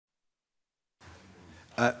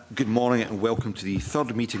Good morning and welcome to the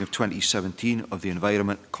third meeting of 2017 of the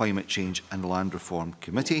Environment, Climate Change and Land Reform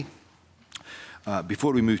Committee.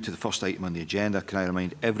 Before we move to the first item on the agenda, can I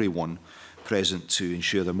remind everyone present to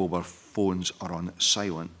ensure their mobile phones are on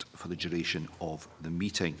silent for the duration of the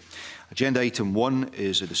meeting. Agenda item 1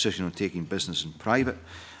 is a decision on taking business in private.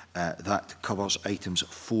 That covers items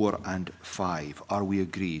 4 and 5. Are we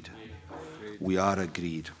agreed? We are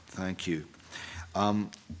agreed. Thank you.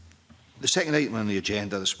 The second item on the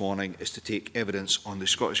agenda this morning is to take evidence on the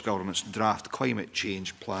Scottish Government's draft climate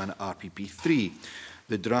change plan RPP3.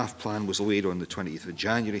 The draft plan was laid on the 20th of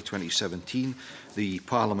January 2017. The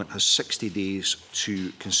Parliament has 60 days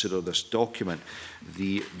to consider this document.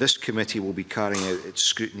 This committee will be carrying out its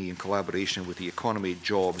scrutiny in collaboration with the Economy,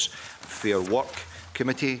 Jobs, Fair Work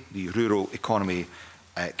Committee, the Rural Economy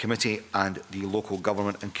Committee and the Local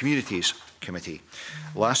Government and Communities Committee.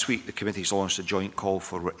 Last week, the committees launched a joint call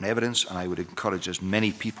for written evidence, and I would encourage as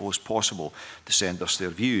many people as possible to send us their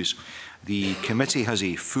views. The committee has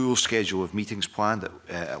a full schedule of meetings planned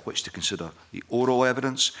at which to consider the oral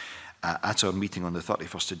evidence. At our meeting on the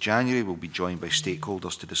 31st of January, we'll be joined by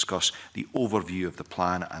stakeholders to discuss the overview of the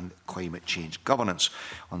plan and climate change governance.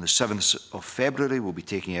 On the 7th of February, we'll be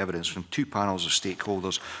taking evidence from 2 panels of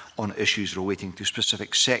stakeholders on issues relating to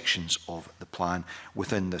specific sections of the plan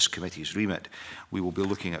within this committee's remit. We will be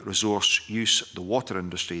looking at resource use, the water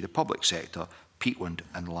industry, the public sector, peatland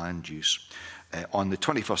and land use. On the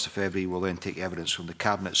 21st of February, we'll then take evidence from the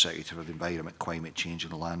Cabinet Secretary for the Environment, Climate Change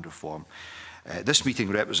and Land Reform. This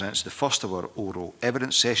meeting represents the first of our oral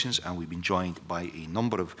evidence sessions, and we've been joined by a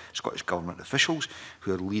number of Scottish Government officials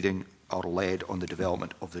who are leading or led on the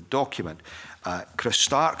development of the document. Chris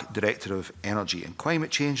Stark, Director of Energy and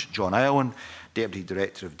Climate Change, John Ireland, Deputy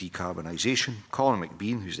Director of Decarbonisation, Colin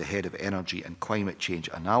McBean, who's the Head of Energy and Climate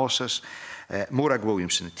Change Analysis, Morag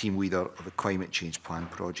Williamson, the Team Leader of the Climate Change Plan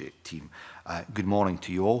Project Team. Good morning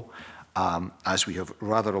to you all. As we have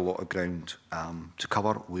rather a lot of ground to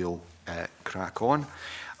cover, we'll crack on.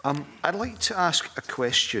 I'd like to ask a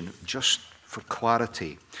question just for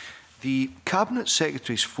clarity. The Cabinet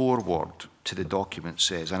Secretary's foreword to the document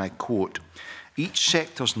says, and I quote, "Each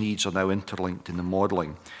sector's needs are now interlinked in the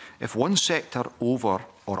modelling. If one sector over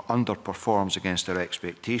or underperforms against our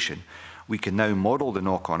expectation, we can now model the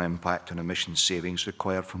knock-on impact on emissions savings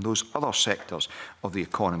required from those other sectors of the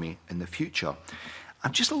economy in the future."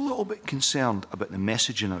 I'm just a little bit concerned about the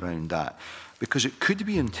messaging around that, because it could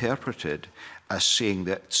be interpreted as saying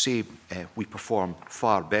that, say, we perform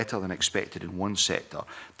far better than expected in one sector,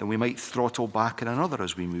 then we might throttle back in another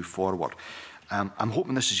as we move forward. I'm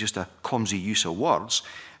hoping this is just a clumsy use of words,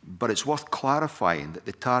 but it's worth clarifying that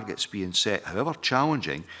the targets being set, however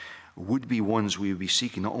challenging, would be ones we would be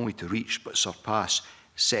seeking not only to reach but surpass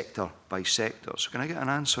sector by sector. So can I get an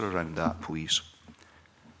answer around that, please?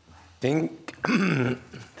 I think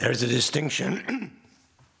there's a distinction.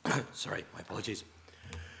 Sorry, my apologies.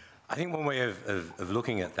 I think one way of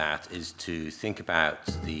looking at that is to think about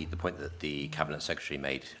the point that the Cabinet Secretary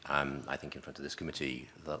made, I think, in front of this committee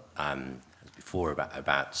before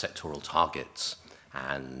about sectoral targets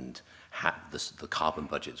and the carbon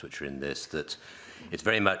budgets which are in this, that it's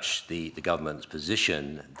very much the government's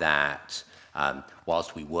position that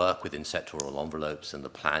whilst we work within sectoral envelopes and the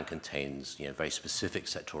plan contains very specific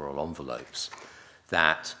sectoral envelopes,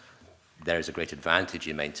 that there is a great advantage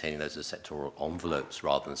in maintaining those as sectoral envelopes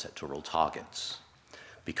rather than sectoral targets.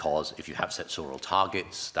 Because if you have sectoral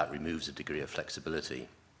targets, that removes a degree of flexibility.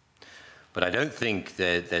 But I don't think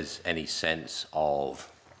there's any sense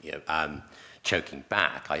of choking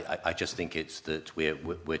back. I just think it's that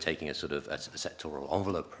we're taking a sort of a sectoral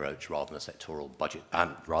envelope approach rather than a sectoral budget,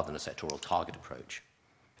 rather than a sectoral target approach.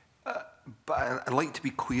 But I'd like to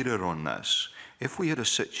be clearer on this. If we had a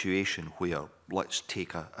situation where, let's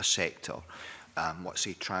take a sector, let's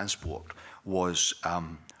say transport, was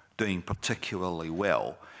doing particularly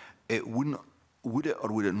well, would it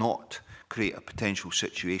or would it not create a potential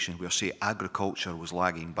situation where, say, agriculture was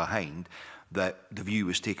lagging behind, that the view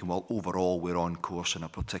was taken, well, overall we're on course in a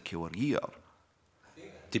particular year?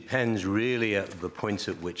 Depends really at the point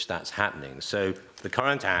at which that's happening. So the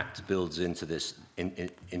current Act builds into this,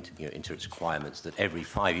 into its requirements that every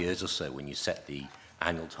 5 years or so, when you set the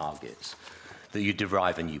annual targets, that you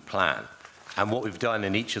derive a new plan. And what we've done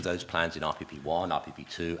in each of those plans in RPP1,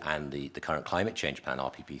 RPP2, and the current climate change plan,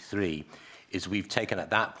 RPP3, is we've taken at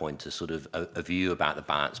that point a sort of a view about the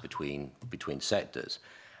balance between sectors.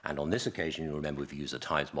 And on this occasion, you'll remember we've used a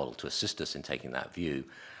Times model to assist us in taking that view.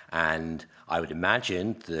 And I would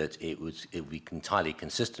imagine that it would be entirely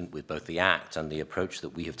consistent with both the Act and the approach that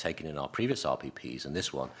we have taken in our previous RPPs and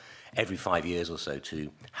this one, every 5 years or so to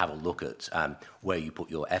have a look at where you put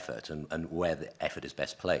your effort and where the effort is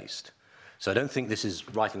best placed. So I don't think this is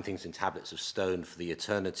writing things in tablets of stone for the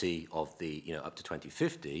eternity of the, up to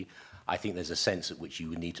 2050. I think there's a sense at which you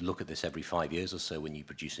would need to look at this every 5 years or so when you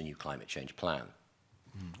produce a new climate change plan.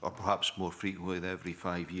 Or perhaps more frequently than every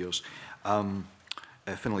 5 years.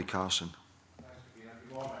 Finlay Carson.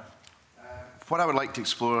 What I would like to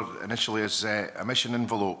explore initially is emission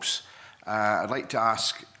envelopes. I'd like to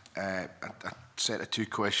ask a set of two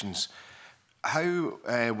questions. How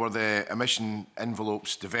were the emission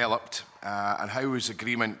envelopes developed, and how was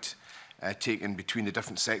agreement taken between the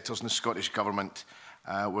different sectors in the Scottish Government?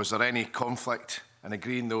 Was there any conflict in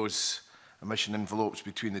agreeing those emission envelopes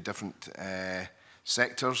between the different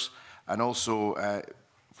sectors? And also,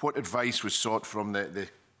 what advice was sought from the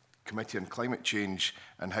Committee on Climate Change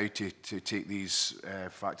and how to take these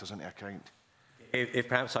factors into account? If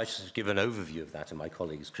perhaps I should give an overview of that, and my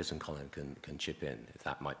colleagues Chris and Colin can chip in, if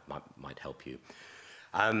that might help you.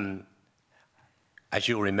 As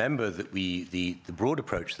you'll remember, that the broad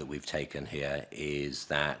approach that we've taken here is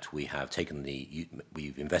that we have taken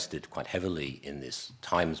we've invested quite heavily in this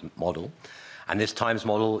TIMES model, and this TIMES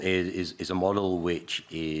model is a model which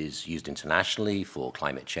is used internationally for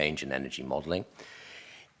climate change and energy modelling.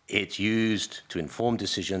 It's used to inform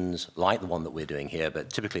decisions like the one that we're doing here, but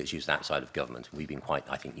typically it's used outside of government. We've been quite,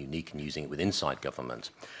 I think, unique in using it with inside government.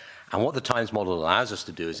 And what the TIMES model allows us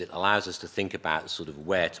to do is it allows us to think about sort of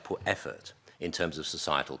where to put effort in terms of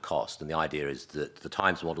societal cost. And the idea is that the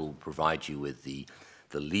TIMES model will provide you with the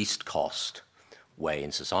least cost way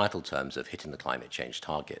in societal terms of hitting the climate change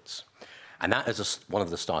targets. And that is one of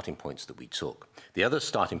the starting points that we took. The other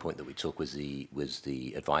starting point that we took was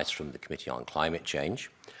the advice from the Committee on Climate Change.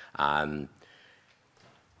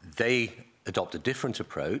 They adopt a different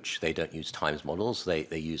approach. They don't use TIMES models. They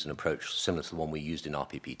use an approach similar to the one we used in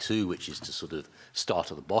RPP2, which is to sort of start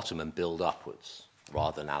at the bottom and build upwards,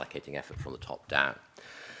 rather than allocating effort from the top down.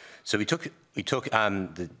 So we took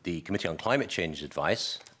the Committee on Climate Change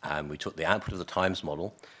advice, we took the output of the TIMES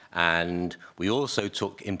model, and we also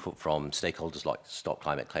took input from stakeholders like Stop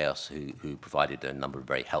Climate Chaos, who provided a number of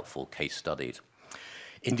very helpful case studies.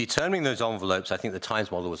 In determining those envelopes, I think the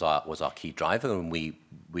TIMES model was our key driver, and we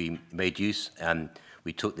made use,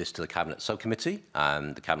 we took this to the Cabinet Subcommittee,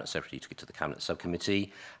 the Cabinet Secretary took it to the Cabinet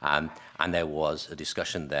Subcommittee, and there was a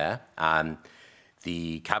discussion there.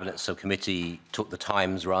 The Cabinet Subcommittee took the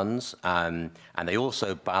TIMES runs, and they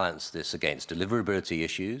also balanced this against deliverability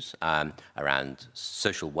issues around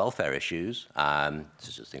social welfare issues,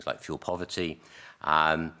 such as things like fuel poverty,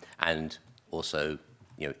 and also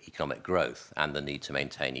economic growth and the need to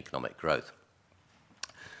maintain economic growth.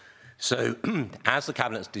 So as the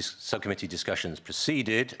Cabinet Subcommittee discussions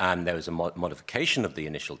proceeded, there was a modification of the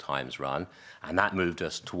initial TIMES run, and that moved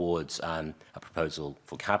us towards a proposal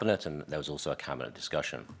for Cabinet, and there was also a Cabinet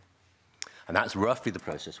discussion. And that's roughly the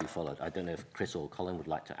process we followed. I don't know if Chris or Colin would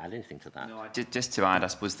like to add anything to that. No, just to add, I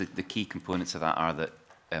suppose the key components of that are that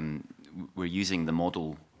we're using the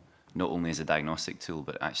model not only as a diagnostic tool,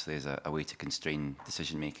 but actually as a way to constrain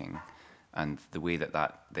decision-making. And the way that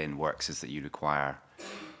then works is that you require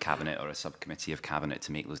Cabinet or a subcommittee of Cabinet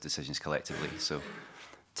to make those decisions collectively. So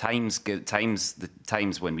the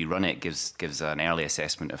TIMES when we run it gives an early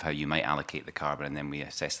assessment of how you might allocate the carbon, and then we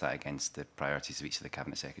assess that against the priorities of each of the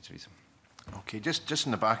Cabinet Secretaries. Okay, just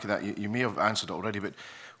in the back of that, you may have answered it already, but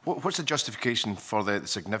what's the justification for the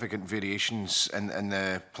significant variations in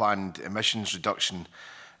the planned emissions reduction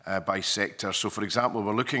by sector? So, for example,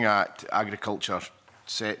 we're looking at agriculture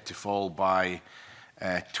set to fall by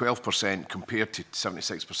 12% compared to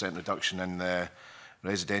 76% reduction in the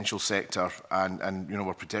residential sector, and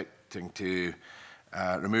we're predicting to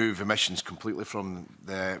remove emissions completely from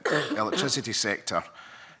the electricity sector.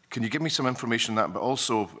 Can you give me some information on that? But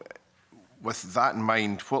also, with that in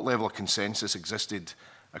mind, what level of consensus existed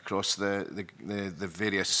across the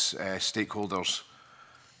various stakeholders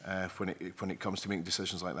when it comes to making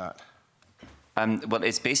decisions like that? Well,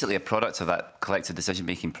 it's basically a product of that collective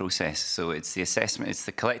decision-making process. So it's the assessment, it's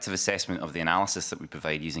the collective assessment of the analysis that we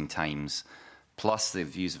provide using TIMES, plus the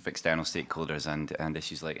views of external stakeholders and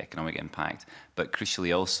issues like economic impact, but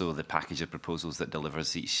crucially also the package of proposals that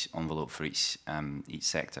delivers each envelope for each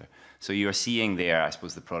sector. So you are seeing there, I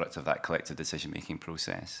suppose, the product of that collective decision-making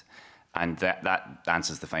process. And that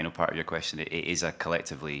answers the final part of your question. It is a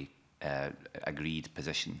collectively agreed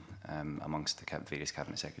position amongst the various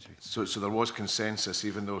Cabinet Secretaries. So there was consensus,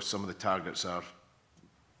 even though some of the targets are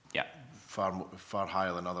far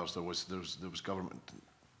higher than others. There was government.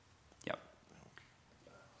 Yep.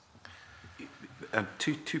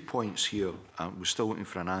 Two points here. We're still looking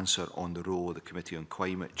for an answer on the role of the Committee on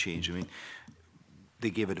Climate Change. I mean, they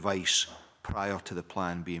gave advice prior to the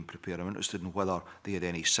plan being prepared. I'm interested in whether they had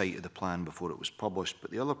any sight of the plan before it was published.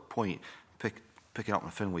 But the other point, picking up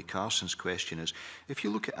on Finlay Carson's question, is if you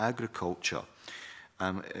look at agriculture,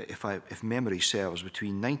 if memory serves,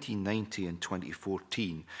 between 1990 and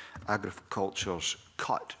 2014, agriculture's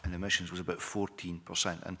cut in emissions was about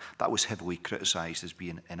 14%, and that was heavily criticised as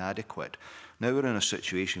being inadequate. Now we're in a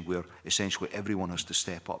situation where essentially everyone has to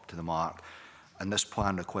step up to the mark, and this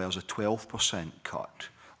plan requires a 12% cut,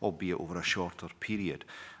 albeit over a shorter period.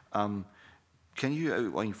 Can you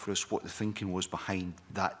outline for us what the thinking was behind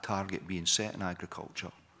that target being set in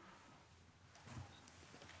agriculture?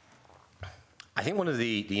 I think one of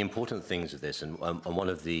the important things of this, and one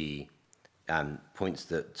of the points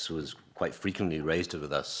that was quite frequently raised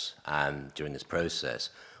with us during this process,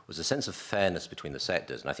 was a sense of fairness between the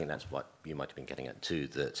sectors. And I think that's what you might have been getting at too,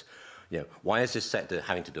 that, you know, why is this sector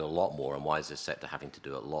having to do a lot more and why is this sector having to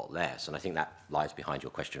do a lot less? And I think that lies behind your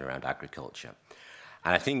question around agriculture.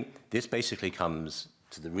 And I think this basically comes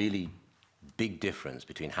to the really big difference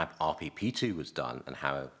between how RPP2 was done and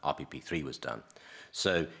how RPP3 was done.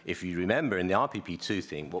 So if you remember in the RPP2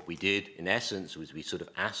 thing, what we did in essence was we sort of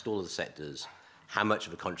asked all of the sectors how much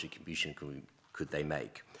of a contribution could they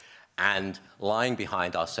make. And lying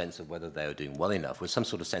behind our sense of whether they were doing well enough was some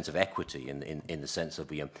sort of sense of equity in the sense of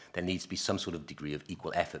there needs to be some sort of degree of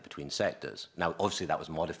equal effort between sectors. Now, obviously, that was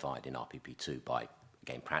modified in RPP2 by,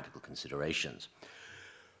 again, practical considerations.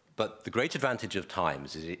 But the great advantage of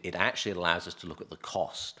Times is it actually allows us to look at the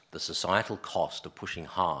cost, the societal cost of pushing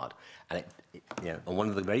hard. And, and one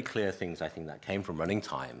of the very clear things I think that came from running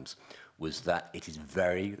Times was that it is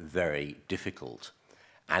very, very difficult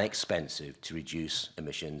and expensive to reduce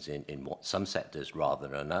emissions in some sectors rather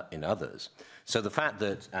than in others. So the fact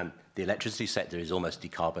that the electricity sector is almost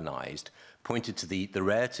decarbonised pointed to the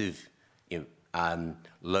relative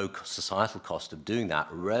low societal cost of doing that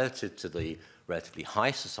relative to the relatively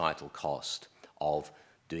high societal cost of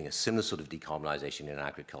doing a similar sort of decarbonisation in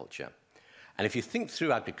agriculture. And if you think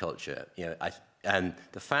through agriculture, and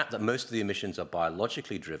the fact that most of the emissions are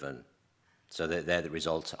biologically driven, so they're the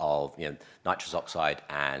result of nitrous oxide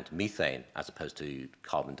and methane as opposed to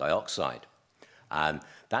carbon dioxide,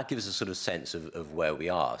 that gives us a sort of sense of where we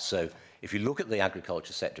are. So if you look at the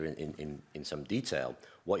agriculture sector in some detail,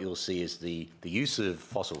 what you'll see is the use of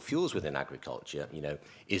fossil fuels within agriculture,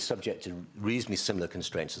 is subject to reasonably similar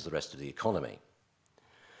constraints as the rest of the economy.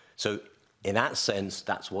 So in that sense,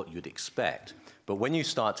 that's what you'd expect. But when you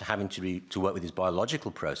start to having to work with these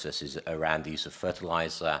biological processes around the use of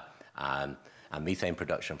fertilizer and methane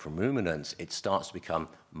production from ruminants, it starts to become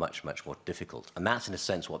much, much more difficult. And that's, in a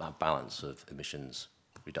sense, what that balance of emissions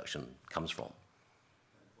reduction comes from.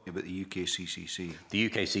 About the UKCCC? The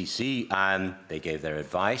UKCCC, they gave their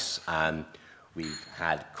advice. We've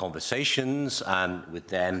had conversations with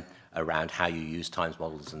them around how you use Times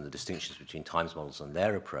models and the distinctions between Times models and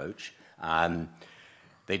their approach.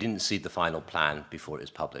 They didn't see the final plan before it was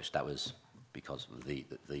published. That was because of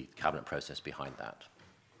the cabinet process behind that.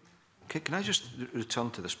 Can I just return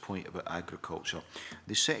to this point about agriculture?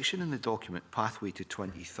 The section in the document, Pathway to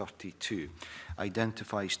 2032,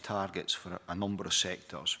 identifies targets for a number of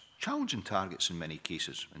sectors, challenging targets in many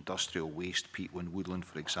cases, industrial waste, peatland, woodland,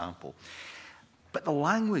 for example. But the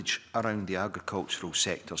language around the agricultural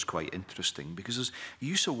sector is quite interesting because there's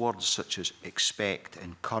use of words such as expect,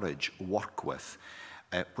 encourage, work with,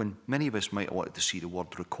 when many of us might have wanted to see the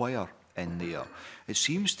word require in there. It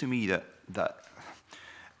seems to me that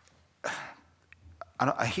and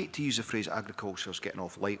I hate to use the phrase agriculture is getting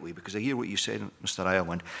off lightly because I hear what you said, Mr.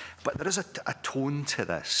 Ireland, but there is a tone to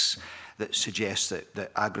this that suggests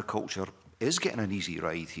that agriculture is getting an easy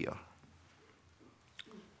ride here.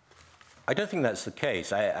 I don't think that's the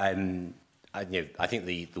case. I think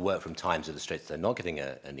the work from Times illustrates they're not getting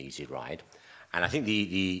an easy ride. And I think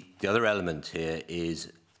the other element here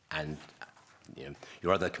is, and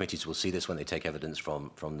your other committees will see this when they take evidence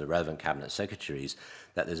from the relevant cabinet secretaries,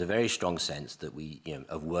 that there's a very strong sense that we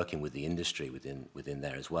of working with the industry within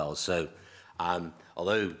there as well. So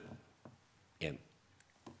although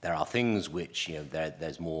there are things which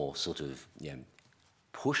there's more sort of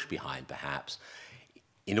push behind perhaps,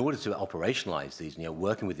 in order to operationalize these,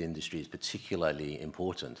 working with the industry is particularly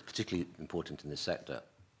important in this sector.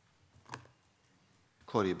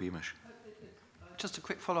 Claudia Beamish. Just a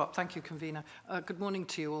quick follow-up. Thank you, Convener. Good morning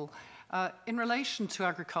to you all. In relation to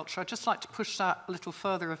agriculture, I'd just like to push that a little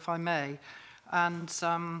further, if I may. And,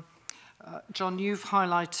 John, you've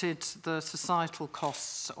highlighted the societal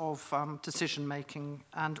costs of decision-making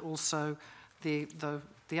and also the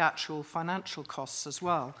the actual financial costs as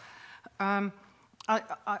well. I'm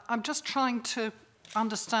just trying to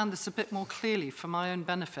understand this a bit more clearly for my own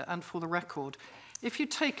benefit and for the record. If you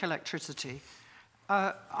take electricity,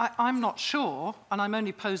 I'm not sure, and I'm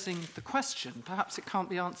only posing the question, perhaps it can't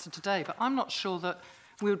be answered today, but I'm not sure that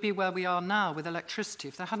we would be where we are now with electricity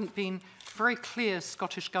if there hadn't been very clear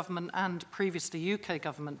Scottish Government and previously UK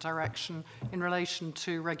Government direction in relation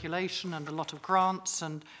to regulation and a lot of grants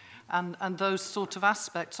and those sort of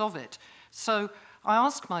aspects of it. So I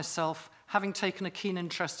ask myself, having taken a keen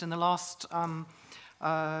interest in the last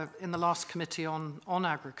committee on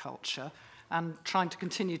agriculture, and trying to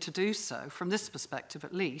continue to do so, from this perspective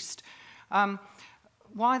at least,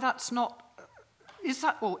 why that's not, is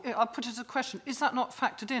that, or I'll put it as a question, is that not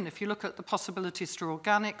factored in? If you look at the possibilities through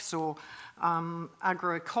organics or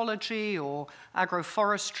agroecology or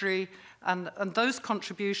agroforestry and those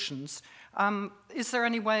contributions, is there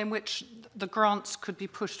any way in which the grants could be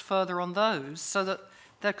pushed further on those so that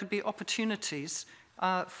there could be opportunities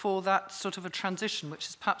for that sort of a transition, which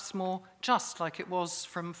is perhaps more just like it was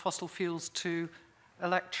from fossil fuels to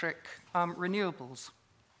electric renewables?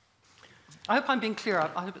 I hope I'm being clear.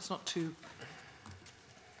 I hope it's not too...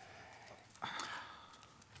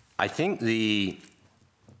 I think there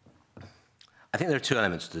are two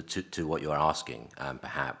elements to what you're asking,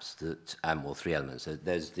 perhaps, that, or three elements.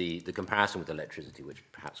 There's the comparison with electricity, which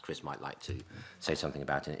perhaps Chris might like to say something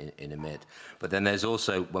about in a minute. But then there's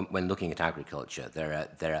also, when looking at agriculture,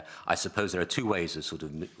 I suppose there are two ways of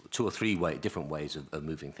two or three different ways of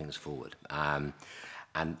moving things forward.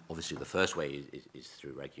 And obviously the first way is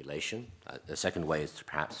through regulation. The second way is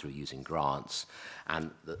perhaps through using grants.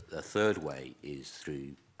 And the third way is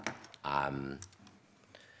through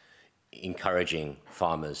encouraging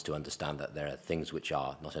farmers to understand that there are things which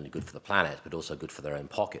are not only good for the planet, but also good for their own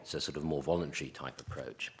pockets, a sort of more voluntary type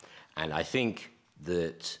approach. And I think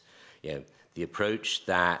that the approach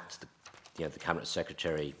that the Cabinet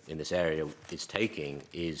Secretary in this area is taking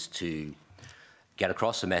is to get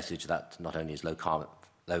across the message that not only is low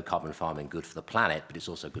carbon farming good for the planet, but it's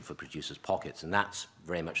also good for producers' pockets. And that's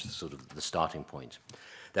very much the starting point.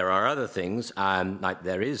 There are other things, like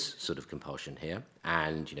there is sort of compulsion here.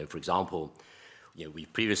 And, for example,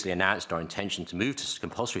 we've previously announced our intention to move to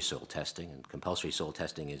compulsory soil testing, and compulsory soil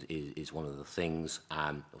testing is one of the things,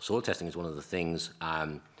 soil testing is one of the things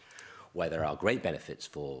where there are great benefits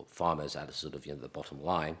for farmers at a sort of, the bottom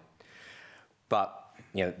line. But,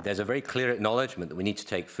 there's a very clear acknowledgement that we need to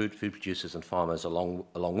take food producers and farmers along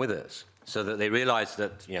with us, so that they realize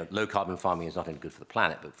that low carbon farming is not only good for the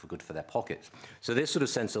planet, but good for their pockets. So this sort of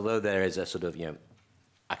sense, although there is a sort of,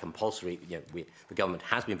 a compulsory, the government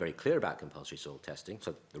has been very clear about compulsory soil testing,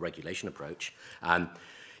 so the regulation approach,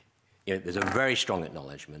 there's a very strong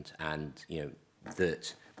acknowledgement and,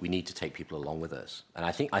 that we need to take people along with us. And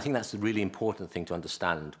I think that's the really important thing to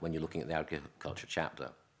understand when you're looking at the agriculture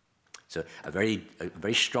chapter. So a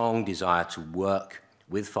very strong desire to work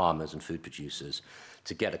with farmers and food producers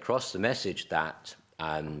to get across the message that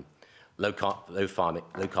low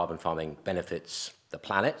carbon farming benefits the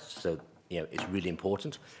planet, so it's really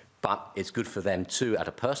important, but it's good for them too at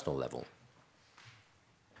a personal level.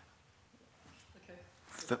 Okay.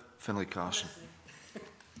 Finlay Carson.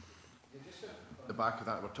 At the back of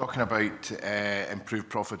that, we're talking about improved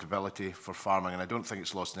profitability for farming, and I don't think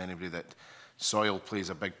it's lost on anybody that soil plays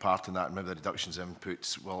a big part in that, and maybe the reductions in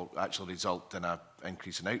inputs will actually result in an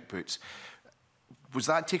increase in outputs. Was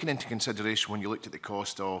that taken into consideration when you looked at the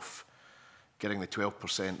cost of getting the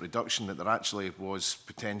 12% reduction, that there actually was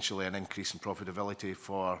potentially an increase in profitability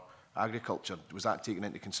for agriculture? Was that taken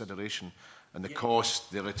into consideration? And the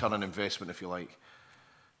cost, the return on investment, if you like?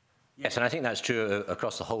 Yes, and I think that's true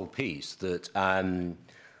across the whole piece, that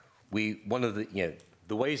one of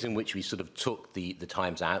the ways in which we sort of took the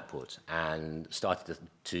Times output and started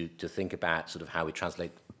to think about sort of how we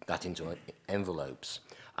translate that into envelopes,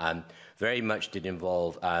 very much did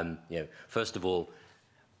involve, first of all,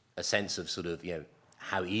 a sense of sort of,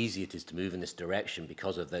 how easy it is to move in this direction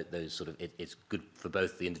because of those sort of, it's good for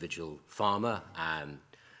both the individual farmer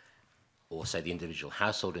or say the individual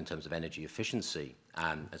household in terms of energy efficiency,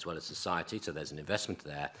 as well as society, so there's an investment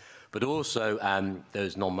there, but also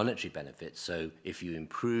those non-monetary benefits. So if you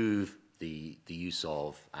improve the use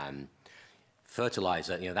of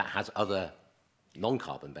fertilizer, that has other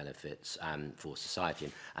non-carbon benefits for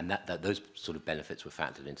society, and that those sort of benefits were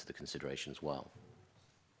factored into the consideration as well.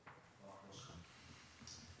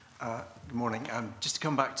 Good morning. Just to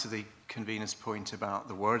come back to the convener's point about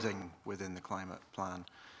the wording within the climate plan,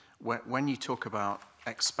 when you talk about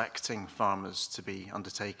expecting farmers to be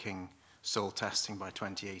undertaking soil testing by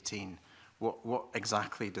 2018, what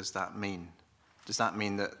exactly does that mean? does that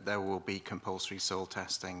mean that there will be compulsory soil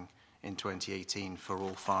testing in 2018 for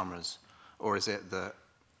all farmers? Or is it that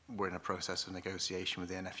we're in a process of negotiation with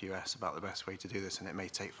the NFUS about the best way to do this, and it may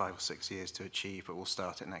take 5 or 6 years to achieve, but we'll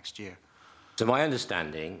start it next year? So my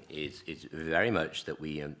understanding is very much that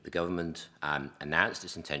the government announced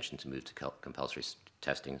its intention to move to compulsory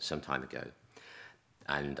testing some time ago.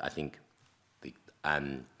 And I think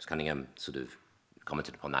Cunningham sort of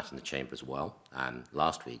commented upon that in the Chamber as well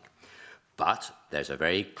last week. But there's a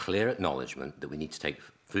very clear acknowledgement that we need to take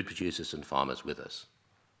food producers and farmers with us.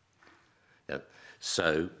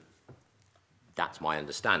 So that's my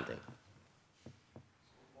understanding.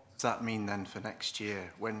 What does that mean then for next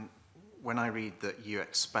year? When I read that you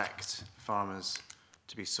expect farmers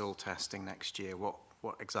to be soil testing next year,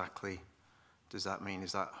 what exactly does that mean?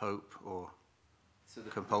 Is that hope or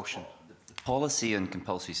compulsion? The policy on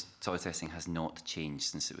compulsory soil testing has not changed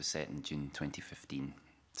since it was set in June 2015.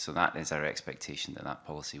 So that is our expectation, that that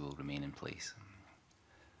policy will remain in place.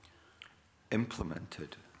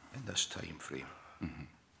 Implemented in this time frame. Mm-hmm.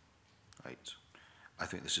 Right. I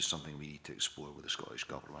think this is something we need to explore with the Scottish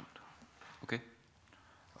Government. Okay.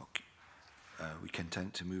 Okay. We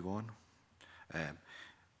content to move on.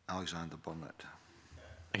 Alexander Burnett.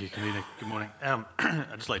 Thank you, Convener. Good morning.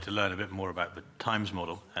 I'd just like to learn a bit more about the TIMES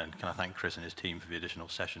model, and can I thank Chris and his team for the additional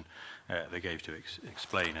session they gave to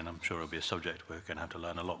explain, and I'm sure it'll be a subject we're going to have to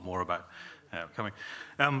learn a lot more about coming.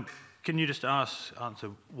 Can you just answer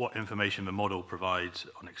what information the model provides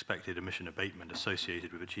on expected emission abatement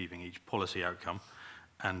associated with achieving each policy outcome,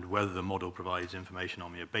 and whether the model provides information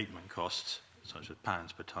on the abatement costs, such as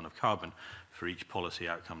pounds per tonne of carbon, for each policy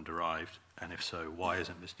outcome derived, and if so, why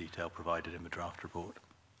isn't this detail provided in the draft report?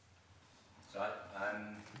 So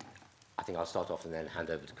I think I'll start off and then hand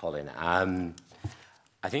over to Colin.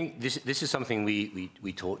 I think this is something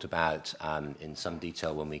we talked about in some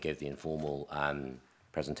detail when we gave the informal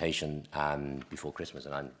presentation before Christmas,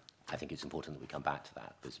 and I think it's important that we come back to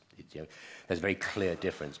that. There's a very clear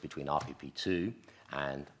difference between RPP2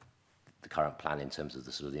 and the current plan in terms of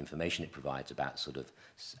the sort of the information it provides about sort of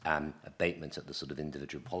abatement at the sort of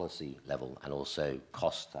individual policy level, and also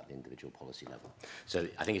costs at the individual policy level. So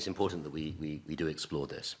I think it's important that we do explore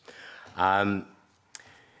this.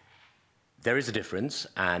 There is a difference,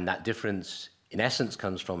 and that difference in essence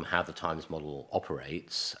comes from how the TIMES model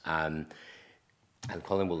operates, and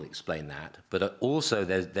Colin will explain that. But also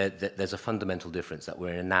there's a fundamental difference that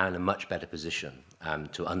we're now in a much better position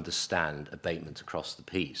to understand abatement across the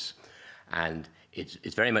piece. And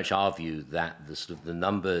it's very much our view that the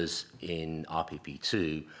numbers in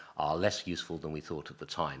RPP2 are less useful than we thought at the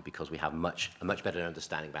time, because we have a much better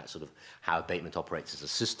understanding about sort of how abatement operates as a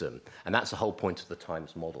system. And that's the whole point of the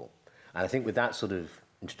TIMES model. And I think with that sort of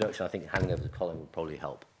introduction, I think handing over to Colin would probably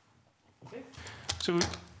help. Okay. So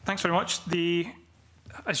thanks very much.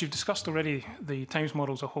 As you've discussed already, the TIMES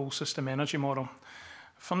model is a whole system energy model.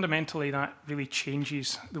 Fundamentally, that really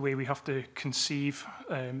changes the way we have to conceive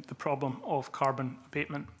the problem of carbon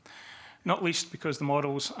abatement, not least because the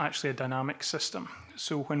model is actually a dynamic system.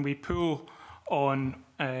 So when we pull on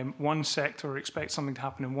one sector or expect something to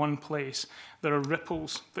happen in one place, there are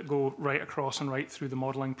ripples that go right across and right through the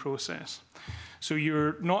modelling process. So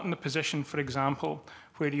you're not in the position, for example,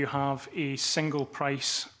 where you have a single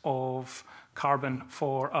price of carbon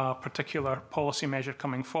for a particular policy measure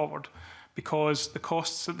coming forward, because the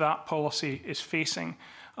costs that that policy is facing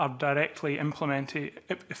are directly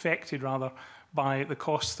affected by the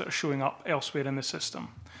costs that are showing up elsewhere in the system.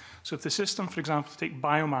 So if the system, for example, to take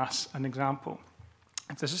biomass, an example,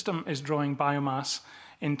 if the system is drawing biomass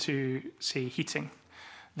into, say, heating,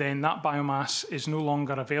 then that biomass is no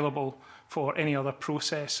longer available for any other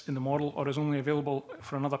process in the model, or is only available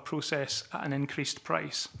for another process at an increased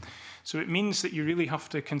price. So it means that you really have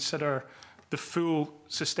to consider the full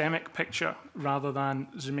systemic picture rather than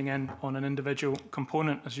zooming in on an individual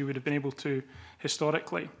component, as you would have been able to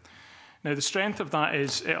historically. Now, the strength of that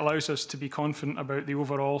is it allows us to be confident about the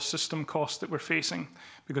overall system cost that we're facing,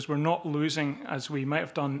 because we're not losing, as we might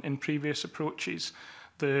have done in previous approaches,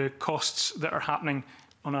 the costs that are happening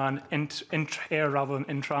on an inter rather than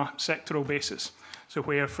intra-sectoral basis. So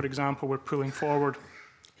where, for example, we're pulling forward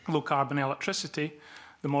low-carbon electricity,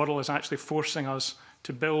 the model is actually forcing us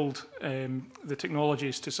to build the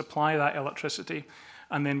technologies to supply that electricity,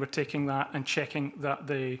 and then we're taking that and checking that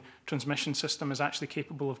the transmission system is actually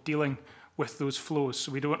capable of dealing with those flows.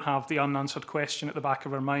 So we don't have the unanswered question at the back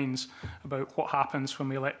of our minds about what happens when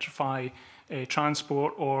we electrify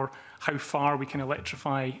transport, or how far we can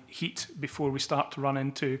electrify heat before we start to run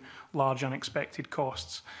into large unexpected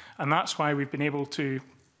costs. And that's why we've been able to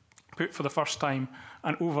put for the first time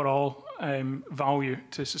an overall value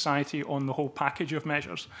to society on the whole package of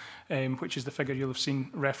measures, which is the figure you'll have seen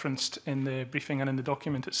referenced in the briefing and in the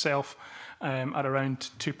document itself, at around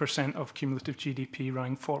 2% of cumulative GDP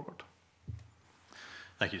running forward.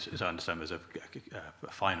 Thank you. As I understand, there's a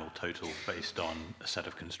final total based on a set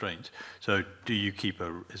of constraints. So do you keep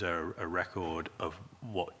is there a record of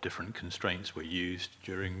what different constraints were used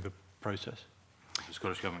during the process? Does the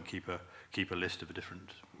Scottish Government keep a list of the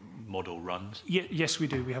different model runs? Yes, we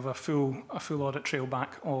do. We have a full audit trail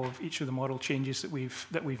back of each of the model changes that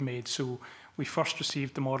we've made. So we first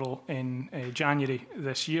received the model in January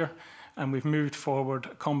this year, and we've moved forward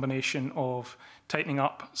a combination of tightening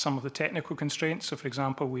up some of the technical constraints. So, for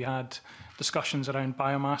example, we had discussions around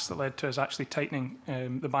biomass that led to us actually tightening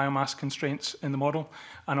the biomass constraints in the model,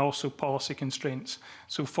 and also policy constraints.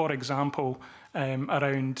 So, for example,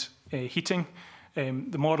 around heating,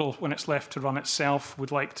 the model, when it's left to run itself,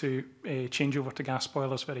 would like to change over to gas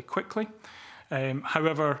boilers very quickly.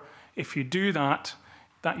 However, if you do that,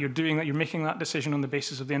 you're making that decision on the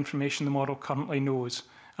basis of the information the model currently knows.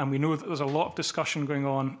 And we know that there's a lot of discussion going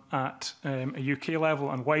on at a UK level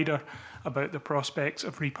and wider about the prospects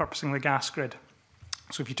of repurposing the gas grid.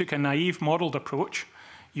 So if you took a naive modelled approach,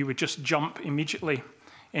 you would just jump immediately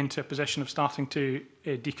into a position of starting to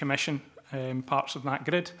decommission parts of that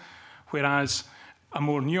grid, whereas a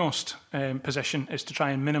more nuanced position is to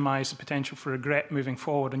try and minimise the potential for regret moving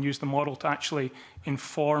forward and use the model to actually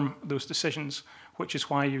inform those decisions, which is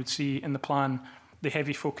why you would see in the plan the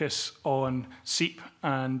heavy focus on SEEP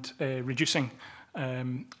and reducing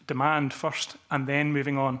demand first, and then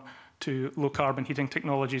moving on to low-carbon heating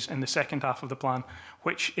technologies in the second half of the plan,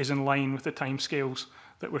 which is in line with the timescales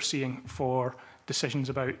that we're seeing for decisions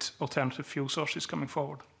about alternative fuel sources coming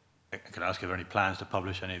forward. Can I ask if there are any plans to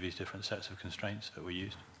publish any of these different sets of constraints that were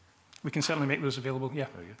used? We can certainly make those available, yeah,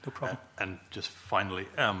 no problem. And just finally,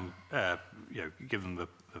 given the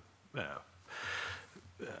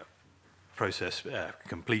process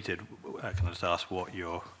completed, can I just ask what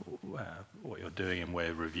you're doing in way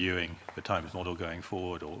of reviewing the Times model going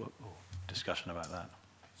forward, or discussion about that?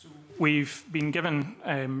 So we've been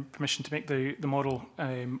given permission to make the model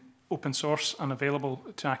open source and available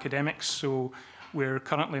to academics. So we're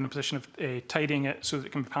currently in a position of tidying it so that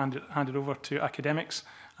it can be handed over to academics,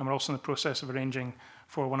 and we're also in the process of arranging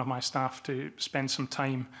for one of my staff to spend some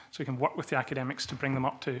time so we can work with the academics to bring them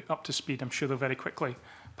up to speed. I'm sure they'll very quickly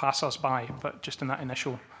pass us by, but just in that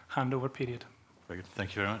initial handover period. Very good.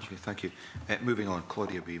 Thank you very much. Okay, thank you. Moving on,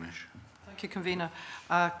 Claudia Beamish. Thank you, Convener.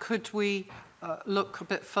 Could we look a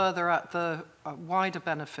bit further at the wider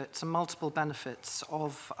benefits and multiple benefits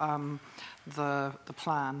of the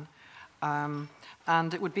plan?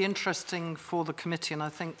 And it would be interesting for the committee, and I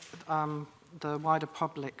think the wider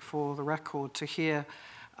public, for the record, to hear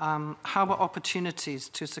how are opportunities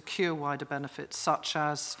to secure wider benefits, such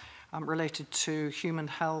as related to human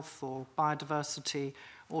health or biodiversity,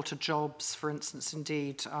 or to jobs, for instance,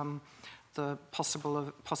 indeed, the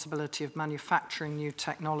possibility of manufacturing new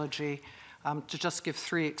technology, to just give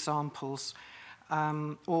 3 examples,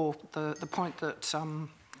 or the point that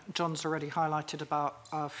John's already highlighted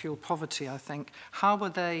about fuel poverty, I think. How were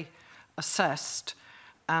they assessed,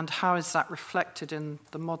 and how is that reflected in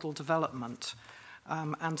the model development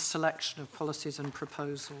and selection of policies and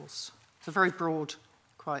proposals? It's a very broad,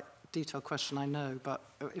 quite detailed question, I know, but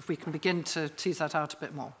if we can begin to tease that out a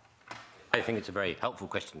bit more. I think it's a very helpful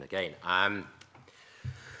question again. I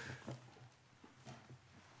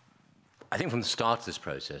think from the start of this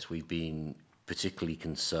process, we've been particularly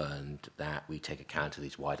concerned that we take account of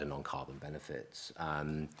these wider non-carbon benefits.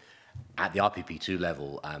 At the RPP2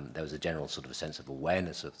 level, there was a general sort of a sense of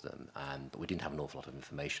awareness of them, but we didn't have an awful lot of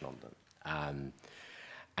information on them.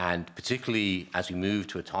 And particularly as we move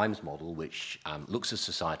to a Times model, which looks at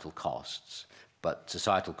societal costs, but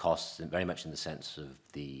societal costs very much in the sense of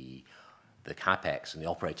the capex and the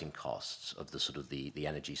operating costs of the sort of the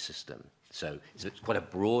energy system. So it's quite a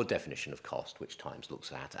broad definition of cost, which Times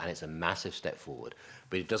looks at, and it's a massive step forward,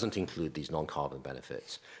 but it doesn't include these non-carbon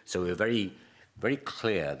benefits. So we were very, very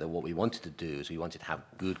clear that what we wanted to do is we wanted to have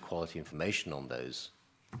good quality information on those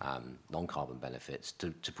non-carbon benefits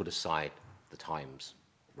to put aside the Times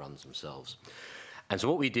runs themselves. And so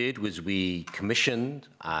what we did was we commissioned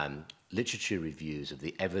literature reviews of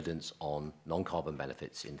the evidence on non-carbon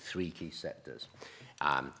benefits in 3 key sectors.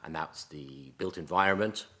 And that's the built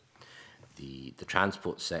environment, the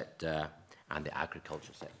transport sector, and the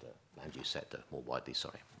agriculture sector, land use sector, more widely,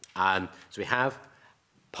 sorry. So we have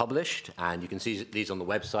published, and you can see these on the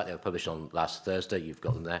website. They were published on last Thursday. You've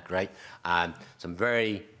got them there, great. Some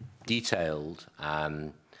very detailed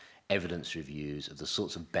evidence reviews of the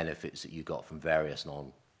sorts of benefits that you got from various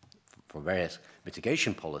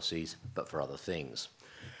mitigation policies, but for other things.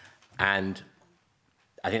 And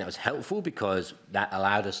I think that was helpful because that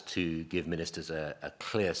allowed us to give ministers a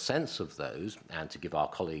clear sense of those and to give our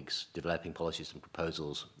colleagues developing policies and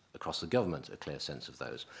proposals across the government a clear sense of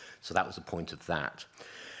those. So that was the point of that.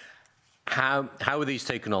 How were these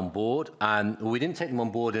taken on board? We didn't take them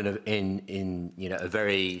on board in you know, a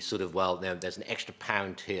very sort of, well, there's an extra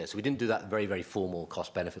 £1 here. So we didn't do that very, very formal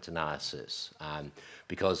cost-benefit analysis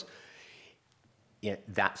because you know,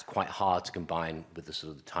 that's quite hard to combine with the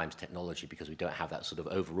sort of the Times technology because we don't have that sort of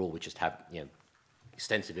overall. We just have, you know,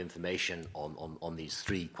 extensive information on these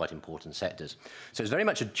three quite important sectors. So it's very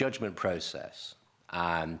much a judgment process.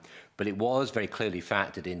 But it was very clearly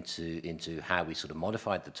factored into how we sort of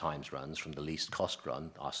modified the Times runs from the least cost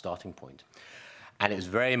run, our starting point. And it was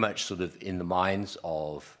very much sort of in the minds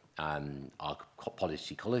of our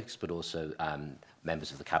policy colleagues, but also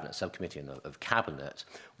members of the Cabinet Subcommittee and of Cabinet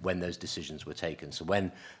when those decisions were taken. So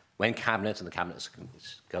when Cabinet and the Cabinet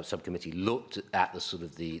Subcommittee looked at the sort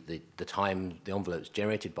of the envelopes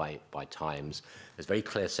generated by Times, there's a very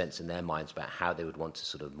clear sense in their minds about how they would want to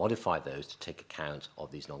sort of modify those to take account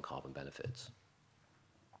of these non-carbon benefits.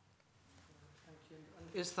 Thank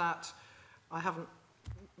you. Is that, I haven't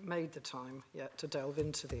made the time yet to delve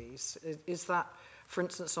into these, is that, for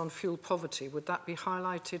instance, on fuel poverty, would that be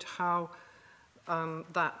highlighted how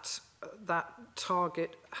that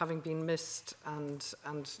target having been missed and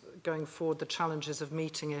going forward, the challenges of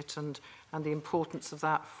meeting it and the importance of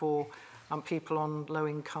that for people on low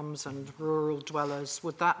incomes and rural dwellers,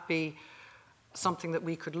 would that be something that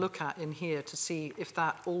we could look at in here to see if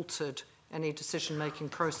that altered any decision-making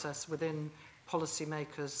process within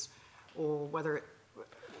policymakers or whether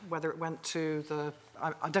it went to the,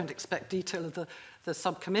 I don't expect detail of the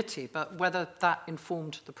subcommittee, but whether that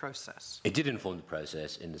informed the process? It did inform the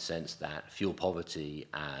process in the sense that fuel poverty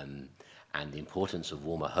and the importance of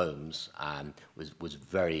warmer homes was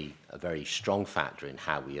a very strong factor in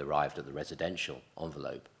how we arrived at the residential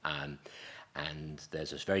envelope. And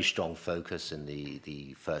there's a very strong focus in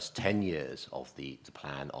the first 10 years of the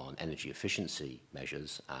plan on energy efficiency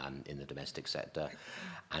measures in the domestic sector.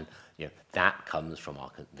 And you know, that comes from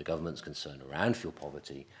the government's concern around fuel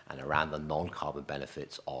poverty and around the non-carbon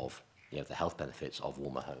benefits of, you know, the health benefits of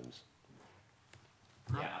warmer homes.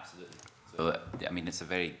 Yeah, absolutely. So, I mean,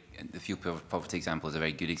 the fuel poverty example is a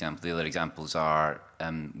very good example. The other examples are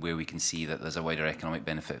where we can see that there's a wider economic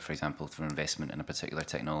benefit, for example, for investment in a particular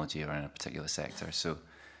technology or in a particular sector. So,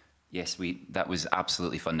 yes, that was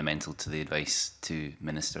absolutely fundamental to the advice to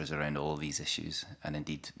ministers around all of these issues. And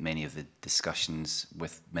indeed, many of the discussions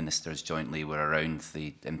with ministers jointly were around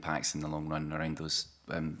the impacts in the long run around those,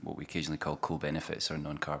 what we occasionally call co-benefits or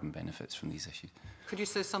non-carbon benefits from these issues. Could you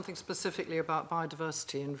say something specifically about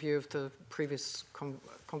biodiversity in view of the previous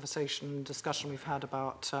conversation and discussion we've had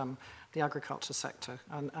about the agriculture sector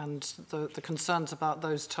and the concerns about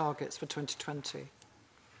those targets for 2020?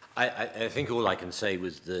 I think all I can say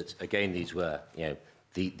was that, again, these were, you know,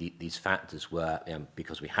 these factors were,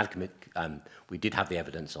 because we did have the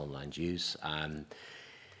evidence on land use.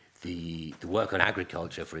 The work on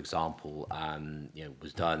agriculture, for example, you know,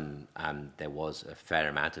 was done. There was a fair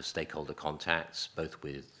amount of stakeholder contacts, both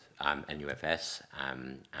with NUFS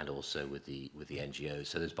and also with the NGOs.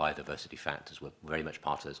 So those biodiversity factors were very much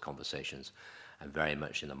part of those conversations, and very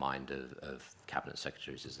much in the mind of cabinet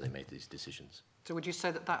secretaries as they made these decisions. So would you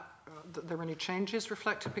say that there were any changes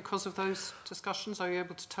reflected because of those discussions? Are you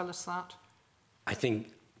able to tell us that? I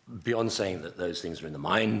think beyond saying that those things are in the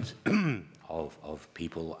mind of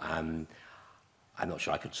people, I'm not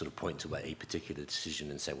sure I could sort of point to a particular decision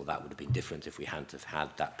and say, well, that would have been different if we hadn't have had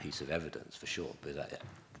that piece of evidence, for sure. But the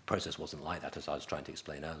process wasn't like that, as I was trying to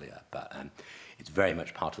explain earlier. But it's very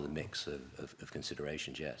much part of the mix of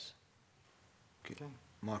considerations, yes. Okay.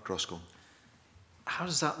 Mark Roscoe. How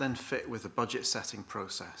does that then fit with the budget setting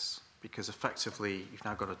process? Because effectively, you've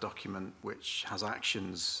now got a document which has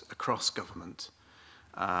actions across government.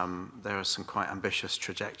 There are some quite ambitious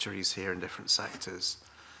trajectories here in different sectors.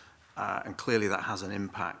 And clearly that has an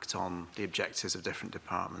impact on the objectives of different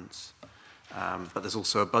departments. But there's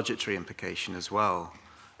also a budgetary implication as well.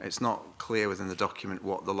 It's not clear within the document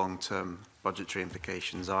what the long-term budgetary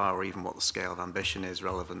implications are, or even what the scale of ambition is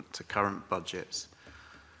relevant to current budgets.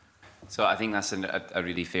 So I think that's a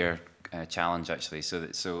really fair challenge, actually.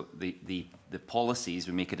 So the policies,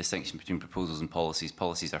 we make a distinction between proposals and policies.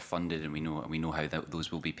 Policies are funded, and we know how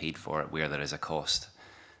those will be paid for where there is a cost.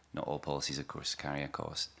 Not all policies, of course, carry a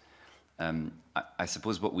cost. I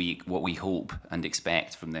suppose what we hope and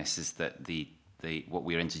expect from this is that the what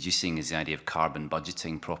we're introducing is the idea of carbon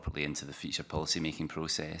budgeting properly into the future policy-making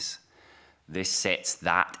process. This sets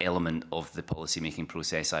that element of the policy-making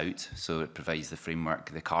process out, so it provides the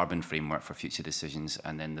framework, the carbon framework for future decisions,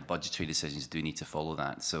 and then the budgetary decisions do need to follow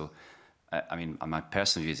that. So, I mean, my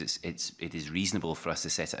personal view is it is reasonable for us to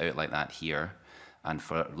set it out like that here, and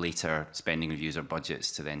for later spending reviews or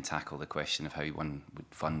budgets to then tackle the question of how one would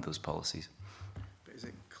fund those policies. But is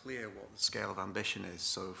it clear what the scale of ambition is?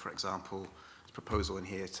 So, for example, there's a proposal in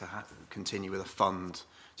here to continue with a fund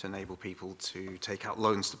to enable people to take out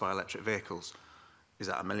loans to buy electric vehicles. Is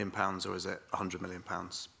that £1 million or is it £100 million?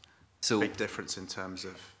 So, big difference in terms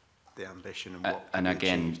of the ambition and what. And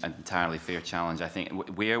again, an entirely fair challenge. I think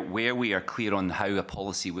where we are clear on how a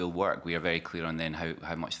policy will work, we are very clear on then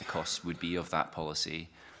how much the costs would be of that policy.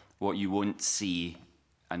 What you won't see,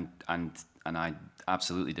 and I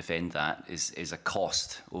absolutely defend that, is a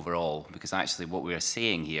cost overall, because actually what we are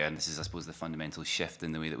saying here, and this is I suppose the fundamental shift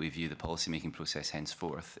in the way that we view the policy-making process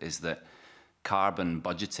henceforth, is that carbon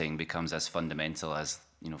budgeting becomes as fundamental as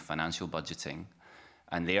financial budgeting.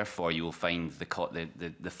 And therefore, you will find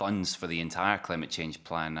the funds for the entire climate change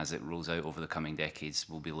plan as it rolls out over the coming decades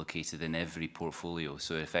will be located in every portfolio.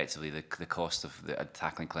 So effectively, the cost of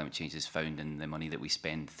tackling climate change is found in the money that we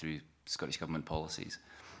spend through Scottish Government policies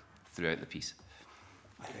throughout the piece.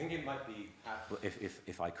 I think it might be,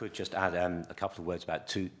 if I could just add a couple of words about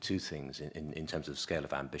two things in terms of scale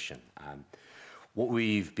of ambition. What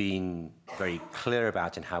we've been very clear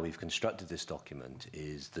about in how we've constructed this document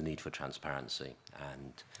is the need for transparency.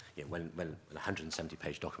 And when a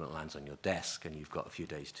 170-page document lands on your desk and you've got a few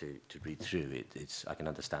days to read through, I can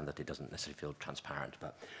understand that it doesn't necessarily feel transparent.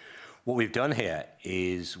 But what we've done here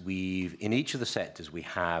is in each of the sectors, we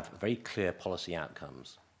have very clear policy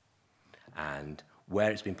outcomes. And where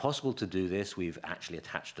it's been possible to do this, we've actually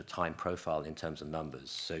attached a time profile in terms of numbers.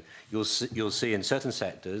 So you'll see in certain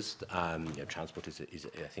sectors, transport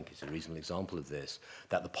I think is a reasonable example of this,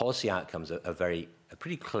 that the policy outcomes are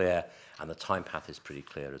pretty clear, and the time path is pretty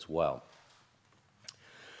clear as well.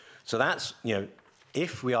 So that's,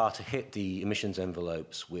 if we are to hit the emissions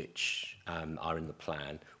envelopes which are in the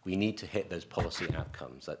plan, we need to hit those policy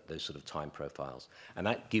outcomes, those sort of time profiles, and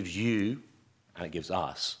that gives you, and it gives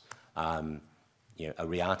us, a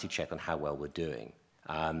reality check on how well we're doing.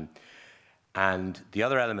 And the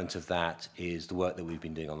other element of that is the work that we've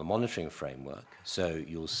been doing on the monitoring framework. So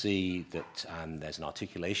you'll see that there's an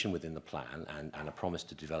articulation within the plan and a promise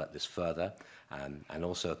to develop this further, and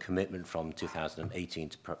also a commitment from 2018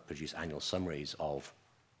 to produce annual summaries of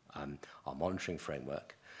our monitoring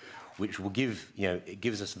framework, which will it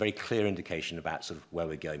gives us a very clear indication about sort of where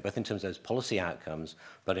we're going, both in terms of those policy outcomes,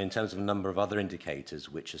 but in terms of a number of other indicators,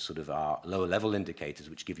 which are sort of our lower level indicators,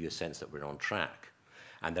 which give you a sense that we're on track.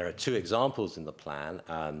 And there are two examples in the plan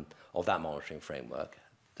of that monitoring framework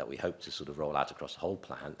that we hope to sort of roll out across the whole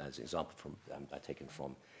plan. There's an example taken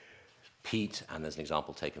from peat, and there's an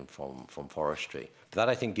example taken from forestry. But that,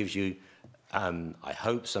 I think, gives you, I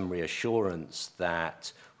hope, some reassurance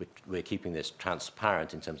that we're keeping this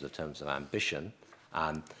transparent in terms of ambition.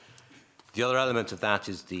 The other element of that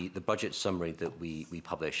is the budget summary that we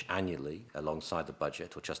publish annually alongside the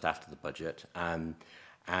budget, or just after the budget.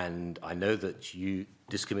 And I know that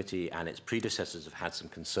this committee and its predecessors have had some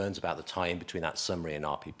concerns about the tie-in between that summary and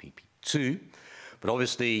RPPP2. But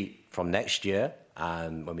obviously, from next year,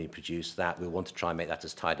 when we produce that, we'll want to try and make that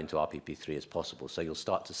as tied into RPP3 as possible. So you'll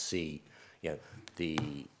start to see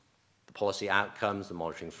the policy outcomes, the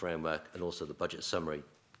monitoring framework, and also the budget summary,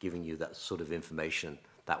 giving you that sort of information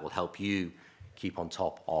that will help you keep on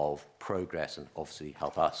top of progress, and obviously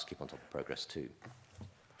help us keep on top of progress too.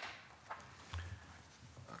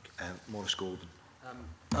 Maurice Golden.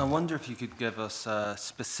 I wonder if you could give us a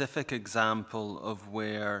specific example of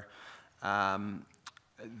where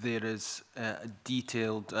there is a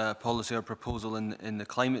detailed policy or proposal in the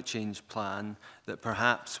climate change plan that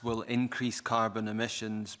perhaps will increase carbon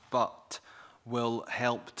emissions but will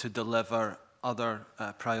help to deliver other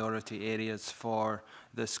priority areas for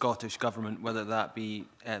the Scottish Government, whether that be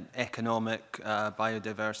economic,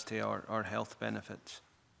 biodiversity or health benefits.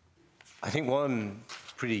 I think one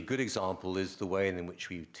pretty good example is the way in which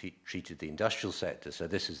we've treated the industrial sector. So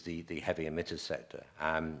this is the heavy emitters sector.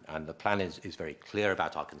 And the plan is very clear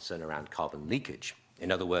about our concern around carbon leakage.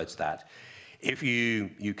 In other words, that if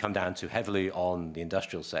you come down too heavily on the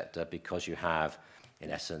industrial sector because you have,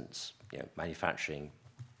 in essence, manufacturing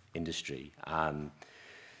industry,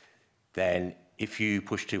 then if you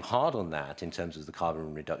push too hard on that in terms of the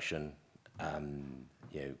carbon reduction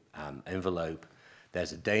envelope,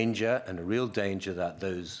 There's a danger, and a real danger, that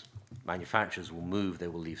those manufacturers will move, they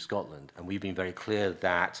will leave Scotland. And we've been very clear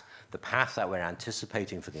that the path that we're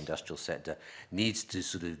anticipating for the industrial sector needs to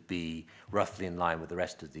sort of be roughly in line with the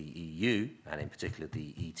rest of the EU, and in particular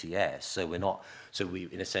the ETS. So we're not, so we,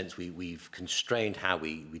 in a sense, we've constrained how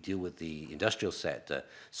we deal with the industrial sector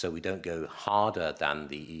so we don't go harder than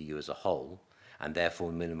the EU as a whole, and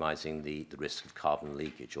therefore minimizing the risk of carbon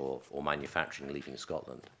leakage or manufacturing leaving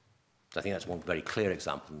Scotland. So I think that's one very clear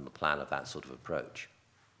example in the plan of that sort of approach.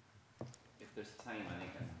 If there's time, I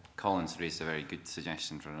think Colin's raised a very good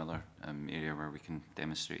suggestion for another area where we can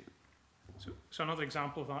demonstrate. So another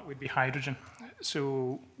example of that would be hydrogen.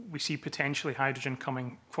 So we see potentially hydrogen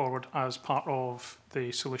coming forward as part of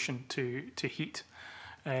the solution to heat.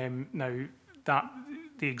 Now,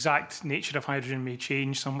 the exact nature of hydrogen may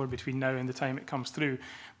change somewhere between now and the time it comes through,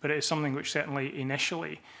 but it is something which certainly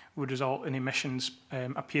initially would result in emissions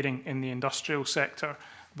appearing in the industrial sector,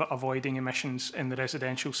 but avoiding emissions in the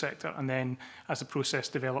residential sector. And then as the process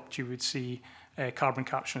developed, you would see carbon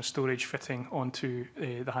capture and storage fitting onto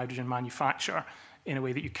the hydrogen manufacturer in a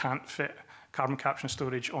way that you can't fit carbon capture and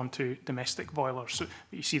storage onto domestic boilers. So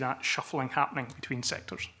you see that shuffling happening between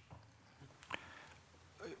sectors.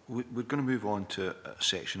 We're going to move on to a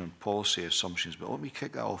section on policy assumptions, but let me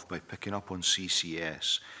kick that off by picking up on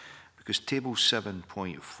CCS, because table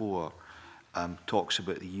 7.4 talks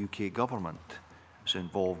about the UK government's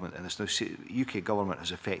involvement in this. Now, the UK government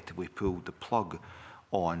has effectively pulled the plug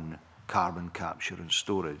on carbon capture and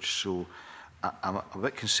storage, so I'm a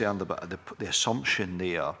bit concerned about the assumption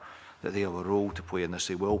there that they have a role to play in this.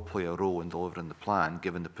 They will play a role in delivering the plan,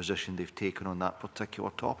 given the position they've taken on that particular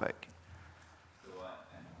topic.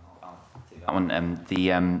 That one,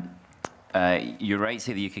 you're right to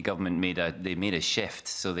say the UK government made a shift,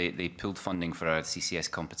 so they pulled funding for a CCS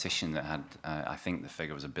competition that had, I think the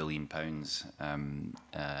figure was £1 billion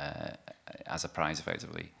as a prize,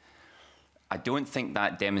 effectively. I don't think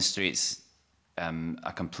that demonstrates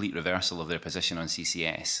a complete reversal of their position on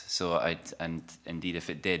CCS. So, and indeed, if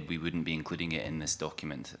it did, we wouldn't be including it in this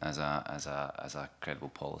document as a credible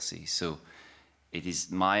policy. So, it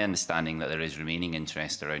is my understanding that there is remaining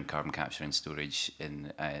interest around carbon capture and storage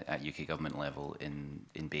at UK government level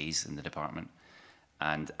in BEIS, in the department.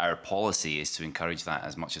 And our policy is to encourage that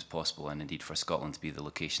as much as possible, and indeed for Scotland to be the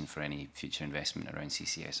location for any future investment around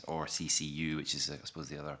CCS or CCU, which is, I suppose,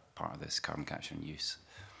 the other part of this, carbon capture and use.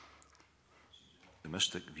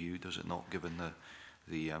 Optimistic view, does it not, given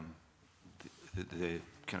the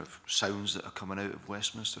kind of sounds that are coming out of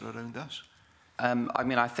Westminster around this? I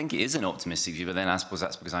mean, I think it is an optimistic view, but then I suppose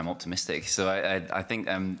that's because I'm optimistic. So I think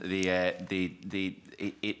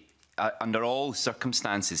under all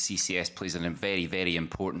circumstances, CCS plays a very, very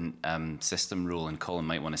important system role, and Colin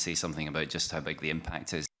might want to say something about just how big the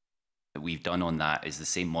impact is. What we've done on that is the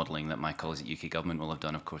same modelling that my colleagues at UK Government will have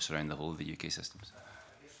done, of course, around the whole of the UK systems.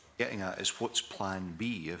 Getting at is, what's plan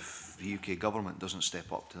B if the UK Government doesn't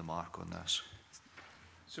step up to the mark on this?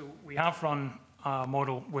 So we have run a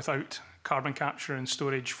model without carbon capture and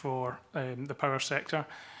storage for the power sector.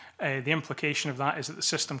 The implication of that is that the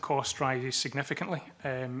system cost rises significantly.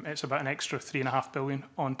 It's about an extra £3.5 billion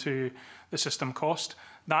onto the system cost.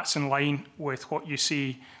 That's in line with what you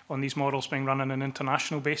see on these models being run on an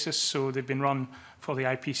international basis. So they've been run for the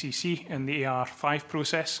IPCC in the AR5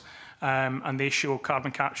 process, and they show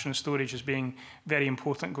carbon capture and storage as being very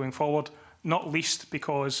important going forward, not least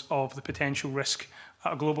because of the potential risk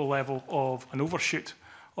at a global level of an overshoot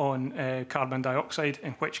on carbon dioxide,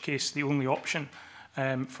 in which case the only option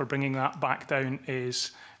for bringing that back down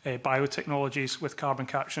is biotechnologies with carbon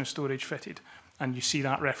capture and storage fitted. And you see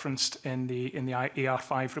that referenced in the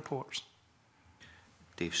AR5 reports.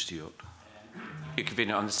 Dave Stewart.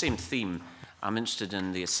 Convener, on the same theme, I'm interested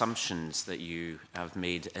in the assumptions that you have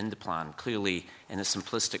made in the plan. Clearly, in a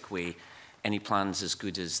simplistic way, any plan is as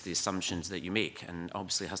good as the assumptions that you make, and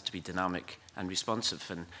obviously it has to be dynamic and responsive.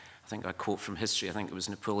 And I think a quote from history, I think it was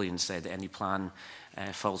Napoleon, said any plan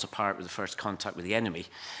falls apart with the first contact with the enemy.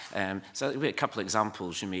 So there'll be a couple of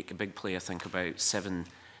examples. You make a big play, I think, about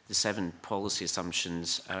the seven policy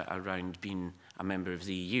assumptions around being a member of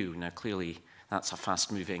the EU. Now, clearly, that's a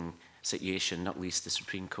fast-moving situation, not least the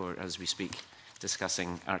Supreme Court, as we speak,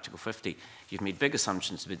 discussing Article 50. You've made big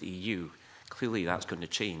assumptions about the EU. Clearly, that's going to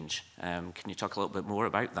change. Can you talk a little bit more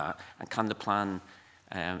about that? And can the plan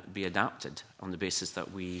be adapted on the basis that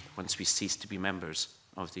once we cease to be members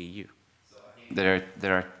of the EU?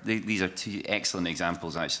 These are two excellent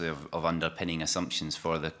examples, actually, of underpinning assumptions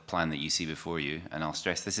for the plan that you see before you. And I'll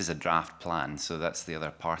stress this is a draft plan, so that's the other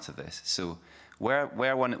part of this. So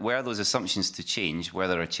where those assumptions to change, where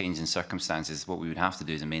there are change in circumstances, what we would have to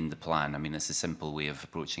do is amend the plan. I mean, it's a simple way of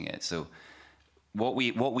approaching it. So what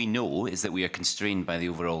we know is that we are constrained by the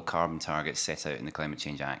overall carbon targets set out in the Climate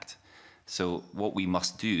Change Act. So what we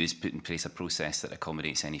must do is put in place a process that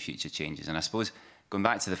accommodates any future changes. And I suppose, going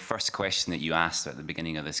back to the first question that you asked at the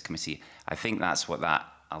beginning of this committee, I think that's what that,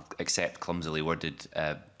 I'll accept, clumsily worded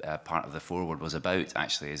part of the foreword was about,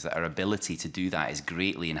 actually, is that our ability to do that is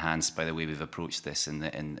greatly enhanced by the way we've approached this in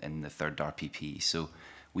the third RPP. So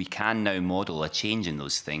we can now model a change in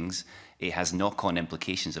those things. It has knock-on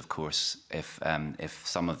implications, of course, if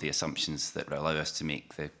some of the assumptions that allow us to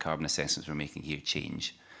make the carbon assessments we're making here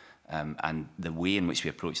change. And the way in which we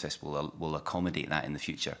approach this will accommodate that in the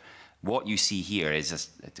future. What you see here is,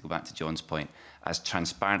 to go back to John's point, as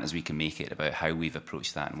transparent as we can make it about how we've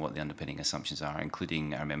approached that and what the underpinning assumptions are,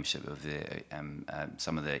 including our membership of the,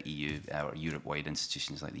 some of the EU or Europe-wide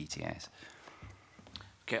institutions like the ETS.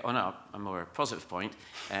 Okay, on a more positive point,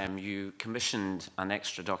 you commissioned an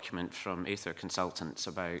extra document from Aether Consultants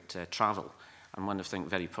about travel. And one of the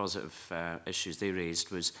very positive issues they raised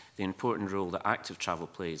was the important role that active travel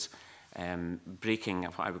plays, breaking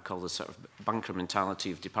what I would call the sort of bunker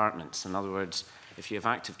mentality of departments. In other words, if you have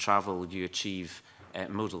active travel, you achieve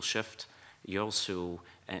modal shift. You also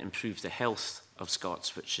improve the health of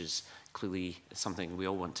Scots, which is clearly something we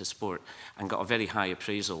all want to support, and got a very high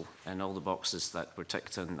appraisal in all the boxes that were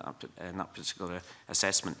ticked in that particular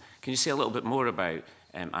assessment. Can you say a little bit more about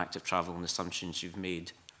active travel and assumptions you've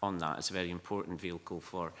made on that? It's a very important vehicle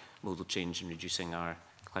for modal change and reducing our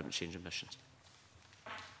climate change emissions.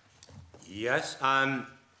 Yes.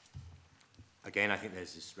 Again, I think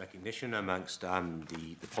there's this recognition amongst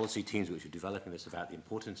the policy teams which are developing this about the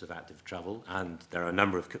importance of active travel, and there are a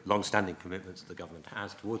number of long-standing commitments the government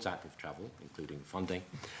has towards active travel, including funding.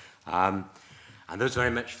 And those are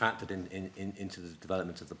very much factored into the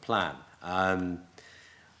development of the plan.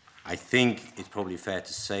 I think it's probably fair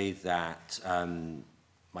to say that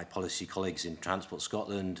my policy colleagues in Transport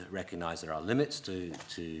Scotland recognise there are limits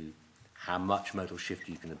to how much modal shift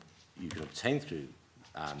you can obtain through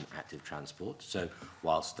active transport. So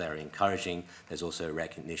whilst they're encouraging, there's also a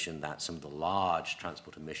recognition that some of the large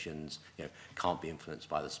transport emissions, can't be influenced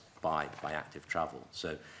by active travel.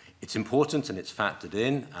 So it's important and it's factored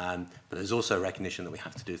in, but there's also a recognition that we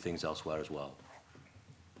have to do things elsewhere as well.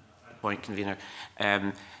 Point, convener,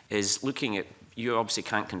 is looking at, you obviously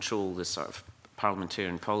can't control the sort of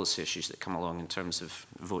parliamentarian policy issues that come along in terms of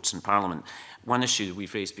votes in Parliament. One issue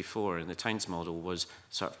we've raised before in the Times model was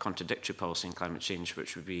sort of contradictory policy in climate change,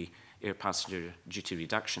 which would be air passenger duty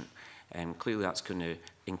reduction. Clearly that's going to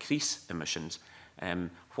increase emissions.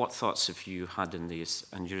 What thoughts have you had in these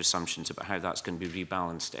and your assumptions about how that's going to be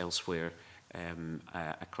rebalanced elsewhere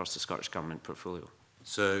across the Scottish Government portfolio?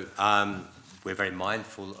 So we're very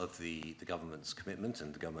mindful of the government's commitment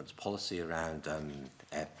and the government's policy around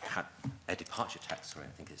a departure tax, sorry,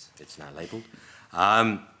 I think it's now labelled.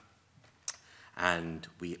 And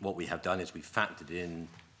what we have done is we've factored in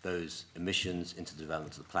those emissions into the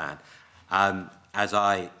development of the plan. As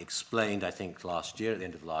I explained, I think last year, at the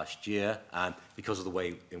end of last year, because of the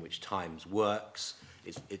way in which Times works,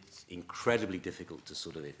 it's incredibly difficult to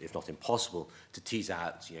sort of, if not impossible, to tease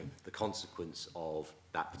out the consequence of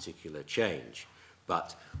that particular change.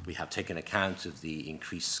 But we have taken account of the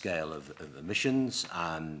increased scale of emissions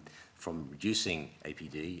from reducing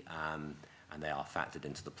APD, and they are factored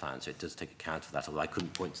into the plan. So it does take account of that, although I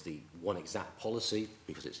couldn't point to the one exact policy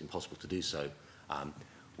because it's impossible to do so,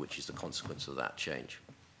 which is the consequence of that change.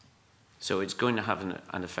 So it's going to have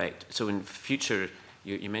an effect. So in future,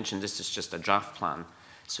 you mentioned this is just a draft plan.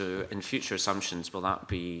 So in future assumptions, will that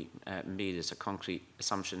be made as a concrete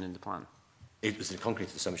assumption in the plan? It was a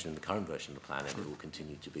concrete assumption in the current version of the plan, and it will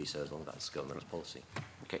continue to be so as long as that's government's policy.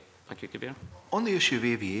 Okay, thank you, Kabir. On the issue of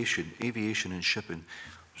aviation and shipping,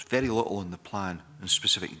 there's very little in the plan in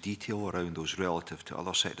specific detail around those relative to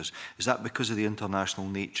other sectors. Is that because of the international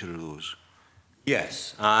nature of those?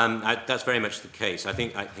 Yes, that's very much the case. I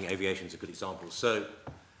think aviation is a good example. So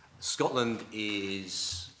Scotland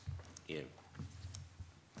is,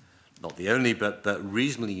 not the only, but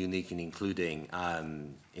reasonably unique in including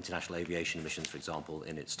international aviation emissions, for example,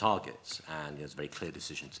 in its targets. And there's a very clear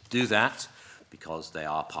decision to do that because they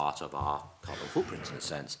are part of our carbon footprint in a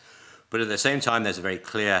sense. But at the same time, there's a very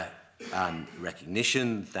clear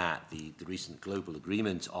recognition that the recent global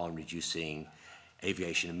agreement on reducing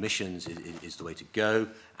aviation emissions is the way to go.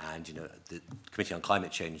 And the Committee on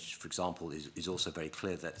Climate Change, for example, is also very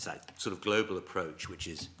clear that it's that sort of global approach which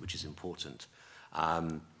is important.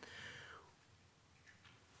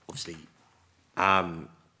 Obviously,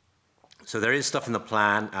 So there is stuff in the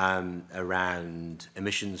plan around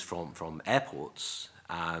emissions from airports,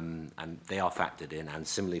 and they are factored in, and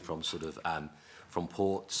similarly from sort of from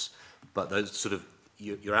ports. But those sort of,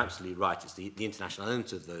 you're absolutely right. It's the international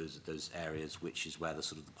element of those areas which is where the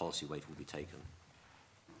sort of the policy weight will be taken.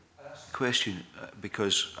 Question,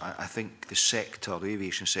 because I think the sector, the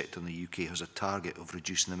aviation sector in the UK has a target of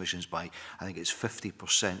reducing emissions by, I think it's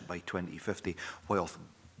 50% by 2050, while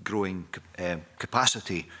growing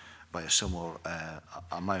capacity by a similar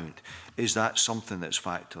amount. Is that something that's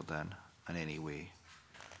factored in any way?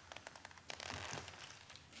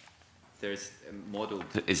 There's modelled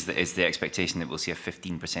is the expectation that we'll see a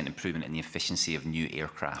 15% improvement in the efficiency of new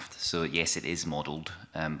aircraft. So yes, it is modelled,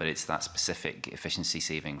 but it's that specific efficiency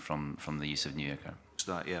saving from the use of new aircraft.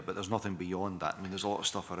 That, yeah, but there's nothing beyond that. I mean, there's a lot of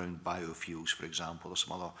stuff around biofuels, for example. There's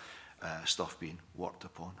some other stuff being worked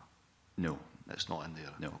upon. No, it's not in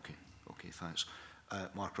there. No. Okay. Okay. Thanks,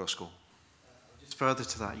 Mark Ruskell. Just further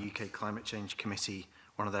to that, UK Climate Change Committee,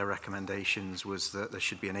 one of their recommendations was that there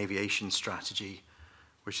should be an aviation strategy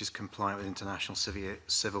which is compliant with international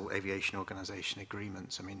civil aviation organisation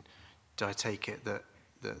agreements. I mean, do I take it that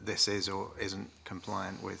this is or isn't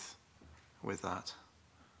compliant with that?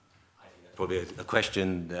 I think that's probably a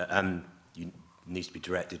question that needs to be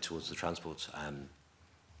directed towards the transport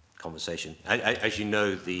conversation. As you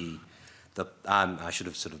know, I should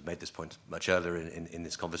have sort of made this point much earlier in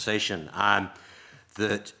this conversation,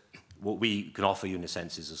 that what we can offer you in a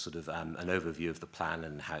sense is a sort of an overview of the plan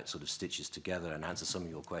and how it sort of stitches together and answer some of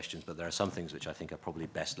your questions, but there are some things which I think are probably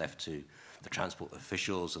best left to the transport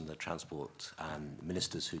officials and the transport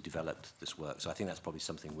ministers who developed this work. So I think that's probably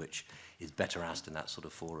something which is better asked in that sort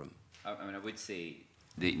of forum. I mean, I would say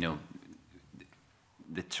that, you know,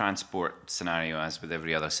 the transport scenario, as with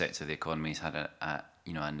every other sector of the economy, has had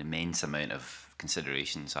an immense amount of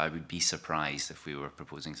consideration. So I would be surprised if we were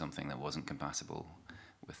proposing something that wasn't compatible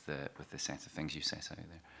with the set of things you set out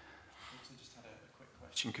there. I just had a quick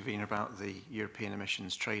question, Convener, about the European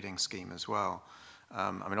emissions trading scheme as well.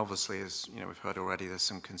 I mean, obviously, as you know, we've heard already, there's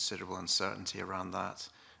some considerable uncertainty around that,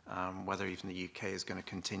 whether even the UK is going to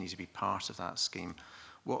continue to be part of that scheme.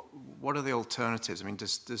 What are the alternatives? I mean,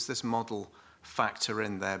 does this model factor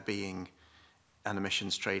in there being an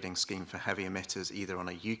emissions trading scheme for heavy emitters, either on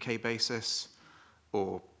a UK basis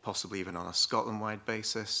or possibly even on a Scotland-wide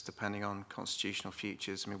basis, depending on constitutional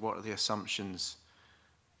futures? I mean, what are the assumptions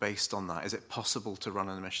based on that? Is it possible to run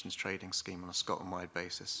an emissions trading scheme on a Scotland-wide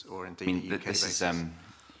basis, or indeed a UK basis?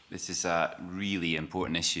 This is a really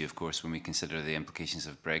important issue, of course, when we consider the implications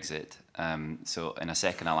of Brexit. So in a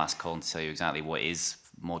second, I'll ask Colin to tell you exactly what is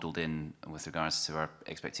modelled in with regards to our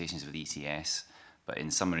expectations of the ETS. But in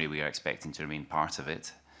summary, we are expecting to remain part of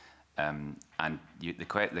it.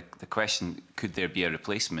 The question, could there be a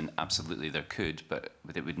replacement? Absolutely there could, but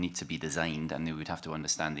it would need to be designed, and we would have to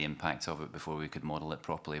understand the impact of it before we could model it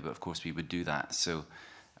properly. But of course we would do that. So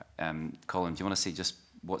Colin, do you want to say just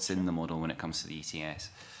what's in the model when it comes to the ETS?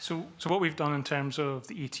 So what we've done in terms of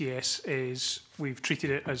the ETS is we've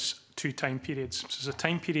treated it as 2 time periods. So there's a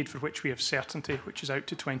time period for which we have certainty, which is out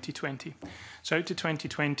to 2020. So out to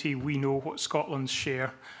 2020, we know what Scotland's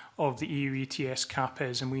share of the EU ETS cap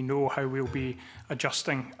is, and we know how we'll be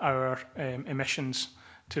adjusting our emissions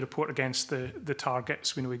to report against the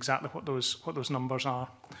targets. We know exactly what those numbers are.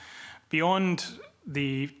 Beyond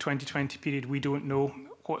the 2020 period, we don't know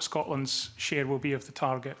what Scotland's share will be of the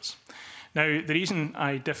targets. Now, the reason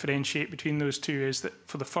I differentiate between those two is that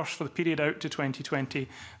for the period out to 2020,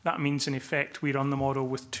 that means in effect we run the model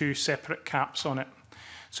with 2 separate caps on it.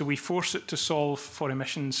 So we force it to solve for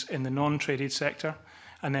emissions in the non-traded sector,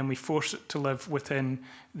 and then we force it to live within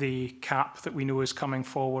the cap that we know is coming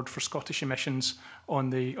forward for Scottish emissions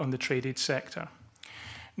on the traded sector.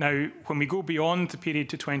 Now, when we go beyond the period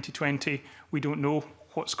to 2020, we don't know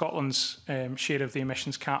what Scotland's share of the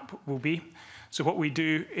emissions cap will be. So what we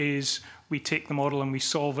do is we take the model and we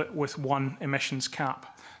solve it with 1 emissions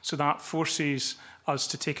cap. So that forces us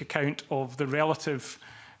to take account of the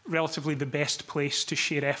relatively the best place to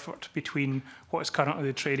share effort between what is currently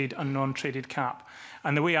the traded and non-traded cap.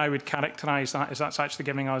 And the way I would characterise that is that's actually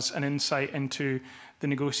giving us an insight into the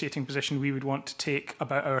negotiating position we would want to take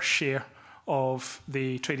about our share of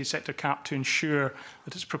the traded sector cap to ensure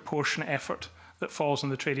that it's proportionate effort that falls on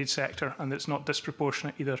the traded sector and that's not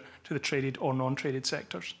disproportionate either to the traded or non-traded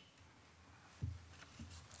sectors.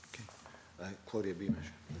 Okay. Claudia Beamish.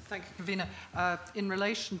 Thank you, Convener. In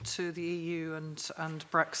relation to the EU and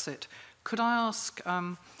Brexit, could I ask,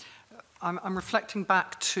 I'm reflecting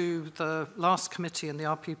back to the last committee and the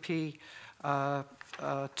RPP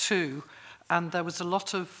 2, and there was a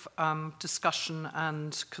lot of discussion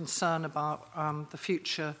and concern about the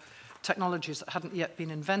future technologies that hadn't yet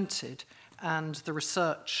been invented and the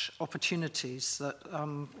research opportunities that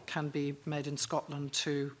can be made in Scotland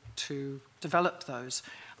to develop those.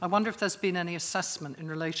 I wonder if there's been any assessment in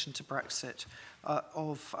relation to Brexit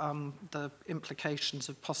of the implications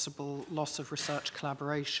of possible loss of research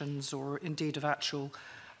collaborations or indeed of actual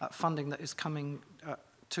funding that is coming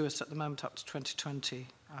to us at the moment up to 2020.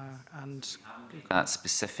 That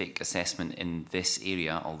specific assessment in this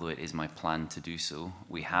area, although it is my plan to do so,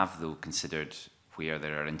 we have though considered where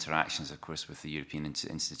there are interactions, of course, with the European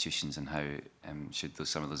institutions and how should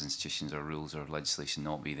some of those institutions or rules or legislation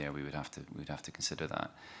not be there, we would have to consider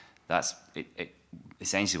that. That's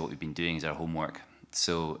essentially what we've been doing is our homework.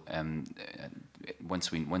 So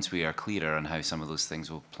once we are clearer on how some of those things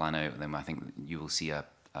will plan out, then I think you will see a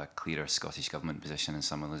clearer Scottish Government position on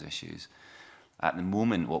some of those issues. At the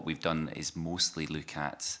moment, what we've done is mostly look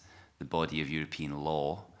at the body of European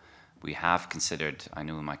law. We have considered, I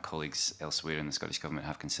know my colleagues elsewhere in the Scottish Government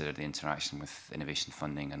have considered the interaction with innovation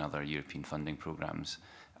funding and other European funding programmes.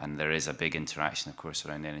 And there is a big interaction, of course,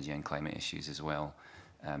 around energy and climate issues as well.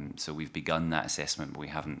 So we've begun that assessment, but we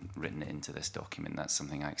haven't written it into this document. That's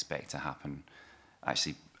something I expect to happen.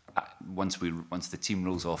 Actually, once the team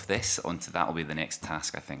rolls off this, onto that will be the next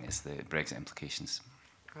task, I think, is the Brexit implications.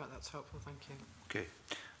 Right, that's helpful, thank you.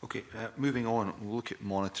 Okay, moving on, we'll look at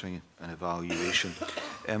monitoring and evaluation.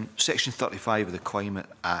 Section 35 of the Climate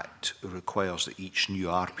Act requires that each new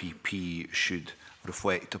RPP should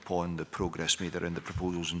reflect upon the progress made around the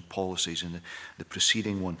proposals and policies in the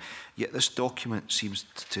preceding one. Yet this document seems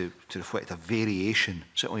to reflect a variation,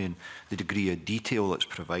 certainly in the degree of detail that's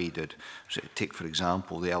provided. So take, for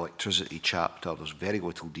example, the electricity chapter. There's very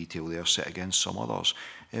little detail there set against some others.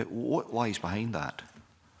 What lies behind that?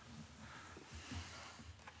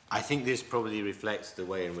 I think this probably reflects the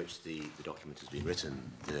way in which the document has been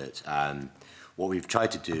written, that what we've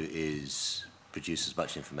tried to do is produce as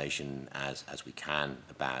much information as we can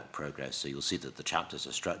about progress. So you'll see that the chapters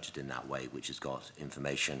are structured in that way, which has got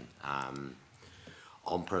information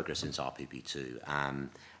on progress since RPP2.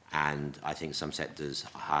 And I think some sectors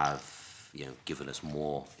have given us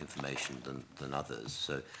more information than others.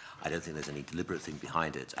 So I don't think there's any deliberate thing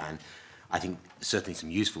behind it. And I think certainly some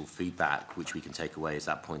useful feedback which we can take away is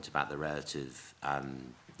that point about the relative,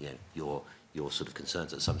 your sort of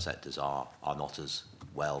concerns that some sectors are not as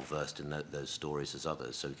well versed in those stories as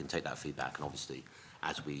others. So we can take that feedback, and obviously,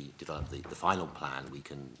 as we develop the final plan, we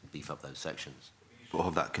can beef up those sections. We'll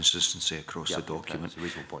have that consistency across the document. That's a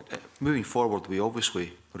reasonable point. Moving forward, we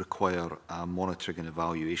obviously require a monitoring and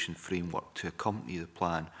evaluation framework to accompany the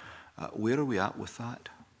plan. Where are we at with that?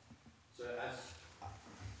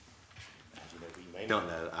 Not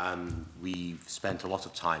know. We've spent a lot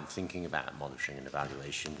of time thinking about monitoring and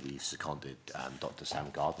evaluation. We've seconded Dr.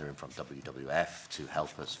 Sam Gardner from WWF to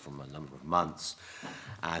help us for a number of months.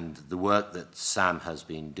 And the work that Sam has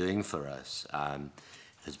been doing for us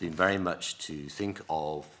has been very much to think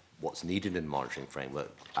of what's needed in the monitoring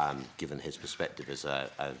framework, given his perspective as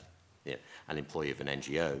an employee of an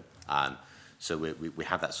NGO. So we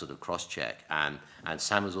have that sort of cross-check, and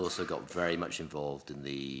Sam has also got very much involved in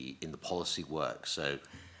the policy work. So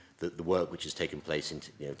the work which has taken place in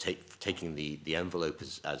taking the envelope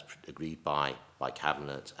as agreed by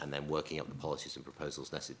Cabinet, and then working up the policies and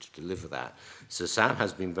proposals necessary to deliver that. So Sam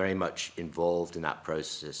has been very much involved in that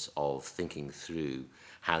process of thinking through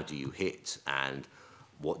how do you hit and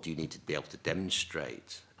what do you need to be able to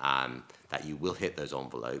demonstrate that you will hit those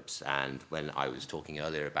envelopes. And when I was talking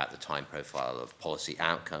earlier about the time profile of policy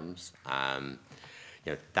outcomes,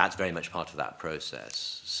 that's very much part of that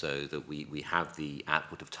process, so that we have the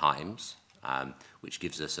output of times, which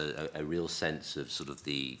gives us a real sense of sort of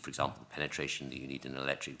for example, the penetration that you need in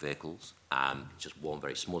electric vehicles. Just one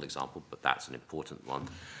very small example, but that's an important one.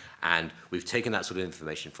 And we've taken that sort of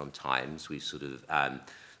information from times. We've sort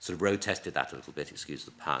of road tested that a little bit, excuse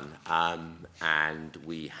the pun, and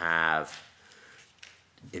we have,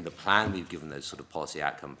 in the plan, we've given those sort of policy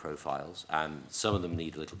outcome profiles. Some of them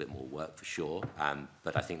need a little bit more work for sure,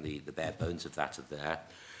 but I think the bare bones of that are there.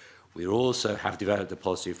 We also have developed a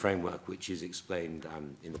policy framework which is explained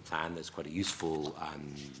in the plan. There's quite a useful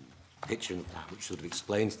picture in the plan which sort of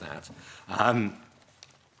explains that.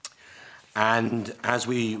 And as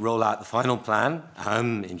we roll out the final plan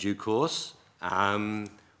in due course,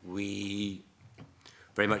 we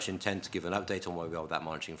very much intend to give an update on where we are with that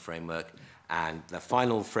monitoring framework, and the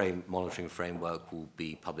final monitoring framework will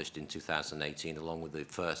be published in 2018 along with the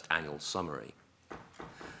first annual summary.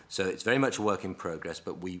 So it's very much a work in progress,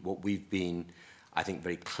 but what we've been, I think,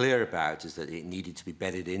 very clear about is that it needed to be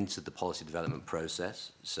bedded into the policy development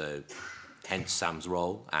process, so hence Sam's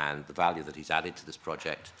role and the value that he's added to this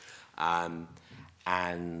project.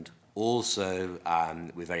 And also,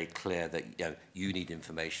 we're very clear that you need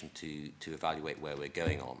information to evaluate where we're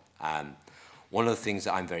going on. One of the things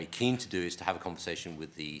that I'm very keen to do is to have a conversation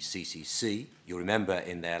with the CCC. You'll remember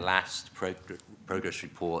in their last progress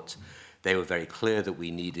report, they were very clear that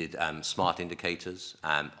we needed smart indicators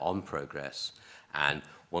on progress. And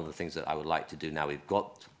one of the things that I would like to do now we've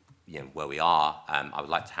got where we are, I would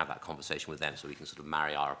like to have that conversation with them so we can sort of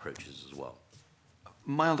marry our approaches as well.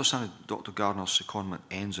 My understanding, Dr. Gardner's secondment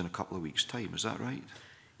ends in a couple of weeks' time. Is that right?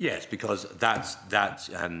 Yes, because that's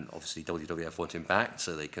obviously WWF want him back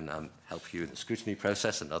so they can help you in the scrutiny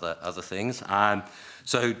process and other things.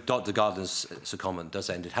 So Dr. Gardner's secondment does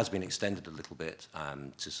end. It has been extended a little bit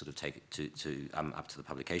to sort of take it to up to the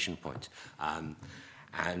publication point.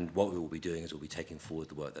 And what we will be doing is we'll be taking forward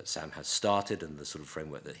the work that Sam has started and the sort of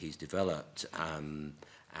framework that he's developed.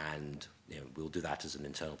 And we'll do that as an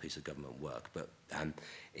internal piece of government work. But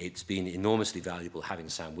it's been enormously valuable having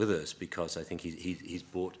Sam with us because I think he's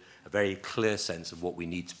brought a very clear sense of what we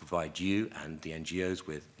need to provide you and the NGOs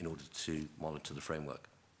with in order to monitor the framework.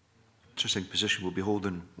 Interesting position. We'll be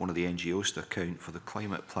holding one of the NGOs to account for the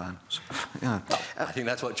climate plan. So, yeah. I think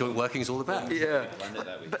that's what joint working is all about. Yeah.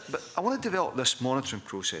 But I want to develop this monitoring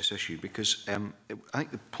process issue because I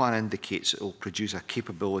think the plan indicates it will produce a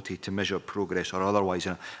capability to measure progress or otherwise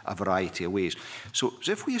in a variety of ways. So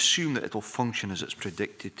if we assume that it will function as it's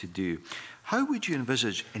predicted to do, how would you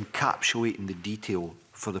envisage encapsulating the detail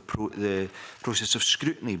for the process of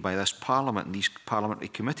scrutiny by this Parliament and these parliamentary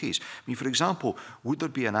committees? I mean, for example, would there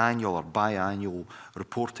be an annual or biannual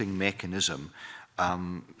reporting mechanism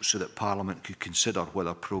so that Parliament could consider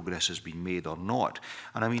whether progress has been made or not?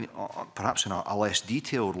 And I mean, perhaps on a less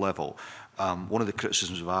detailed level, one of the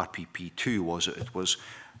criticisms of RPP2 was that it was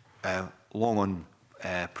long on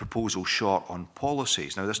proposals, short on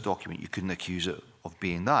policies. Now, this document, you couldn't accuse it of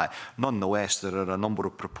being that. Nonetheless, there are a number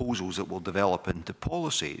of proposals that will develop into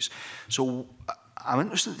policies. So I'm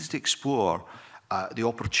interested to explore the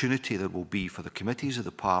opportunity there will be for the committees of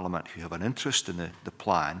the Parliament who have an interest in the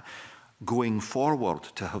plan going forward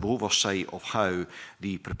to have oversight of how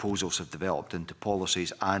the proposals have developed into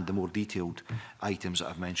policies and the more detailed items that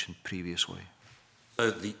I've mentioned previously.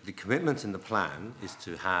 So the commitment in the plan is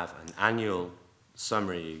to have an annual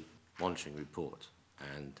summary monitoring report,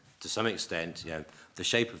 and to some extent, the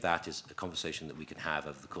shape of that is a conversation that we can have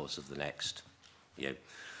over the course of the next,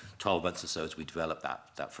 12 months or so as we develop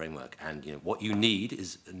that framework. And what you need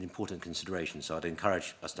is an important consideration. So I'd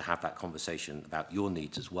encourage us to have that conversation about your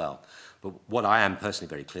needs as well. But what I am personally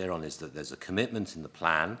very clear on is that there's a commitment in the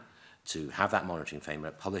plan to have that monitoring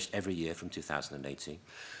framework published every year from 2018.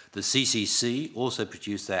 The CCC also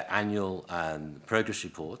produced their annual progress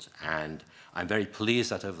report, and I'm very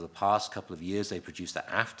pleased that over the past couple of years they produced that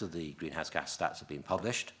after the greenhouse gas stats have been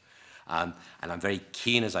published. And I'm very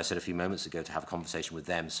keen, as I said a few moments ago, to have a conversation with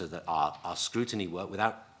them so that our scrutiny work,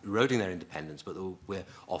 without eroding their independence, but we're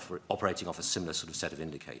operating off a similar sort of set of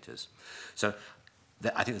indicators. So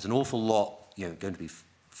I think there's an awful lot going to be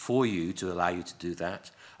for you to allow you to do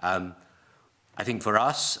that. I think for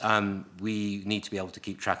us, we need to be able to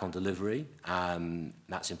keep track on delivery.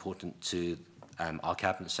 That's important to our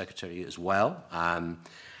Cabinet Secretary as well.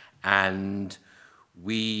 And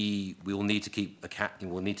we will need to keep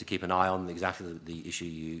an eye on exactly the issue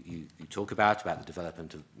you talk about the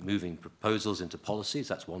development of moving proposals into policies.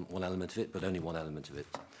 That's one element of it, but only one element of it.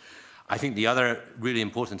 I think the other really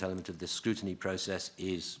important element of this scrutiny process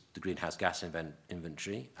is the greenhouse gas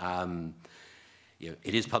inventory.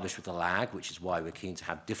 It is published with a lag, which is why we're keen to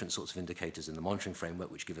have different sorts of indicators in the monitoring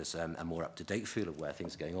framework, which give us a more up-to-date feel of where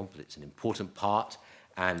things are going on, but it's an important part.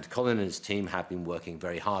 And Colin and his team have been working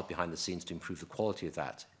very hard behind the scenes to improve the quality of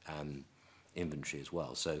that inventory as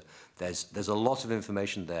well. So there's a lot of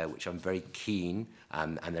information there, which I'm very keen,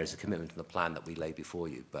 and there's a commitment in the plan that we lay before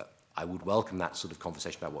you. But I would welcome that sort of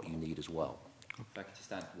conversation about what you need as well. If I could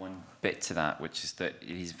just add one bit to that, which is that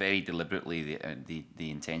it is very deliberately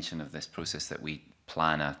the intention of this process that we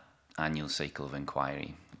plan an annual cycle of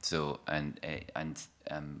inquiry. So, and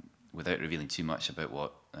without revealing too much about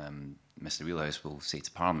what Mr. Wheelhouse will say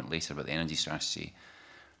to Parliament later about the energy strategy,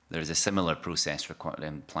 there is a similar process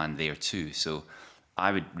planned there too. So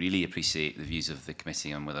I would really appreciate the views of the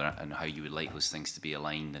committee on whether and how you would like those things to be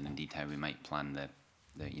aligned, and indeed how we might plan the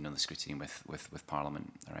scrutiny with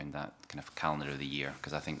Parliament around that kind of calendar of the year,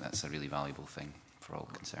 because I think that's a really valuable thing for all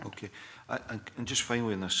concerned. Okay, and just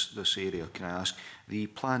finally in this area, can I ask, the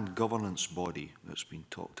planned governance body that's been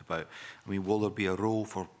talked about, I mean, will there be a role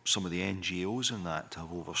for some of the NGOs in that to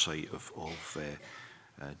have oversight of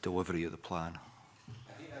delivery of the plan?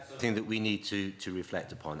 I think that's Thing that we need to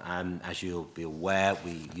reflect upon. As you'll be aware,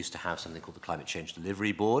 we used to have something called the Climate Change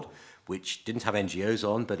Delivery Board, which didn't have NGOs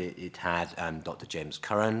on, but it had Dr. James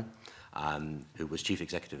Curran, who was Chief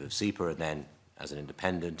Executive of SEPA, and then as an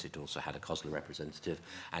independent, it also had a COSLA representative,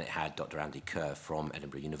 and it had Dr. Andy Kerr from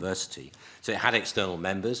Edinburgh University. So it had external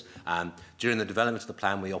members. During the development of the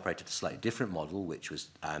plan, we operated a slightly different model, which was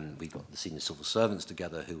we got the senior civil servants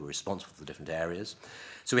together who were responsible for the different areas.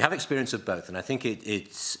 So we have experience of both, and I think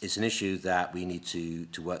it's an issue that we need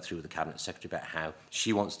to work through with the Cabinet Secretary about how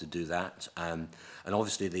she wants to do that. And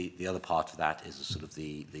obviously the other part of that is sort of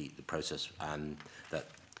the process that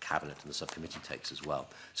Cabinet and the subcommittee takes as well.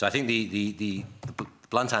 So I think the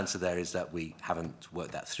blunt answer there is that we haven't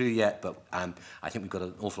worked that through yet, but I think we've got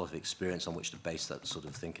an awful lot of experience on which to base that sort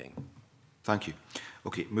of thinking. Thank you.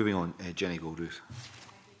 Okay, moving on, Jenny Goldruth.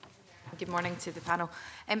 Good morning to the panel.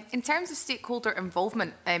 In terms of stakeholder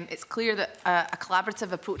involvement, it's clear that a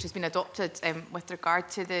collaborative approach has been adopted with regard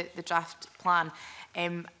to the draft plan.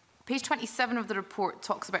 Page 27 of the report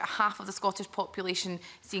talks about half of the Scottish population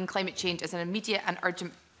seeing climate change as an immediate and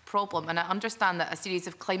urgent problem, and I understand that a series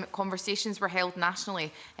of climate conversations were held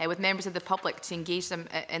nationally with members of the public to engage them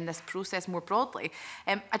in this process more broadly.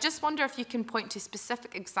 I just wonder if you can point to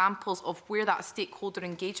specific examples of where that stakeholder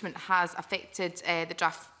engagement has affected the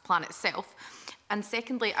draft plan itself. And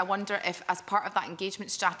secondly, I wonder if, as part of that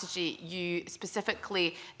engagement strategy, you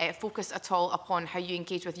specifically focus at all upon how you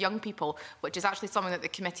engage with young people, which is actually something that the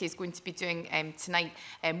committee is going to be doing tonight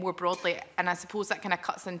more broadly. And I suppose that kind of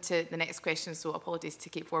cuts into the next question, so apologies to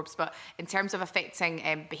Kate Forbes. But in terms of affecting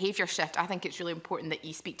behaviour shift, I think it's really important that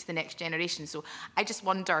you speak to the next generation. So I just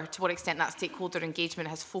wonder to what extent that stakeholder engagement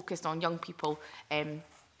has focused on young people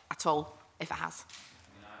at all, if it has.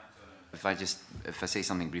 If I say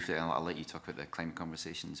something briefly, I'll let you talk about the climate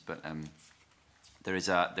conversations. But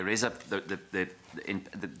the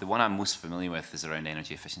one I'm most familiar with is around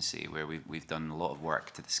energy efficiency, where we've done a lot of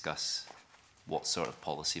work to discuss what sort of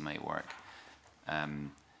policy might work.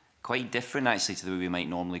 Quite different actually to the way we might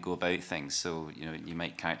normally go about things. So you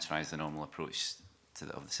might characterise the normal approach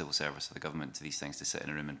of the civil service or the government to these things to sit in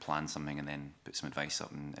a room and plan something and then put some advice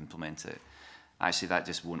up and implement it. Actually, that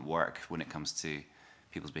just won't work when it comes to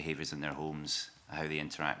people's behaviours in their homes, how they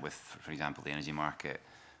interact with, for example, the energy market,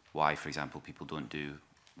 why, for example, people don't do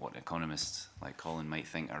what economists like Colin might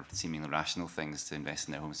think are seemingly rational things to invest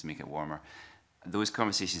in their homes to make it warmer. Those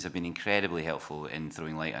conversations have been incredibly helpful in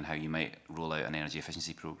throwing light on how you might roll out an energy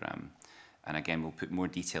efficiency programme. And again, we'll put more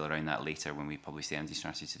detail around that later when we publish the energy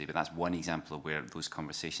strategy today, but that's one example of where those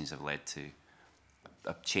conversations have led to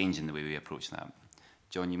a change in the way we approach that.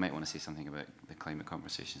 John, you might want to say something about the climate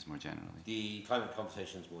conversations more generally. The climate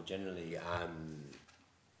conversations more generally,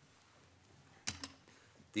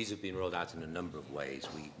 these have been rolled out in a number of ways.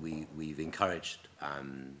 We've encouraged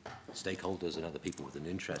stakeholders and other people with an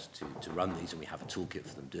interest to run these, and we have a toolkit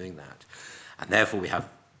for them doing that. And therefore, we have,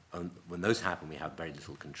 when those happen, we have very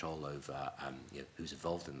little control over who's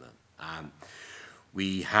involved in them.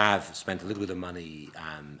 We have spent a little bit of money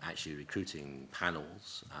actually recruiting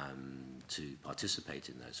panels to participate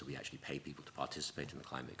in those. So we actually pay people to participate in the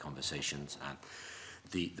climate conversations.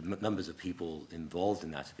 The numbers of people involved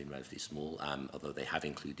in that have been relatively small, although they have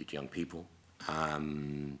included young people.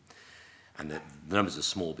 And the numbers are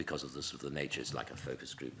small because of the sort of the nature. It's like a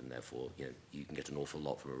focus group, and therefore you can get an awful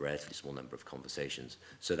lot from a relatively small number of conversations.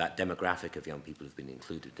 So that demographic of young people have been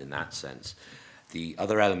included in that sense. The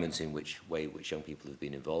other elements in which young people have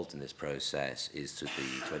been involved in this process is to the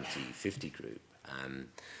 2050 group.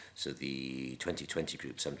 So the 2020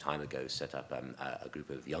 group some time ago set up a group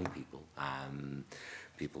of young people,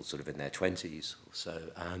 people sort of in their 20s or so,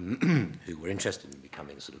 who were interested in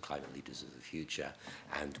becoming sort of climate leaders of the future.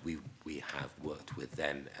 And we have worked with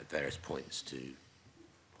them at various points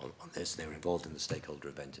on this. They were involved in the stakeholder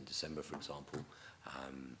event in December, for example.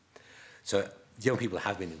 So young people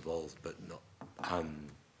have been involved, but not.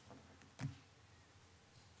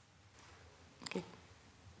 Okay.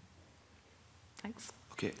 Thanks.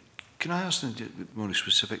 Okay. Can I ask them more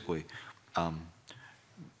specifically,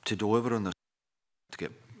 to deliver on this, to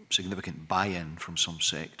get significant buy-in from some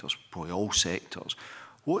sectors, probably all sectors,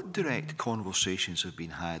 what direct conversations have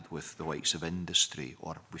been had with the likes of industry,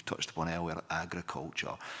 or we've touched upon earlier,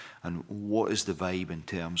 agriculture, and what is the vibe in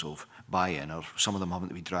terms of buy-in? Are some of them having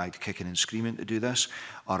to be dragged kicking and screaming to do this,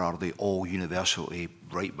 or are they all universally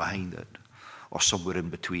right behind it, or somewhere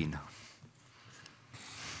in between?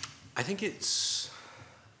 I think it's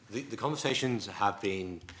the conversations have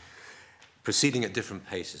been proceeding at different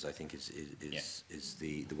paces, I think, is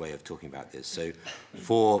the way of talking about this. So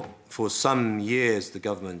for some years, the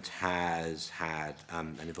government has had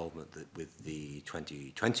an involvement with the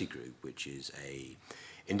 2020 group, which is a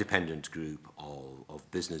independent group of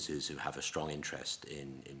businesses who have a strong interest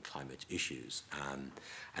in climate issues.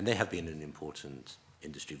 And they have been an important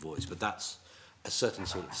industry voice, but that's a certain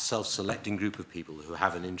sort of self-selecting group of people who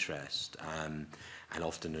have an interest, and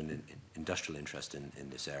often an industrial interest in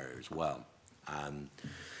this area as well.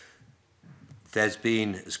 There's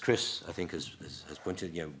been, as Chris, I think, has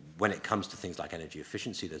pointed, when it comes to things like energy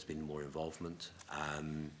efficiency, there's been more involvement,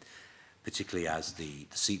 particularly as the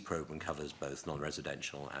SEEP program covers both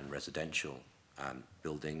non-residential and residential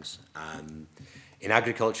buildings. In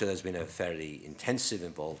agriculture, there's been a fairly intensive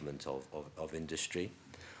involvement of industry.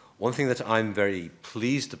 One thing that I'm very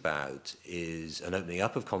pleased about is an opening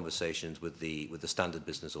up of conversations with the standard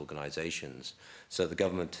business organisations. So the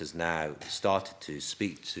government has now started to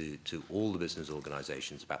speak to all the business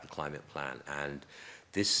organisations about the climate plan, and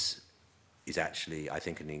this is actually, I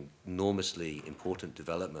think, an enormously important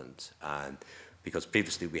development, because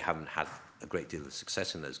previously we haven't had a great deal of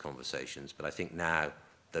success in those conversations, but I think now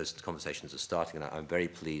those conversations are starting, and I'm very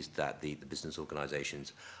pleased that the business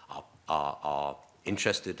organisations are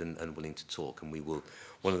interested and willing to talk. And we will,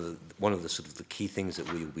 one of the sort of the key things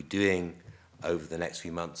that we will be doing over the next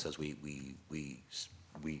few months as we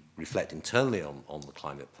reflect internally on the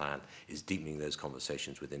climate plan is deepening those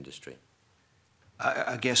conversations with industry.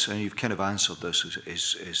 I guess, and you've kind of answered this,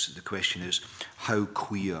 is the question is, how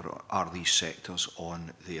clear are these sectors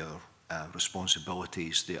on their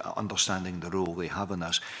responsibilities, the understanding the role they have in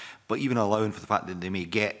this, but even allowing for the fact that they may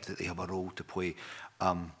get that they have a role to play,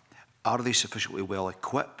 are they sufficiently well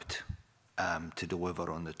equipped to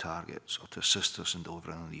deliver on the targets, or to assist us in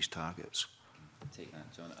delivering on these targets? Take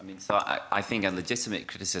that, John. I mean, so I think a legitimate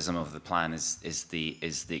criticism of the plan is the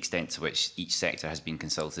extent to which each sector has been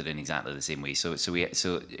consulted in exactly the same way. So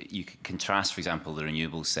you could contrast, for example, the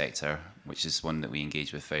renewables sector, which is one that we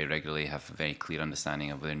engage with very regularly, have a very clear understanding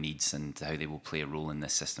of their needs and how they will play a role in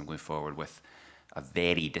this system going forward, with a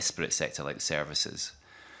very disparate sector like the services.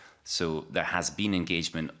 So there has been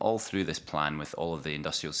engagement all through this plan with all of the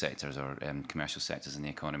industrial sectors or commercial sectors in the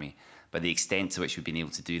economy. But the extent to which we've been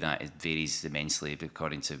able to do that, it varies immensely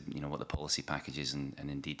according to what the policy package is and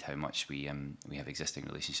indeed how much we have existing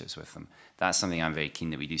relationships with them. That's something I'm very keen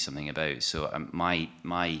that we do something about. So my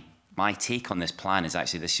take on this plan is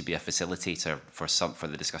actually this should be a facilitator for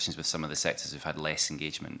the discussions with some of the sectors who've had less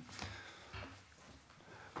engagement.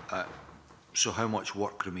 So how much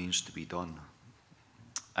work remains to be done?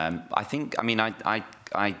 I think, I mean,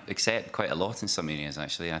 I accept quite a lot in some areas,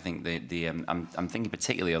 actually. I think I'm thinking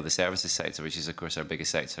particularly of the services sector, which is, of course, our biggest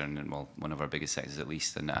sector, and well, one of our biggest sectors at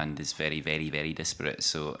least, and is very, very, very disparate.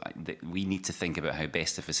 So we need to think about how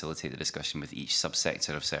best to facilitate the discussion with each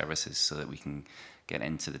subsector of services so that we can get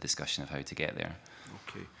into the discussion of how to get there.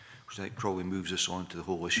 Okay, which I think probably moves us on to the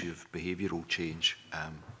whole issue of behavioural change.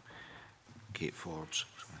 Kate Forbes.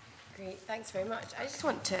 Great, thanks very much. I just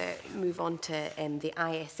want to move on to the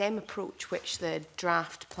ISM approach, which the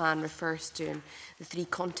draft plan refers to, and the three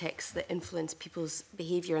contexts that influence people's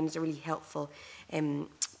behaviour, and there's a really helpful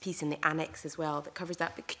piece in the annex as well that covers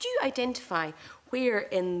that. But could you identify where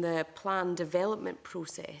in the plan development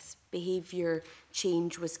process behaviour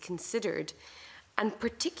change was considered, and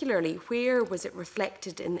particularly where was it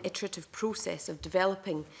reflected in the iterative process of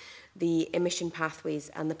developing the emission pathways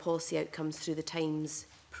and the policy outcomes through the Times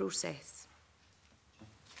process?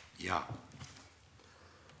 Yeah.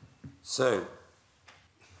 So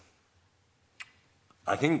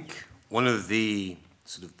I think one of the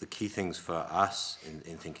sort of the key things for us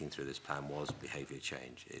in thinking through this plan was behaviour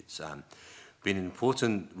change. It's been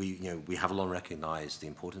important. We have long recognised the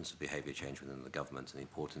importance of behaviour change within the government and the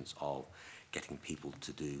importance of getting people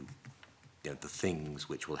to do the things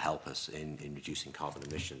which will help us in reducing carbon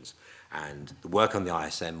emissions. And the work on the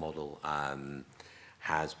ISM model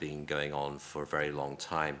has been going on for a very long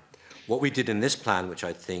time. What we did in this plan, which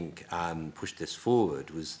I think pushed this forward,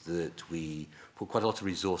 was that we put quite a lot of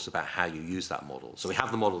resource about how you use that model. So we have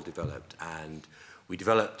the model developed, and we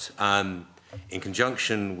developed, in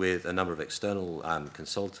conjunction with a number of external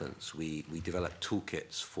consultants, we developed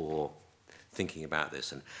toolkits for thinking about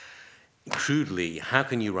this. And crudely, how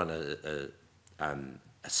can you run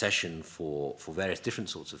a session for various different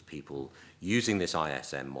sorts of people using this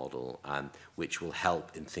ISM model, which will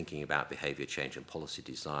help in thinking about behaviour change and policy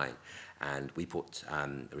design. And we put a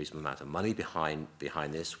reasonable amount of money behind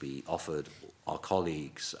this. We offered our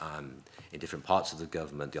colleagues in different parts of the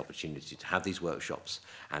government the opportunity to have these workshops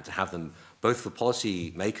and to have them both for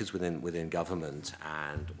policy makers within government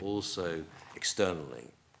and also externally.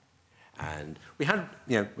 And we had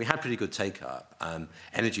pretty good take-up.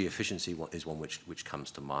 Energy efficiency is one which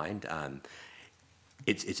comes to mind.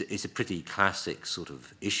 It's a pretty classic sort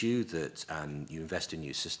of issue that you invest in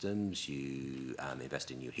new systems, you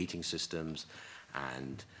invest in new heating systems,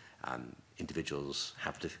 and individuals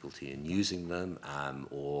have difficulty in using them,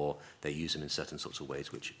 or they use them in certain sorts of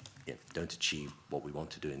ways which don't achieve what we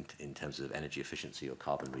want to do in terms of energy efficiency or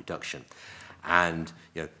carbon reduction. And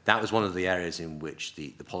that was one of the areas in which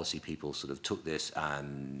the policy people sort of took this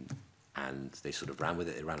and they sort of ran with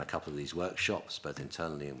it. They ran a couple of these workshops, both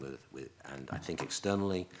internally and I think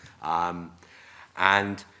externally.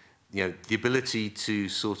 And the ability to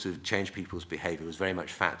sort of change people's behaviour was very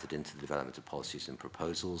much factored into the development of policies and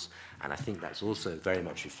proposals. And I think that's also very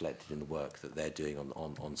much reflected in the work that they're doing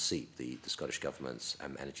on SEEP, the Scottish Government's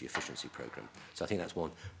energy efficiency programme. So I think that's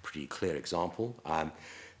one pretty clear example.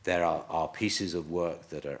 There are pieces of work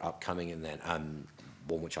that are upcoming, and then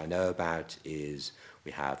one which I know about is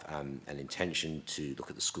we have an intention to look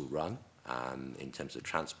at the school run in terms of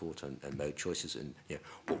transport and mode choices, and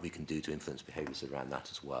what we can do to influence behaviours around that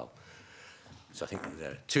as well. So I think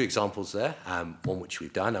there are two examples there, one which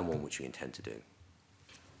we've done and one which we intend to do.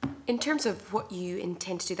 In terms of what you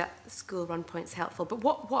intend to do, that school run point's helpful, but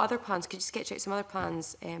what other plans, could you sketch out some other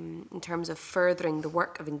plans in terms of furthering the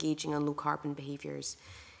work of engaging on low carbon behaviours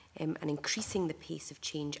and increasing the pace of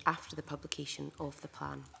change after the publication of the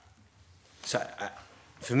plan? So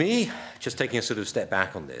for me, just taking a sort of step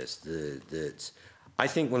back on this, that I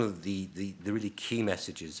think one of the really key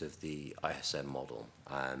messages of the ISM model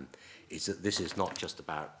is that this is not just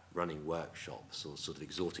about running workshops or sort of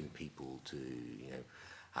exhorting people to,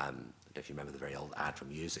 I don't know if you remember the very old ad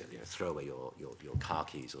from years ago, throw away your car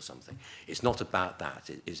keys or something. It's not about that.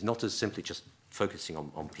 It's not as simply just focusing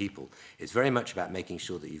on people. It's very much about making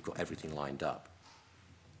sure that you've got everything lined up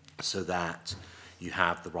so that you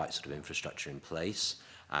have the right sort of infrastructure in place,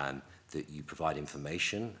 that you provide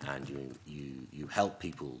information and you help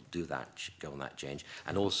people do that, go on that change,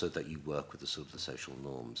 and also that you work with the sort of the social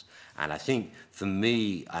norms. And I think for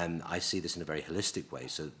me, I see this in a very holistic way.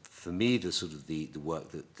 So for me, the sort of the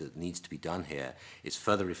work that needs to be done here is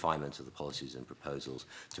further refinement of the policies and proposals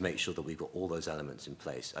to make sure that we've got all those elements in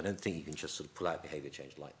place. I don't think you can just sort of pull out behaviour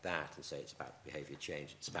change like that and say it's about behaviour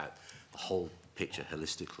change. It's about the whole picture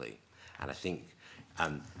holistically. And I think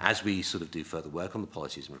as we sort of do further work on the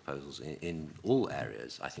policies and proposals in all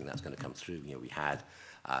areas, I think that's going to come through. We had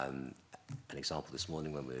an example this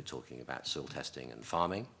morning when we were talking about soil testing and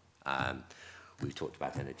farming. We talked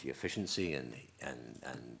about energy efficiency and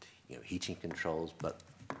heating controls, but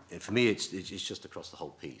for me, it's just across the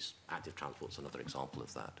whole piece. Active transport's another example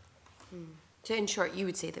of that. So in short, you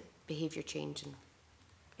would say that behaviour change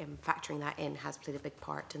and factoring that in has played a big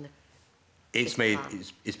part in the It's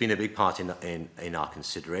been a big part in our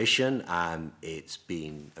consideration. It's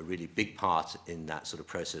been a really big part in that sort of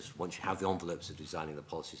process. Once you have the envelopes of designing the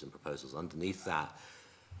policies and proposals underneath that,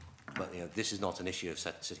 but this is not an issue of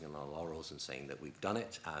sitting on our laurels and saying that we've done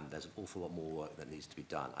it. There's an awful lot more work that needs to be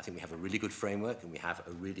done. I think we have a really good framework and we have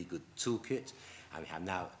a really good toolkit, and we have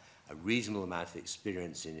now a reasonable amount of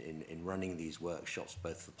experience in running these workshops,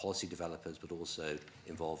 both for policy developers, but also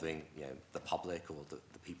involving the public or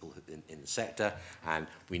the people in the sector, and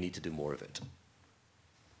we need to do more of it.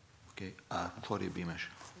 Okay, Claudia Beamish.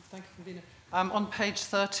 Thank you, Convener. On page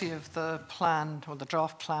 30 of the plan, or the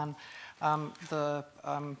draft plan, the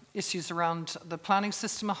issues around the planning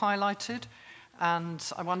system are highlighted, and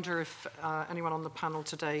I wonder if anyone on the panel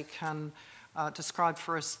today can describe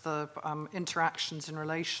for us the interactions in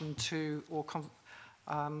relation to or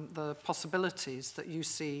the possibilities that you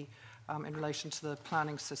see in relation to the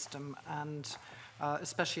planning system, and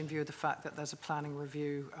especially in view of the fact that there's a planning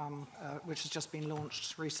review which has just been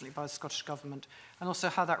launched recently by the Scottish Government, and also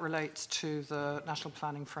how that relates to the National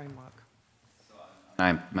Planning Framework.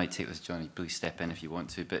 I might take this, Johnny, please step in if you want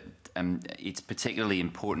to, but it's particularly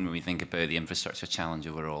important when we think about the infrastructure challenge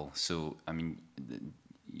overall. So, I mean,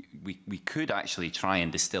 we could actually try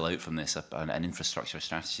and distill out from this an infrastructure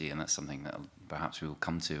strategy, and that's something that perhaps we will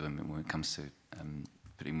come to when it comes to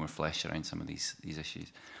putting more flesh around some of these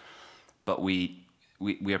issues. But we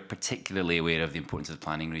are particularly aware of the importance of the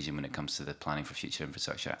planning region when it comes to the planning for future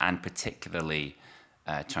infrastructure, and particularly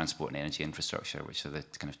transport and energy infrastructure, which are the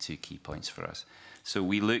kind of two key points for us. So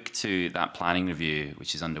we look to that planning review,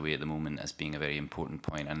 which is underway at the moment, as being a very important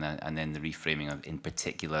point, and then the reframing of, in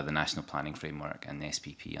particular, the National Planning Framework and the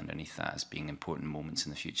SPP underneath that as being important moments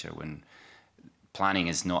in the future when planning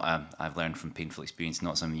is not I've learned from painful experience,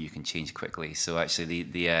 not something you can change quickly. So actually,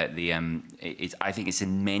 I think it's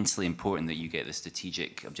immensely important that you get the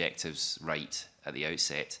strategic objectives right at the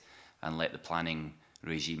outset, and let the planning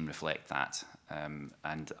regime reflect that.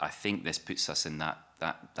 And I think this puts us in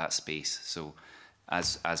that space. So,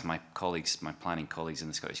 as my planning colleagues in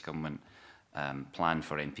the Scottish Government plan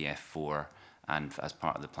for NPF 4, and as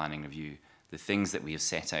part of the planning review, the things that we have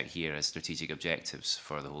set out here as strategic objectives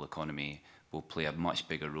for the whole economy will play a much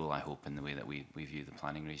bigger role, I hope, in the way that we view the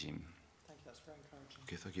planning regime. Thank you, that's very encouraging.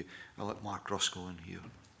 Okay, thank you. I'll let Mark Ross go in here.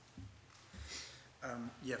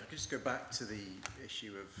 Yeah, if I could just go back to the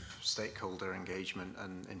issue of stakeholder engagement,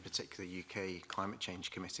 and in particular UK Climate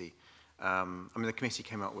Change Committee. I mean, the committee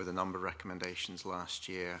came up with a number of recommendations last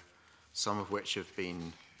year, some of which have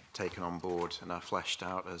been taken on board and are fleshed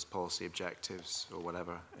out as policy objectives or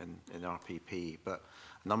whatever in RPP, but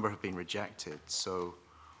a number have been rejected. So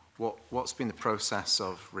what's been the process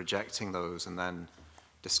of rejecting those and then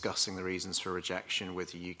discussing the reasons for rejection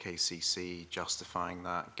with the UKCC, justifying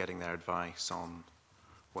that, getting their advice on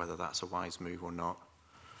whether that's a wise move or not?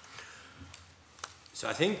 So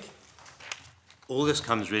I think all this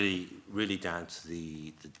comes really down to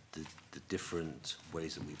the different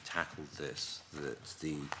ways that we've tackled this. That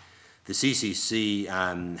the CCC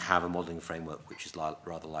have a modelling framework which is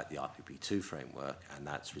rather like the RPP2 framework, and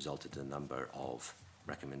that's resulted in a number of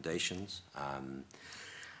recommendations.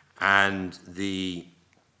 And the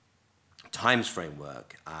Times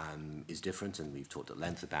framework is different, and we've talked at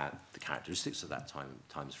length about the characteristics of that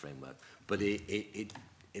Times framework, but it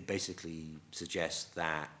basically suggests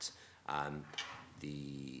that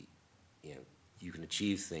you can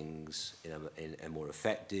achieve things in a more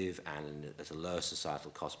effective and at a lower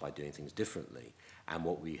societal cost by doing things differently. And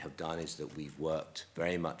what we have done is that we've worked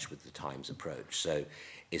very much with the Times approach. So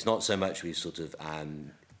it's not so much we've sort of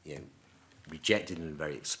rejected in a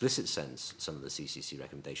very explicit sense some of the CCC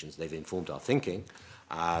recommendations. They've informed our thinking,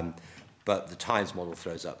 but the Times model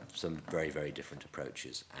throws up some very, very different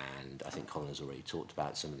approaches. And I think Colin has already talked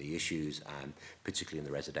about some of the issues, particularly in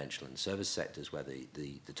the residential and service sectors, where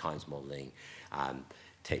the Times modelling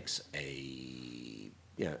takes a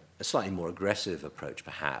slightly more aggressive approach,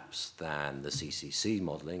 perhaps, than the CCC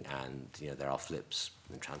modelling. And there are flips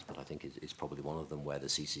in transport. I think is probably one of them, where the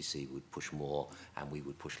CCC would push more and we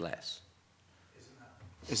would push less.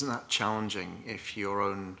 Isn't that challenging if your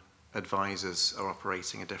own advisors are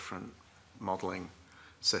operating a different modelling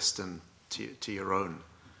system to your own?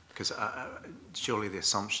 Because surely the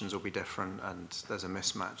assumptions will be different and there's a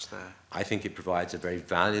mismatch there. I think it provides a very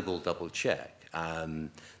valuable double check.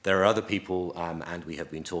 There are other people, and we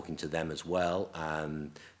have been talking to them as well,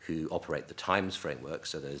 who operate the Times framework.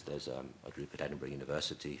 So there's a group at Edinburgh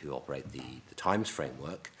University who operate the Times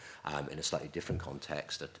framework in a slightly different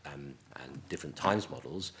context and different Times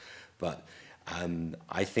models. But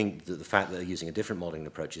I think that the fact that they're using a different modelling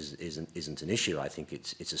approach isn't an issue. I think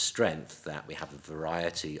it's a strength that we have a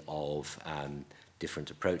variety of different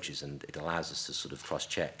approaches, and it allows us to sort of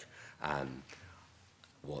cross-check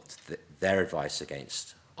what their advice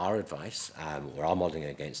against our advice, or our modelling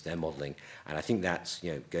against their modelling. And I think that's,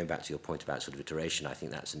 going back to your point about sort of iteration, I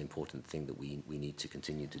think that's an important thing that we need to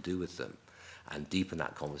continue to do with them and deepen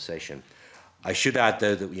that conversation. I should add,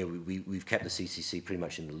 though, that we've kept the CCC pretty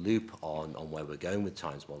much in the loop on where we're going with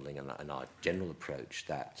Times modelling and our general approach,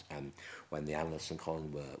 that when the analysts and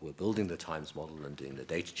Colin were building the Times model and doing the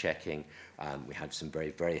data checking, we had some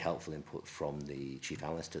very, very helpful input from the chief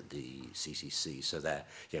analyst at the CCC. So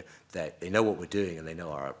they know what we're doing and they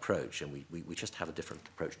know our approach, and we just have a different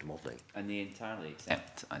approach to modelling. And they entirely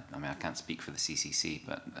accept, I mean, I can't speak for the CCC,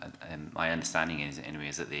 but my understanding is, anyway,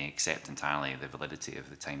 is that they accept entirely the validity of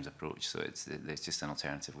the Times approach. So it's just an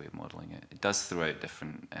alternative way of modelling it. It does throw out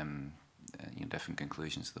different different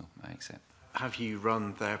conclusions, though, I accept. Have you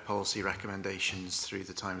run their policy recommendations through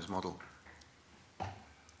the Times model?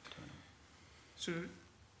 So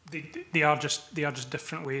they are just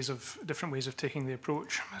different ways of taking the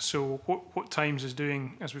approach. So what Times is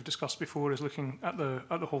doing, as we've discussed before, is looking at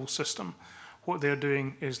the whole system. What they're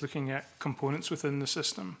doing is looking at components within the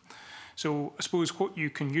system. So I suppose what you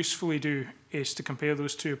can usefully do is to compare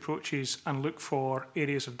those two approaches and look for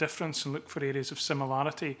areas of difference and look for areas of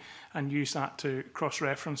similarity and use that to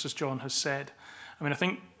cross-reference, as John has said. I mean, I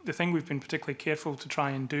think the thing we've been particularly careful to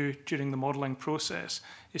try and do during the modelling process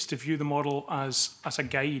is to view the model as a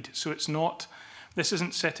guide. So this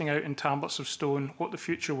isn't setting out in tablets of stone what the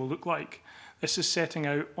future will look like. This is setting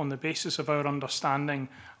out on the basis of our understanding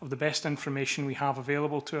of the best information we have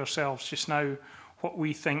available to ourselves just now, what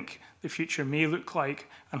we think the future may look like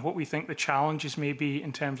and what we think the challenges may be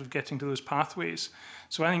in terms of getting to those pathways.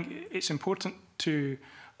 So I think it's important to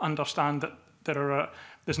understand that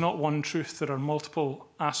there's not one truth, there are multiple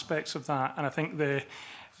aspects of that. And I think the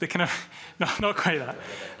kind of, no, not quite that.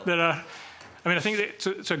 I think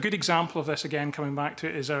it's a good example of this, again, coming back to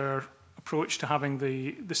it, is our approach to having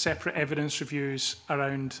the separate evidence reviews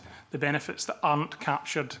around the benefits that aren't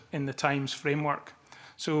captured in the Times framework.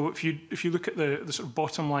 So if you look at the sort of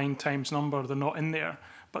bottom line Times number, they're not in there,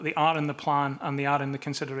 but they are in the plan and they are in the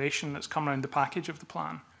consideration that's come around the package of the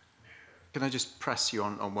plan. Can I just press you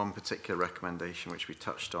on one particular recommendation which we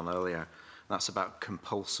touched on earlier? That's about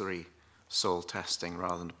compulsory soil testing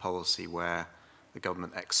rather than a policy where the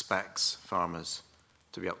government expects farmers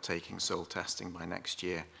to be uptaking soil testing by next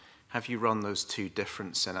year. Have you run those two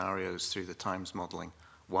different scenarios through the Times modelling?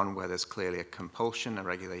 One where there's clearly a compulsion, a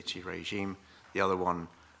regulatory regime, the other one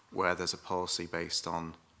where there's a policy based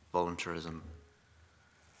on voluntarism?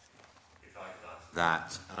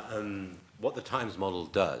 That what the Times model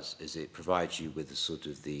does is it provides you with the sort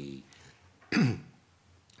of the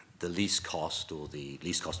least cost or the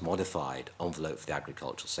least cost modified envelope for the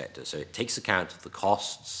agricultural sector. So it takes account of the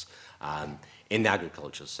costs in the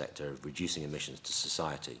agricultural sector of reducing emissions to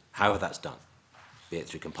society, however that's done, be it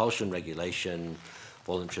through compulsion, regulation,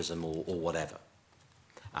 voluntarism, or whatever.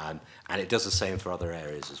 And it does the same for other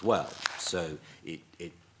areas as well. So it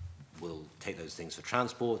will take those things for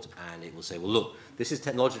transport, and it will say, well, look, this is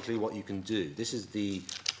technologically what you can do. This is the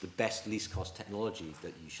best least cost technology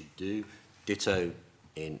that you should do. Ditto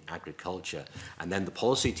in agriculture. And then the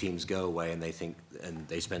policy teams go away and they think, and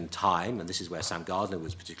they spend time, and this is where Sam Gardner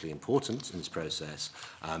was particularly important in this process,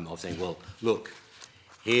 of saying, well, look,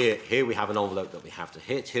 here we have an envelope that we have to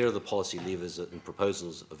hit. Here are the policy levers and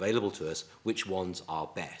proposals available to us. Which ones are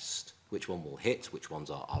best? Which one will hit? Which ones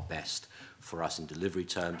are best for us in delivery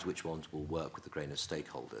terms? Which ones will work with the grain of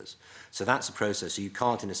stakeholders? So that's a process. So you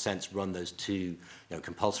can't, in a sense, run those two,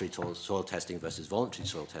 compulsory soil testing versus voluntary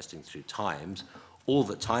soil testing through Times. All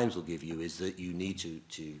that Times will give you is that you need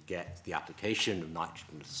to get the application of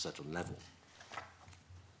nitrogen at a certain level.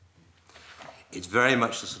 It's very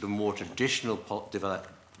much the sort of more traditional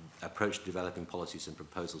approach to developing policies and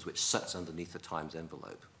proposals which sits underneath the Times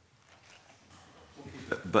envelope.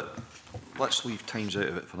 But let's leave Times out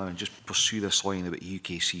of it for now and just pursue this line about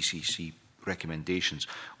UKCCC recommendations.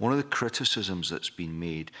 One of the criticisms that's been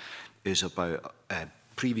made is about,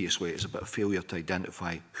 previously, is about a failure to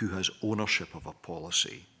identify who has ownership of a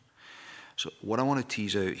policy. So what I want to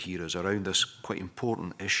tease out here is around this quite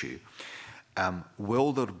important issue.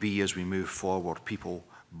 Will there be, as we move forward, people,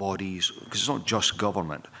 bodies, because it's not just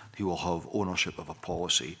government who will have ownership of a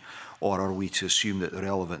policy, or are we to assume that the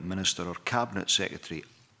relevant minister or cabinet secretary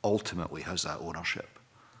ultimately has that ownership?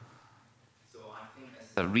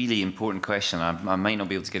 A really important question. I might not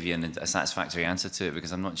be able to give you a satisfactory answer to it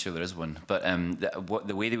because I'm not sure there is one. But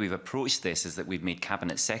the way that we've approached this is that we've made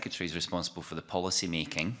cabinet secretaries responsible for the policy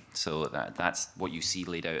making. So that's what you see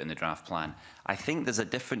laid out in the draft plan. I think there's a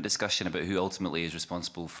different discussion about who ultimately is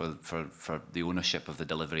responsible for the ownership of the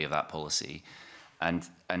delivery of that policy. And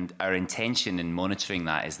our intention in monitoring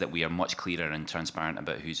that is that we are much clearer and transparent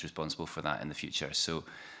about who's responsible for that in the future. So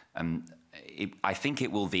I think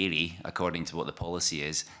it will vary according to what the policy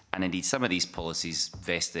is, and indeed some of these policies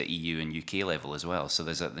vest at EU and UK level as well. So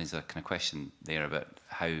there's a kind of question there about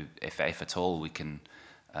how, if at all, we can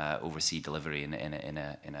oversee delivery in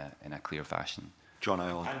a clear fashion. John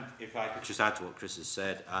Ireland. And if I could just add to what Chris has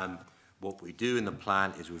said, what we do in the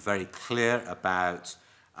plan is we're very clear about,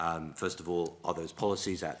 first of all, are those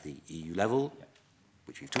policies at the EU level,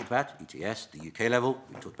 which we've talked about, ETS, the UK level,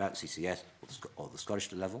 we've talked about CCS, or the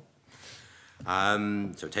Scottish level.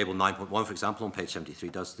 So table 9.1, for example, on page 73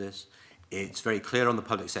 does this. It's very clear on the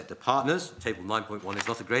public sector partners. Table 9.1 is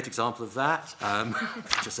not a great example of that.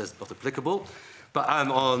 It just says not applicable. But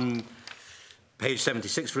on page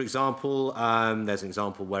 76, for example, there's an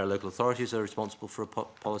example where local authorities are responsible for a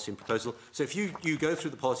policy and proposal. So if you go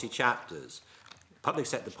through the policy chapters, public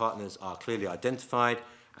sector partners are clearly identified,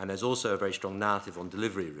 and there's also a very strong narrative on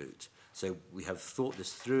delivery route. So we have thought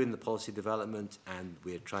this through in the policy development, and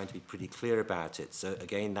we're trying to be pretty clear about it. So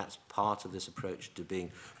again, that's part of this approach to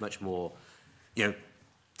being much more,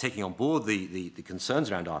 taking on board the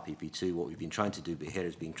concerns around RPP2. What we've been trying to do here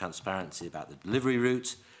is being transparency about the delivery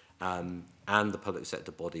route and the public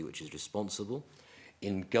sector body which is responsible.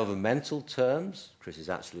 In governmental terms, Chris is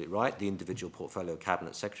absolutely right, the individual portfolio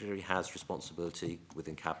cabinet secretary has responsibility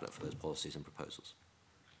within cabinet for those policies and proposals.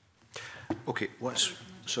 Okay,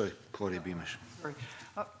 sorry, Claudia Beamish. Sorry.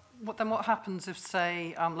 what happens if,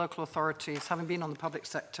 say, local authorities, having been on the public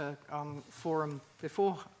sector forum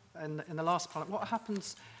before in the last parliament, what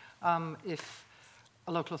happens if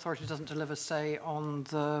a local authority doesn't deliver, say, on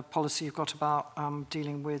the policy you've got about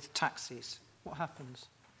dealing with taxis? What happens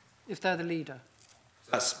if they're the leader?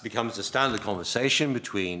 That becomes a standard conversation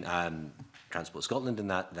between Transport Scotland in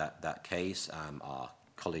that case, our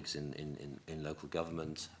colleagues in local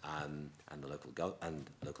government and the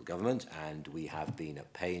local government, and we have been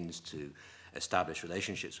at pains to establish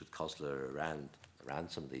relationships with COSLA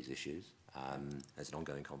around some of these issues. There's an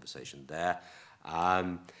ongoing conversation there,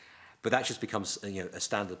 but that just becomes a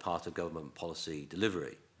standard part of government policy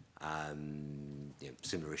delivery.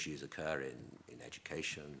 Similar issues occur in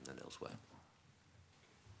education and elsewhere.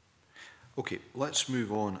 Okay, let's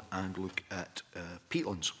move on and look at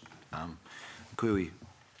peatlands. Clearly,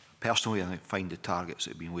 personally, I find the targets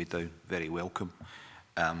that have been laid down very welcome.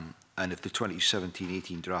 And if the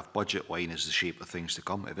 2017-18 draft budget line is the shape of things to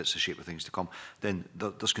come, if it's the shape of things to come, then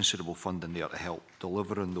there's considerable funding there to help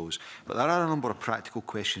deliver on those. But there are a number of practical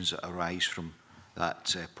questions that arise from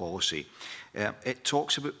that policy. It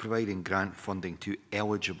talks about providing grant funding to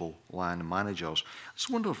eligible land managers. I just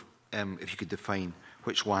wonder if you could define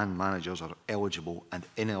which land managers are eligible and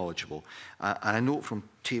ineligible. And I note from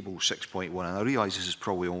table 6.1, and I realise this is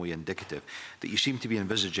probably only indicative, that you seem to be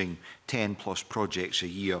envisaging 10 plus projects a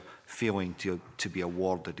year failing to be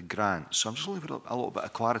awarded grants. So I'm just looking for a little bit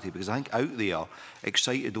of clarity, because I think out there,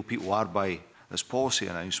 excited though people are by this policy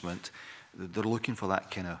announcement, they're looking for that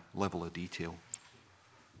kind of level of detail.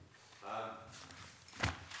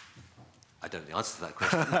 I don't know the answer to that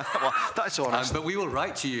question. Well, that's honest. But we will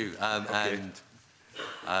write to you, okay.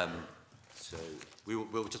 So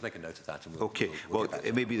we'll just make a note of that. And okay. Well,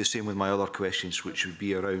 it may be the same with my other questions, which would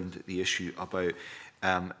be around the issue about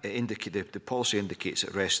the policy indicates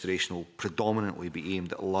that restoration will predominantly be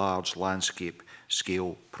aimed at large landscape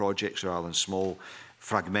scale projects rather than small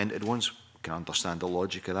fragmented ones. I can understand the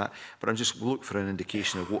logic of that, but I'm just looking for an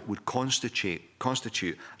indication of what would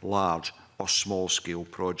constitute large or small scale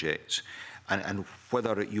projects. And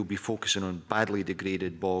whether you'll be focusing on badly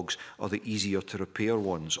degraded bogs or the easier to repair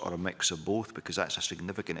ones, or a mix of both, because that's a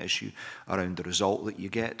significant issue around the result that you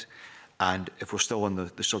get. And if we're still on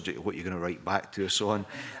the subject of what you're going to write back to us on,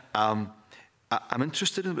 I'm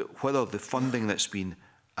interested in whether the funding that's been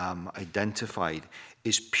identified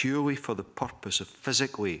is purely for the purpose of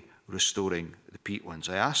physically restoring the peatlands.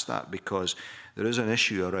 I ask that because there is an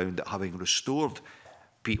issue around that having restored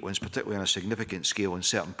peatlands, particularly on a significant scale in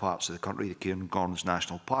certain parts of the country, the Cairngorms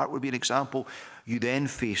National Park would be an example, you then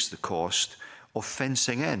face the cost of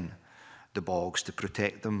fencing in the bogs to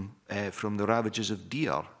protect them from the ravages of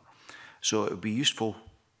deer. So it would be useful,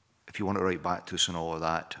 if you want to write back to us on all of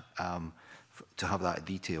that, to have that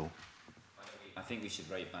detail. I think we should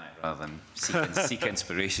write back rather than seek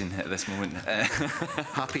inspiration at this moment.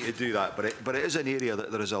 Happy to do that, but it is an area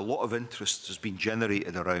that there is a lot of interest has been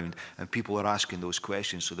generated around, and people are asking those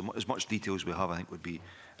questions. So as much detail as we have, I think, would be,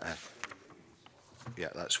 yeah,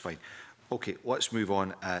 that's fine. Okay, let's move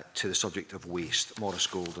on to the subject of waste. Maurice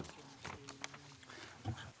Golden.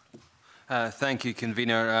 Thank you,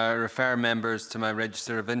 Convener. I refer members to my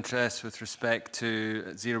register of interest with respect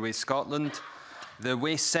to Zero Waste Scotland. The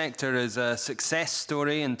waste sector is a success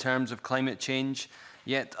story in terms of climate change,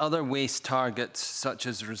 yet other waste targets, such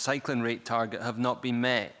as the recycling rate target, have not been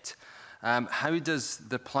met. How does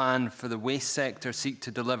the plan for the waste sector seek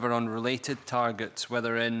to deliver on related targets,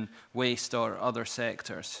 whether in waste or other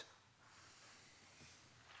sectors?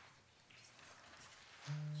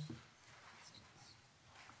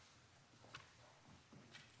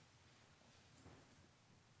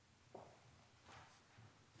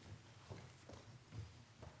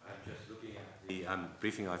 The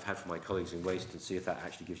briefing I've had from my colleagues in waste and see if that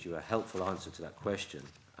actually gives you a helpful answer to that question.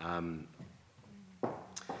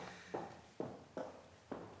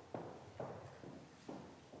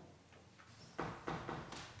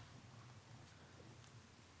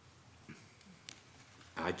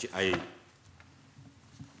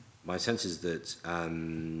 My sense is that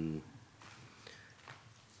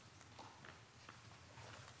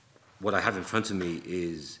what I have in front of me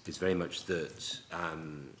is very much that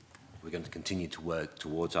we're going to continue to work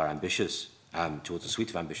towards our towards a suite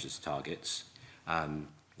of ambitious targets,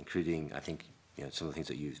 including, I think, some of the things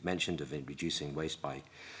that you've mentioned of reducing waste by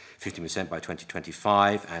 15% by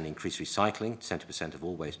 2025 and increase recycling, 70% of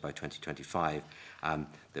all waste by 2025,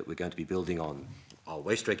 that we're going to be building on our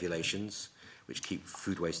waste regulations, which keep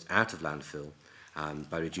food waste out of landfill,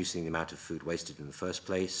 by reducing the amount of food wasted in the first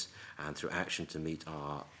place, and through action to meet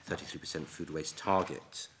our 33% food waste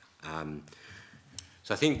target.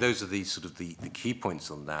 So I think those are the sort of the key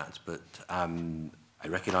points on that, but I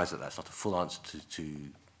recognise that that's not a full answer to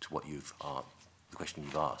what you've the question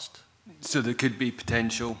you've asked. So there could be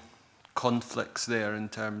potential conflicts there in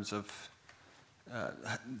terms of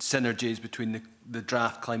synergies between the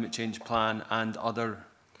draft climate change plan and other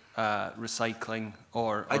recycling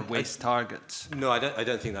or waste targets? No, I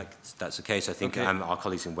don't think that's the case. I think Okay. Our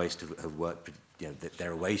colleagues in waste have worked. You know,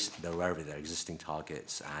 they're aware of their existing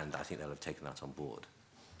targets, and I think they'll have taken that on board.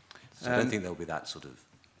 So I don't think there'll be that sort of.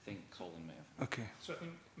 I think Colin may have. Okay. So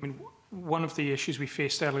I mean, one of the issues we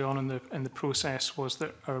faced early on in the process was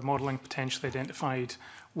that our modelling potentially identified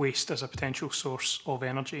waste as a potential source of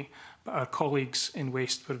energy, but our colleagues in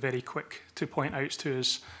waste were very quick to point out to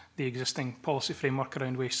us the existing policy framework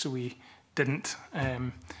around waste, so we didn't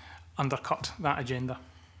undercut that agenda.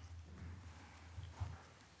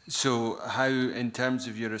 So how, in terms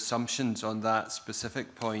of your assumptions on that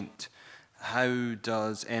specific point, how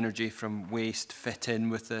does energy from waste fit in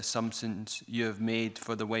with the assumptions you have made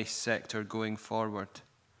for the waste sector going forward?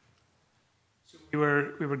 We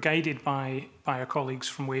were guided by our colleagues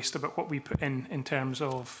from waste about what we put in terms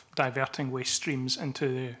of diverting waste streams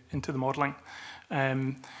into the modelling.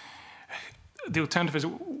 The alternative is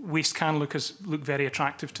waste can look very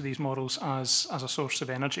attractive to these models as a source of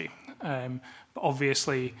energy. But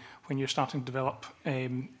obviously, when you're starting to develop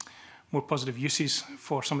more positive uses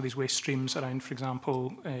for some of these waste streams around, for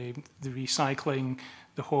example, the recycling,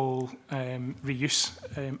 the whole reuse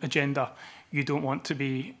agenda, you don't want to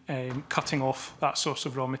be cutting off that source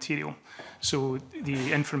of raw material. So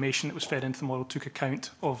the information that was fed into the model took account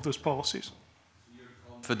of those policies.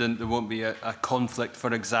 Confident there won't be a conflict,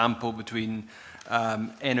 for example, between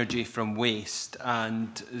energy from waste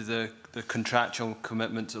and the contractual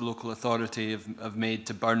commitments that local authority have made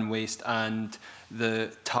to burn waste and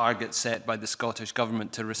the target set by the Scottish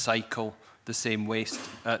Government to recycle the same waste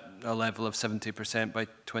at a level of 70% by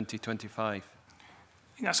 2025?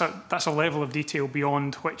 That's a level of detail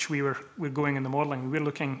beyond which we're going in the modelling. We're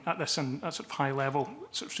looking at this in a sort of high level,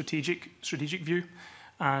 sort of strategic view,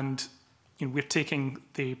 and we're taking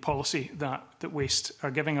the policy that waste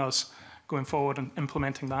are giving us going forward and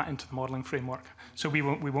implementing that into the modelling framework. So we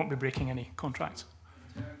won't be breaking any contracts.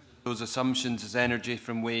 Those assumptions, is energy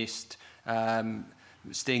from waste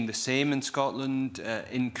staying the same in Scotland,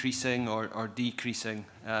 increasing or decreasing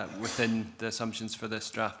within the assumptions for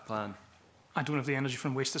this draft plan? I don't have the energy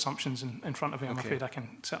from waste assumptions in front of me. I'm afraid I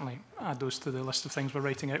can certainly add those to the list of things we're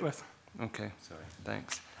writing out with. Okay, sorry,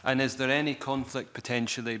 thanks. And is there any conflict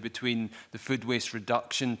potentially between the food waste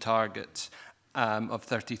reduction targets of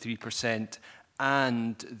 33%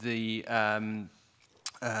 and the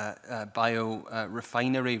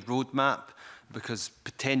biorefinery roadmap? Because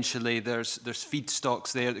potentially there's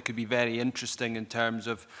feedstocks there that could be very interesting in terms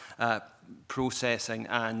of processing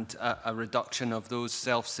and a reduction of those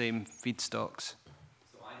self-same feedstocks.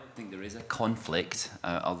 So I don't think there is a conflict,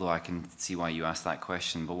 although I can see why you asked that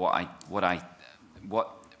question. But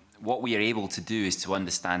what we are able to do is to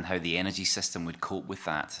understand how the energy system would cope with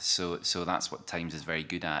that. So that's what Times is very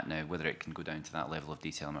good at now. Whether it can go down to that level of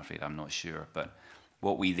detail, I'm afraid I'm not sure. But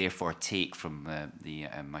what we therefore take from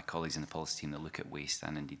my colleagues in the policy team that look at waste,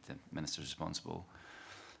 and indeed the ministers responsible,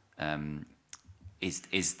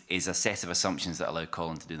 is a set of assumptions that allow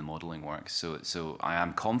Colin to do the modelling work. So I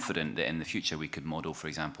am confident that in the future we could model, for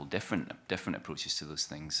example, different approaches to those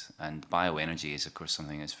things. And bioenergy is, of course,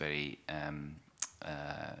 something that's very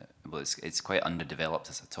well, it's quite underdeveloped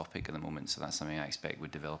as a topic at the moment. So that's something I expect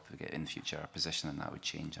would develop in the future. Our position and that would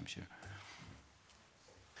change, I'm sure.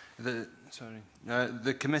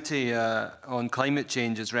 The Committee on Climate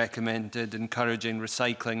Change has recommended encouraging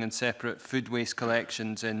recycling and separate food waste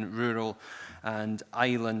collections in rural and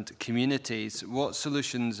island communities. What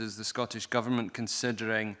solutions is the Scottish Government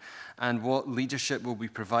considering, and what leadership will be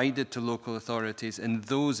provided to local authorities in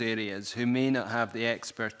those areas who may not have the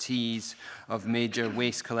expertise of major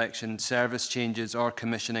waste collection service changes or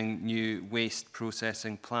commissioning new waste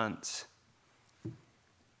processing plants?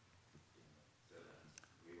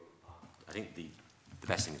 I think the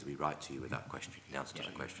best thing is we write to you with that question, the answer to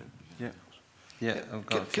that question. Yeah.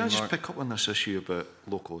 Can I just pick up on this issue about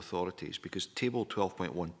local authorities? Because Table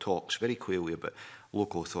 12.1 talks very clearly about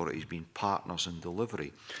local authorities being partners in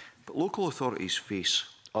delivery. But local authorities face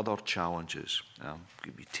other challenges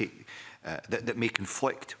that may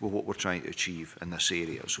conflict with what we're trying to achieve in this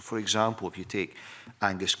area. So, for example, if you take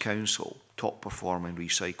Angus Council, top performing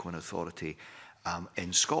recycling authority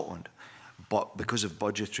in Scotland, but because of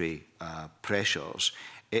budgetary pressures,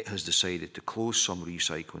 it has decided to close some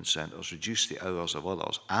recycling centres, reduce the hours of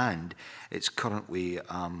others, and it's currently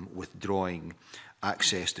withdrawing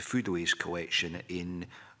access to food waste collection in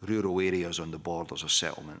rural areas on the borders of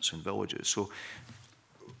settlements and villages. So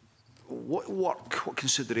what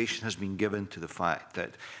consideration has been given to the fact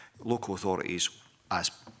that local authorities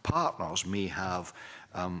as partners may have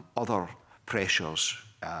other pressures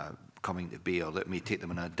coming to bear that may take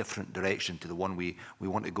them in a different direction to the one we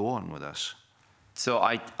want to go on with this? So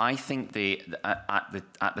I think at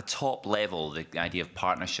the top level, the idea of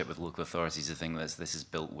partnership with local authorities is the thing that this is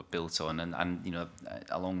built on, and you know,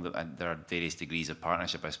 there are various degrees of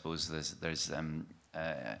partnership. I suppose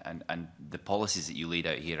and the policies that you laid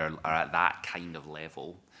out here are at that kind of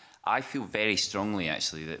level. I feel very strongly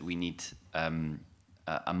actually that we need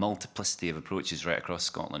a multiplicity of approaches right across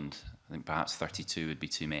Scotland. I think perhaps 32 would be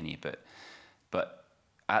too many, but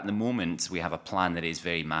at the moment, we have a plan that is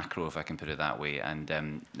very macro, if I can put it that way. And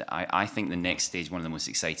I think the next stage, one of the most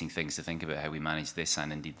exciting things to think about how we manage this,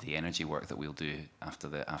 and indeed the energy work that we'll do after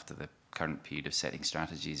the current period of setting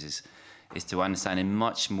strategies, is to understand in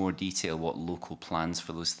much more detail what local plans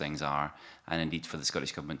for those things are, and indeed for the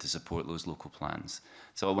Scottish Government to support those local plans.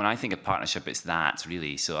 So when I think of partnership, it's that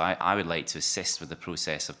really. So I would like to assist with the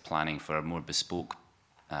process of planning for a more bespoke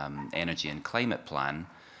energy and climate plan.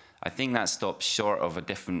 I think that stops short of a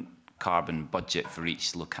different carbon budget for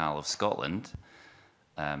each locale of Scotland.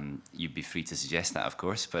 You'd be free to suggest that, of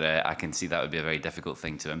course, but I can see that would be a very difficult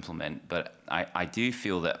thing to implement. But I do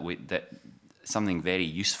feel that that something very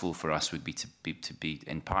useful for us would be to be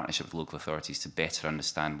in partnership with local authorities to better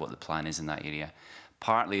understand what the plan is in that area,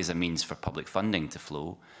 partly as a means for public funding to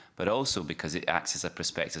flow, but also because it acts as a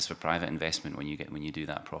prospectus for private investment when you do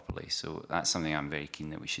that properly. So that's something I'm very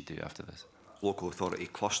keen that we should do after this. Local authority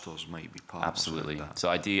clusters might be part Absolutely. of that.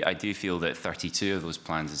 So I do feel that 32 of those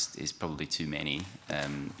plans is probably too many.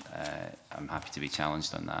 I'm happy to be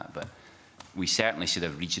challenged on that, but we certainly should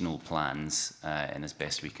have regional plans, and as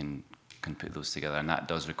best we can put those together, and that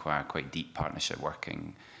does require quite deep partnership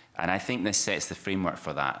working. And I think this sets the framework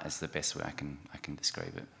for that. Is the best way I can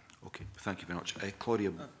describe it. Okay, thank you very much.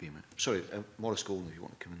 Claudia Beeman. Sorry, Maurice Golden, if you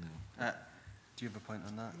want to come in there. Do you have a point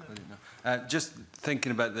on that? No. Just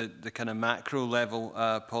thinking about the kind of macro level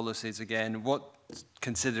policies again, what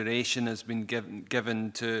consideration has been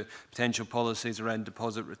given to potential policies around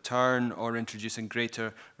deposit return or introducing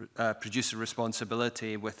greater producer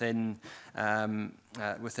responsibility within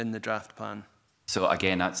the draft plan? So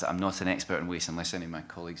again, I'm not an expert in waste. Unless any of my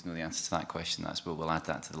colleagues know the answer to that question, we'll add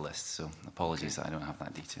that to the list. So apologies that I don't have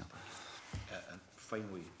that detail.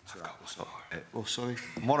 Finally, oh, sorry.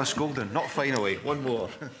 Maurice Golden, not finally, one more.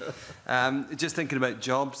 Just thinking about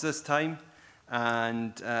jobs this time,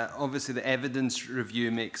 and obviously the evidence review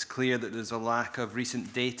makes clear that there's a lack of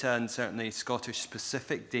recent data and certainly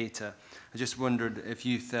Scottish-specific data. I just wondered if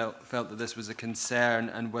you felt that this was a concern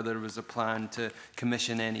and whether there was a plan to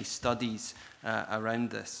commission any studies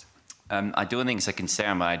around this. I don't think it's a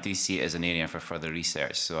concern, but I do see it as an area for further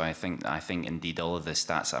research. So I think indeed all of the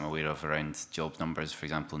stats I'm aware of around job numbers, for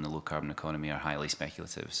example, in the low carbon economy, are highly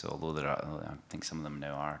speculative. So although I think some of them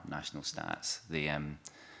now are national stats,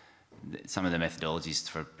 some of the methodologies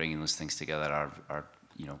for bringing those things together are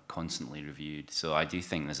constantly reviewed. So I do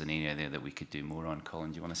think there's an area there that we could do more on.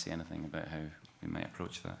 Colin, do you want to say anything about how we might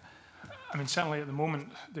approach that? I mean, certainly at the moment,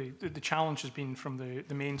 the challenge has been from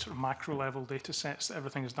the main sort of macro level data sets that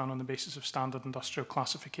everything is done on the basis of standard industrial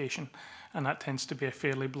classification, and that tends to be a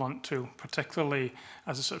fairly blunt tool, particularly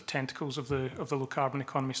as the sort of tentacles of the low carbon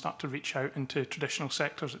economy start to reach out into traditional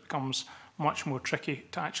sectors. It becomes much more tricky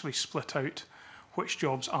to actually split out which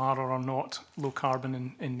jobs are or are not low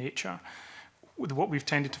carbon in nature. What we've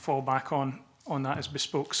tended to fall back on that is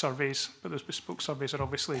bespoke surveys, but those bespoke surveys are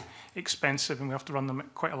obviously expensive and we have to run them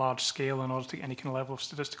at quite a large scale in order to get any kind of level of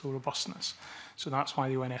statistical robustness. So that's why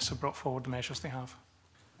the ONS have brought forward the measures they have.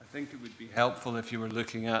 I think it would be helpful if you were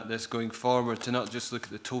looking at this going forward to not just look at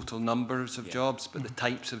the total numbers of jobs, but the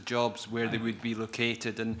types of jobs where they would be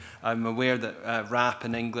located. And I'm aware that RAP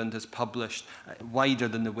in England has published wider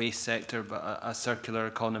than the waste sector, but a circular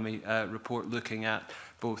economy report looking at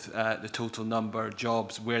both the total number of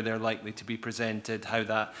jobs, where they're likely to be presented, how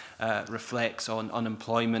that reflects on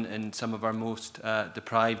unemployment in some of our most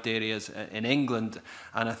deprived areas in England.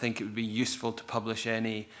 And I think it would be useful to publish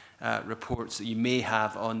any reports that you may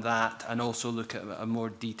have on that, and also look at a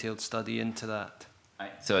more detailed study into that.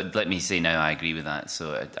 So let me say now, I agree with that.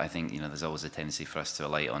 So I think there's always a tendency for us to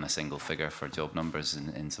alight on a single figure for job numbers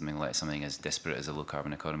in something as disparate as a low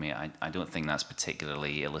carbon economy. I don't think that's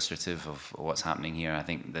particularly illustrative of what's happening here. I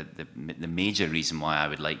think that the major reason why I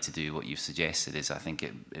would like to do what you've suggested is I think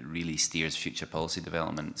it really steers future policy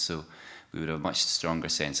development. So we would have a much stronger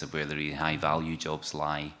sense of where the really high value jobs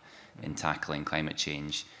lie in tackling climate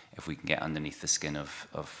change. if we can get underneath the skin of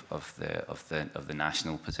the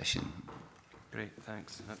national position. Great,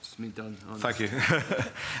 thanks. That's me done. Thank you.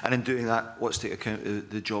 And in doing that, let's take account of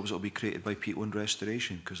the jobs that will be created by peatland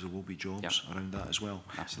restoration, because there will be jobs around that as well.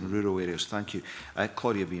 Absolutely. In rural areas. Thank you.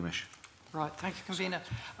 Claudia Beamish. Right, thank you, Convener.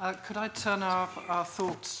 Could I turn our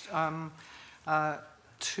thoughts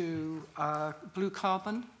to blue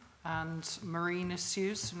carbon and marine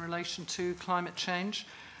issues in relation to climate change?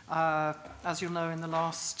 As you'll know, in the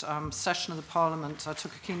last session of the Parliament, I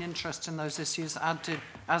took a keen interest in those issues,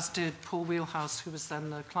 as did Paul Wheelhouse, who was then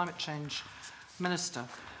the Climate Change Minister.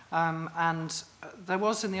 And there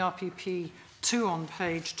was in the RPP 2 on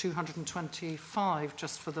page 225,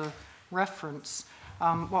 just for the reference,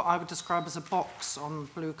 what I would describe as a box on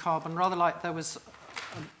blue carbon, rather like there was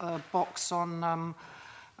a box on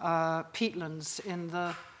peatlands in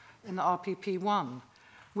the RPP 1,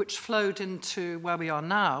 which flowed into where we are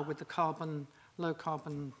now with the low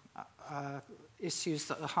carbon issues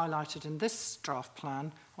that are highlighted in this draft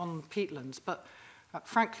plan on peatlands. But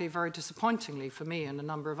frankly, very disappointingly for me and a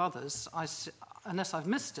number of others, unless I've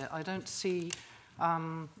missed it, I don't see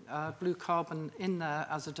blue carbon in there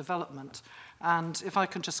as a development. And if I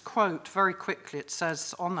can just quote very quickly, it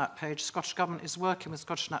says on that page, Scottish Government is working with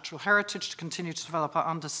Scottish Natural Heritage to continue to develop our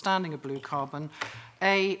understanding of blue carbon,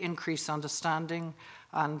 A, increase understanding,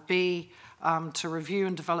 and B, to review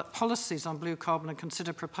and develop policies on blue carbon and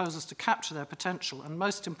consider proposals to capture their potential. And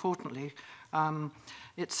most importantly,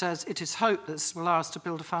 it says, it is hoped that this will allow us to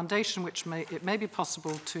build a foundation from which it may be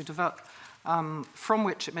possible to develop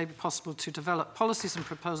policies and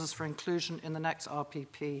proposals for inclusion in the next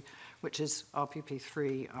RPP, which is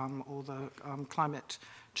RPP3, or the Climate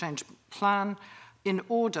Change Plan, in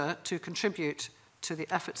order to contribute to the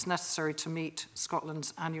efforts necessary to meet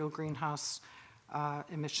Scotland's annual greenhouse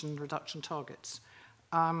emission reduction targets.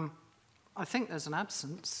 I think there's an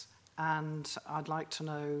absence, and I'd like to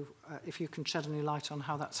know if you can shed any light on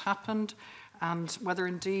how that's happened, and whether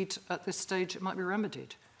indeed at this stage it might be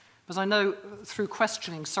remedied. Because I know through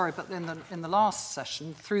questioning, sorry, but in the last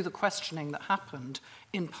session, through the questioning that happened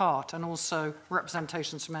in part, and also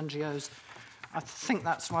representations from NGOs, I think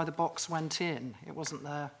that's why the box went in. It wasn't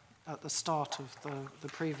there at the start of the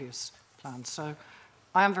previous plan. So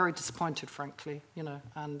I am very disappointed, frankly,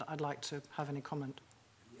 and I'd like to have any comment.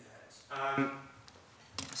 Yes.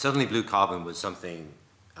 Certainly blue carbon was something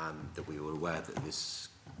that we were aware that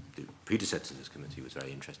the predecessor to this committee was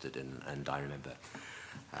very interested in, and I remember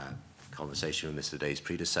conversation with Mr. Day's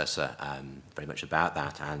predecessor very much about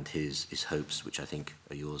that, and his hopes, which I think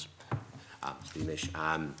are yours, Mr. Beamish,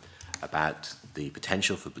 about the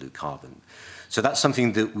potential for blue carbon. So that's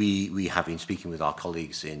something that we have been speaking with our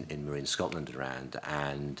colleagues in Marine Scotland around,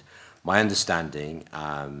 and my understanding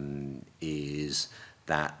is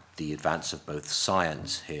that the advance of both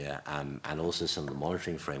science here and also some of the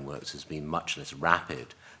monitoring frameworks has been much less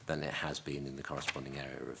rapid than it has been in the corresponding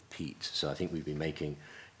area of peat. So I think we've been making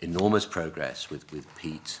enormous progress with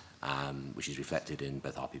peat, which is reflected in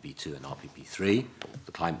both RPP2 and RPP3,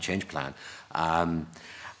 the Climate Change Plan. And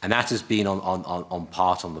that has been on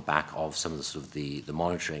part on the back of some of the sort of the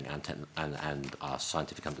monitoring and our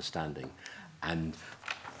scientific understanding. And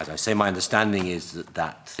as I say, my understanding is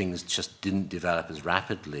that things just didn't develop as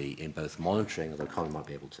rapidly in both monitoring, although Colin might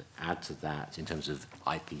be able to add to that in terms of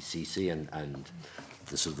IPCC and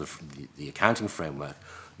the sort of the accounting framework,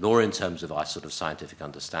 nor in terms of our sort of scientific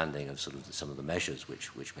understanding of sort of some of the measures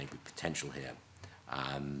which may be potential here.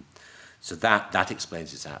 So that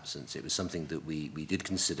explains its absence. It was something that we did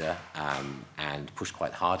consider and pushed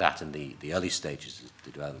quite hard at in the early stages of the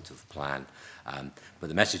development of the plan. But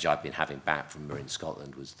the message I've been having back from Marine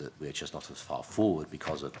Scotland was that we're just not as far forward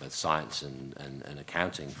because of both science and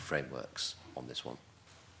accounting frameworks on this one.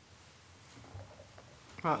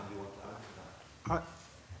 Well,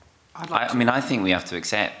 I think we have to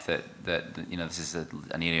accept that this is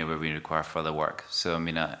an area where we require further work. So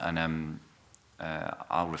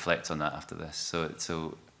I'll reflect on that after this.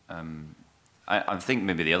 I think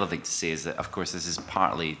maybe the other thing to say is that, of course, this is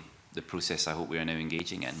partly the process I hope we are now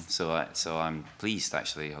engaging in. So I'm pleased,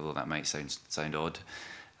 actually, although that might sound odd.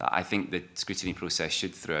 I think the scrutiny process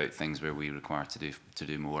should throw out things where we require to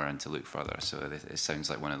do more and to look further. So it sounds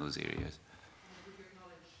like one of those areas.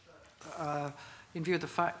 In view of the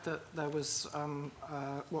fact that there was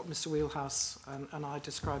what Mr. Wheelhouse and I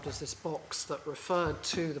described as this box that referred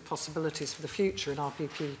to the possibilities for the future in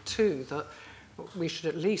RPP2, that we should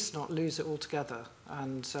at least not lose it altogether.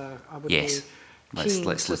 And I would be keen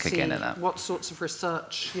let's look again at that. What sorts of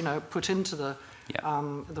research, put into the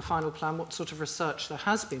final plan, what sort of research there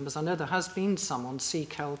has been, because I know there has been some on sea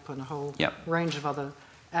kelp and a whole range of other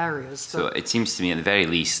areas. So it seems to me, at the very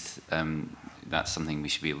least, that's something we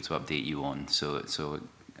should be able to update you on. So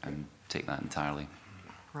take that entirely.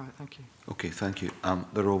 Right, thank you. Okay, thank you.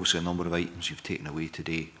 There are obviously a number of items you've taken away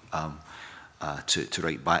today to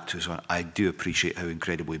write back to us on. I do appreciate how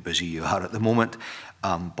incredibly busy you are at the moment,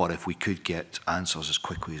 but if we could get answers as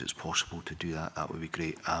quickly as it's possible to do that, that would be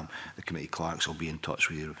great. The committee clerks will be in touch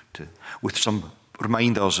with you with some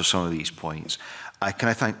reminders of some of these points. Can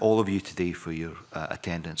I thank all of you today for your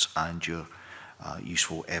attendance and your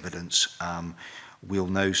useful evidence. We'll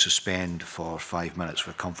now suspend for 5 minutes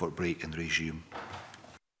for a comfort break and resume.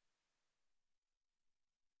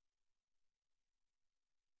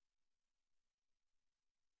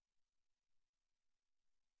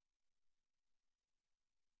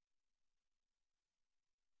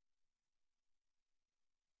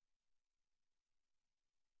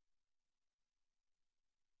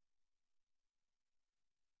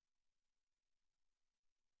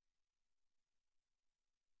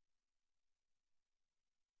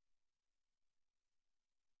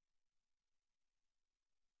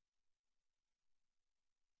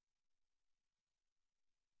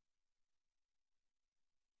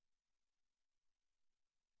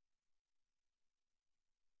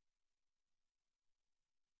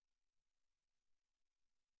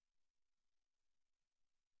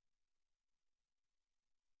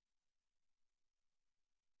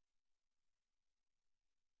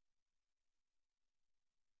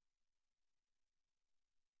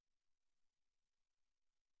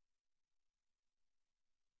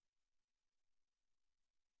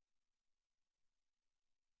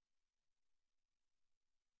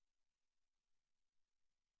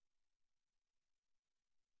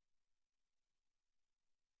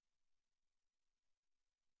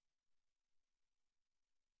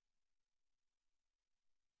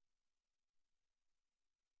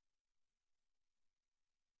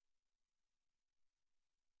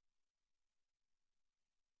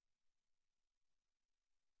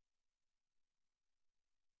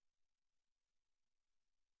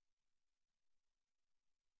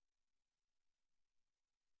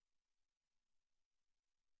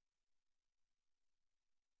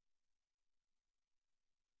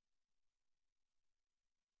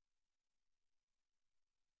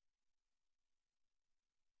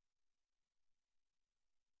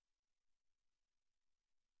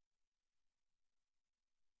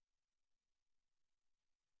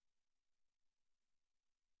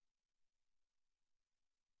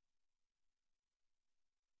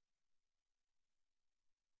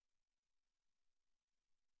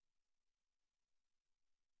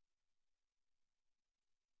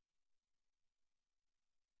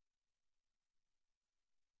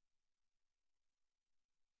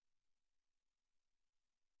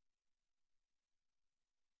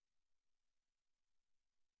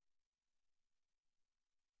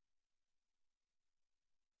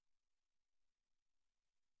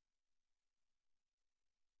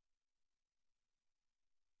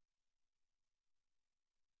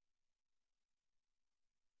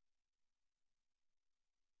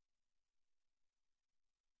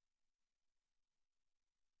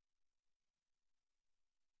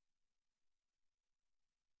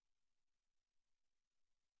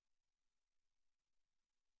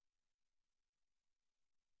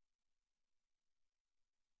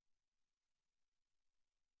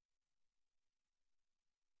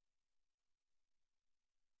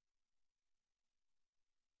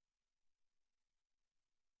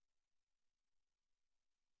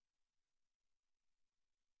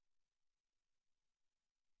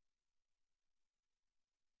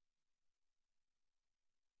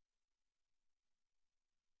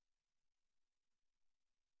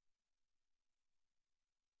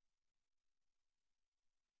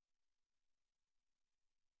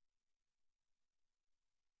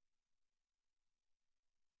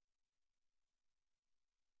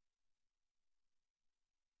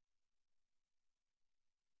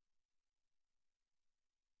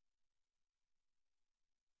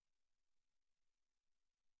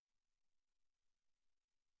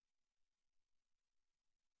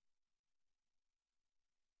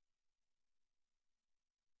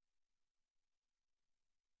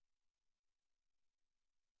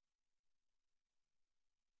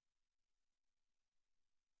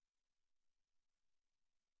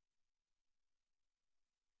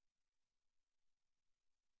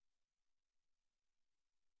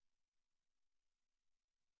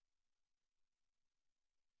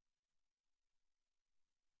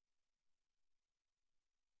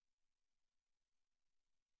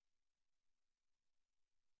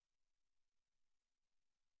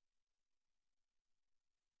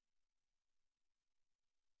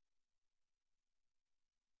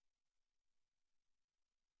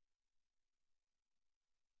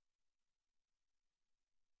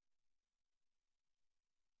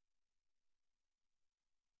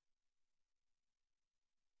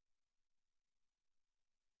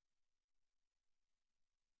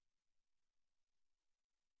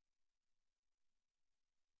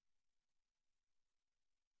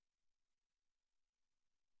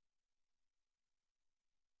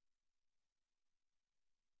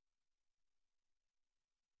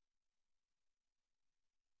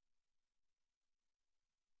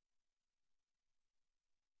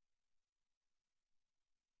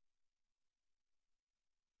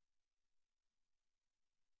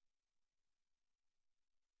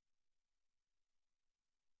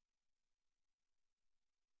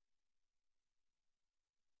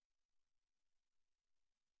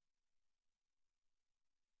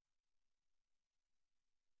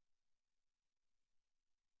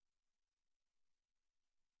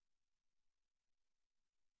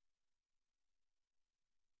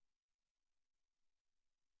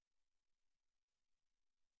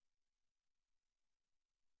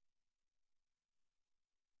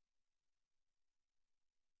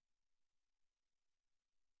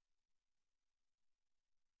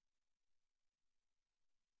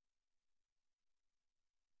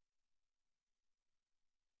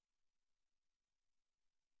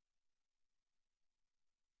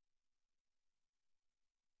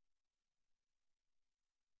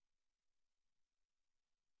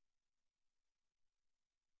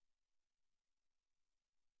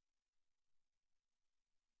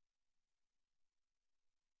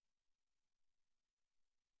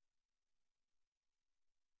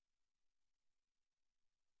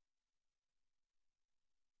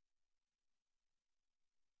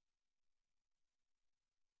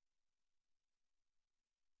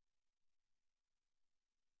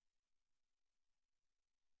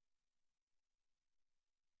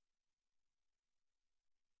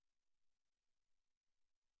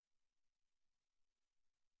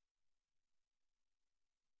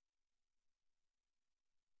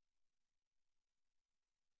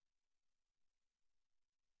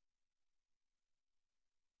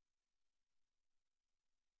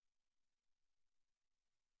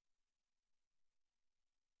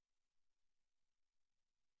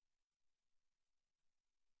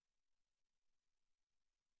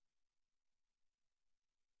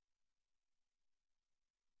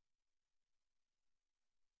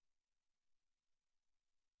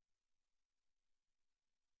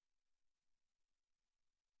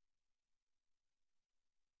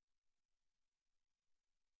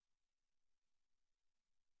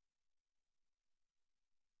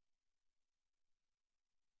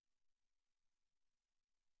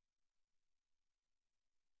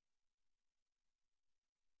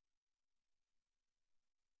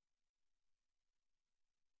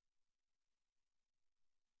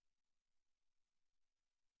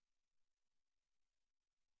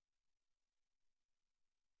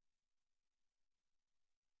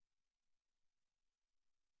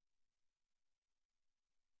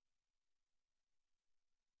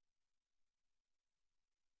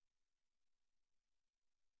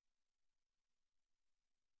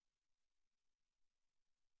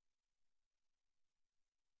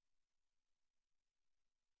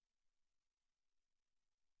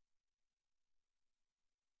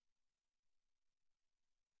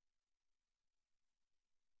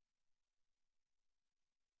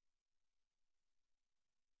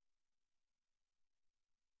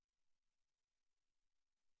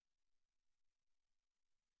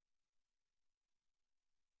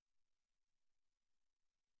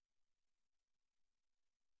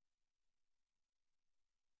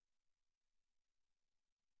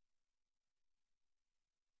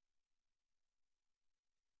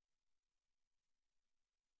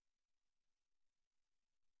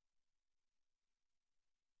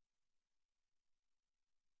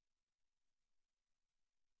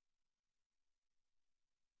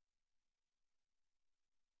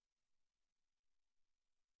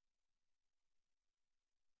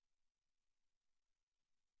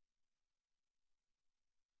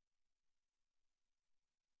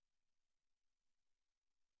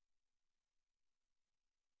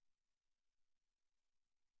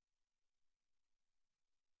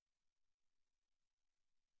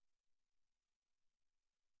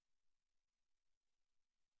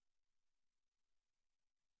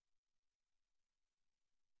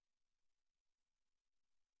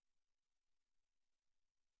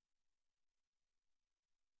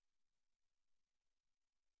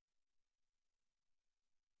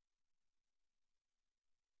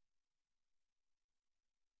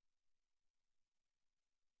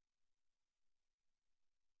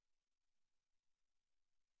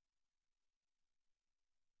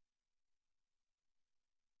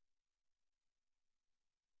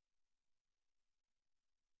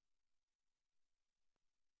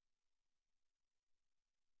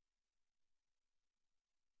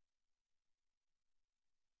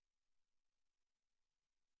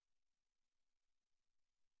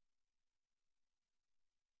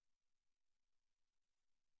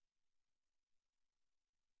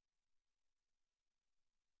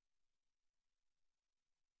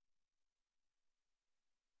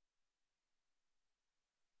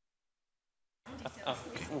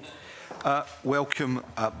 Welcome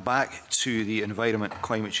back to the Environment,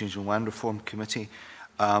 Climate Change and Land Reform Committee.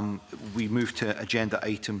 We move to agenda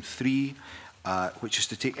item 3, which is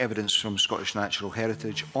to take evidence from Scottish Natural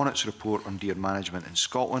Heritage on its report on deer management in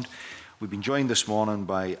Scotland. We've been joined this morning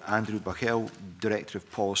by Andrew Buckell, Director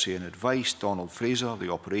of Policy and Advice, Donald Fraser,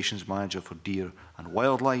 the Operations Manager for Deer and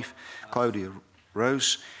Wildlife, Claudia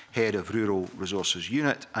Rouse, Head of Rural Resources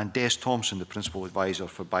Unit, and Des Thompson, the Principal Advisor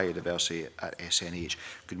for Biodiversity at SNH.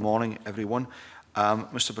 Good morning, everyone.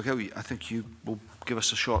 Mr Buckell, I think you will give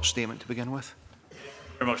us a short statement to begin with.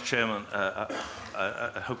 Very much, Chairman.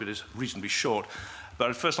 I hope it is reasonably short. But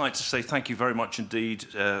I'd first like to say thank you very much indeed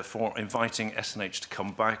for inviting SNH to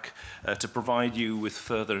come back to provide you with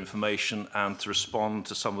further information and to respond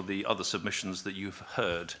to some of the other submissions that you've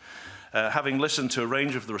heard. Having listened to a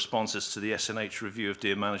range of the responses to the SNH review of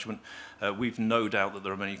deer management, we've no doubt that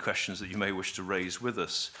there are many questions that you may wish to raise with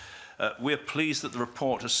us. We're pleased that the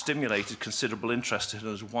report has stimulated considerable interest and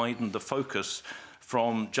has widened the focus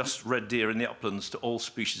from just red deer in the uplands to all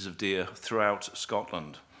species of deer throughout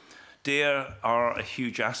Scotland. Deer are a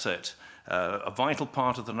huge asset, a vital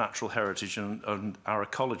part of the natural heritage and our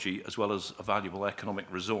ecology, as well as a valuable economic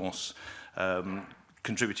resource,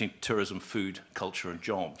 contributing to tourism, food, culture and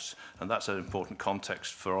jobs. And that's an important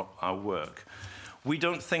context for our work. We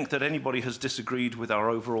don't think that anybody has disagreed with our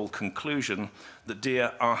overall conclusion that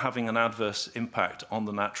deer are having an adverse impact on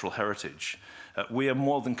the natural heritage. We are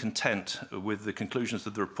more than content with the conclusions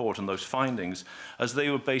of the report and those findings, as they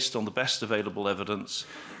were based on the best available evidence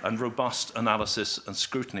and robust analysis and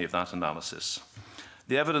scrutiny of that analysis.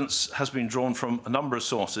 The evidence has been drawn from a number of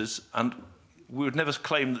sources, and we would never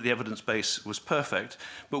claim that the evidence base was perfect,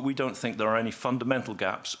 but we don't think there are any fundamental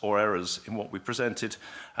gaps or errors in what we presented,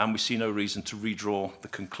 and we see no reason to redraw the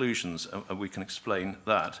conclusions, and we can explain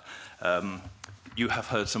that. You have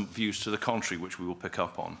heard some views to the contrary, which we will pick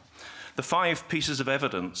up on. The 5 pieces of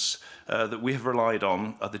evidence that we have relied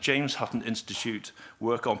on are the James Hutton Institute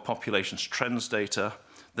work on populations trends data,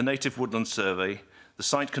 the Native Woodland Survey, the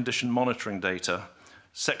site condition monitoring data,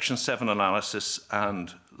 Section 7 analysis,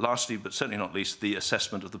 and lastly, but certainly not least, the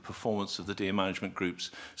assessment of the performance of the deer management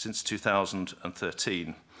groups since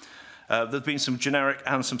 2013. There have been some generic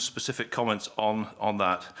and some specific comments on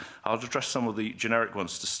that. I'll address some of the generic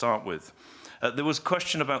ones to start with. There was a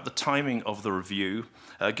question about the timing of the review.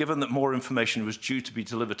 Given that more information was due to be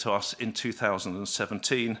delivered to us in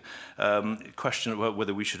 2017, question about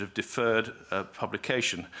whether we should have deferred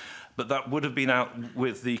publication. But that would have been out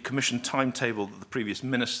with the Commission timetable that the previous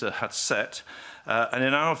Minister had set, and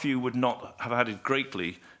in our view would not have added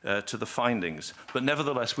greatly to the findings. But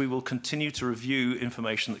nevertheless, we will continue to review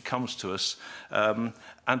information that comes to us and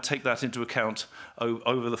take that into account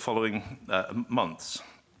over the following months.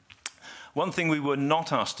 One thing we were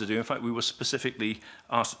not asked to do, in fact we were specifically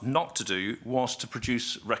asked not to do, was to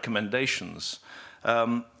produce recommendations.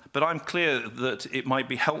 But I'm clear that it might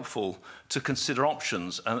be helpful to consider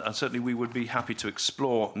options, and certainly we would be happy to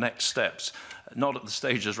explore next steps, not at the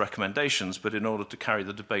stage as recommendations, but in order to carry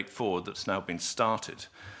the debate forward that's now been started.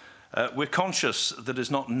 We're conscious that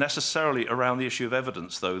it's not necessarily around the issue of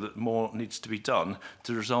evidence, though, that more needs to be done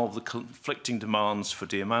to resolve the conflicting demands for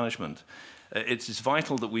deer management. It is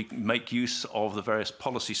vital that we make use of the various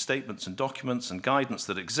policy statements and documents and guidance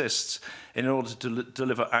that exists in order to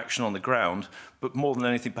deliver action on the ground, but more than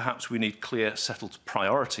anything, perhaps we need clear, settled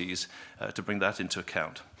priorities to bring that into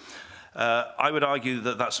account. I would argue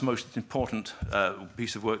that that's the most important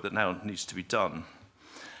piece of work that now needs to be done.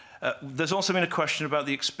 There's also been a question about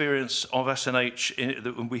the experience of SNH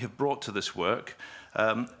that we have brought to this work.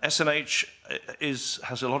 SNH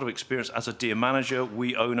has a lot of experience as a deer manager.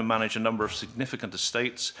 We own and manage a number of significant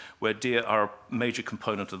estates where deer are a major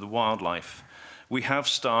component of the wildlife. We have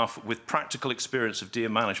staff with practical experience of deer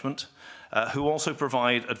management who also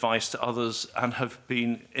provide advice to others and have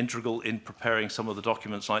been integral in preparing some of the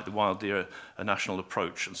documents like the Wild Deer National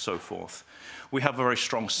Approach and so forth. We have a very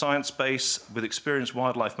strong science base with experienced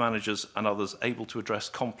wildlife managers and others able to address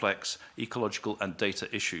complex ecological and data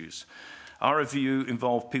issues. Our review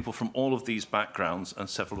involved people from all of these backgrounds, and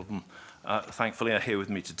several of them, thankfully, are here with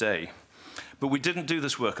me today. But we didn't do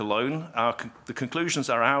this work alone. The conclusions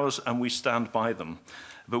are ours, and we stand by them.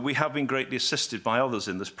 But we have been greatly assisted by others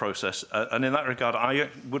in this process. And in that regard, I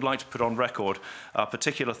would like to put on record our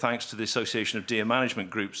particular thanks to the Association of Deer Management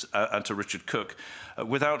Groups and to Richard Cook,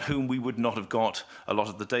 without whom we would not have got a lot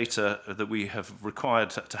of the data that we have required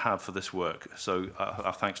to have for this work. So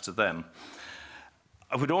our thanks to them.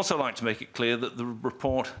 I would also like to make it clear that the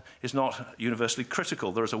report is not universally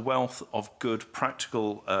critical. There is a wealth of good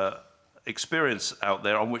practical experience out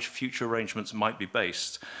there on which future arrangements might be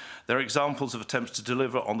based. There are examples of attempts to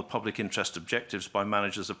deliver on the public interest objectives by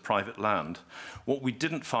managers of private land. What we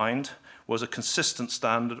didn't find was a consistent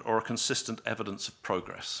standard or a consistent evidence of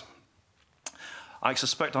progress. I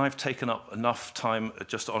suspect I've taken up enough time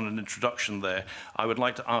just on an introduction there. I would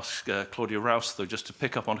like to ask Claudia Rouse, though, just to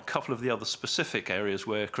pick up on a couple of the other specific areas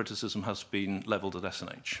where criticism has been levelled at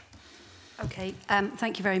SNH. Okay,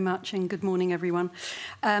 thank you very much and good morning everyone.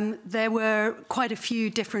 There were quite a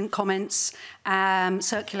few different comments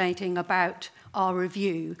circulating about our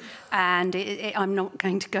review, and I'm not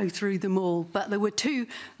going to go through them all, but there were two,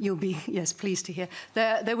 you'll be, yes, pleased to hear,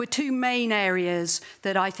 there were two main areas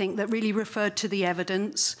that I think that really referred to the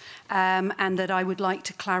evidence and that I would like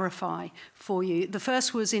to clarify for you. The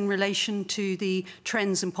first was in relation to the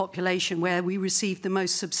trends in population, where we received the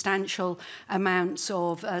most substantial amounts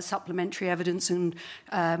of supplementary evidence and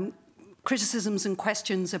criticisms and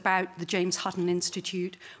questions about the James Hutton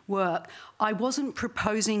Institute work. I wasn't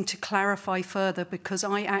proposing to clarify further because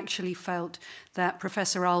I actually felt that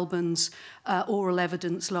Professor Alban's oral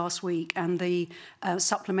evidence last week and the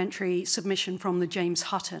supplementary submission from the James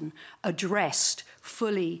Hutton addressed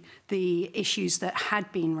fully the issues that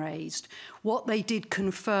had been raised. What they did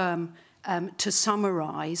confirm, to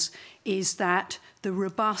summarise, is that the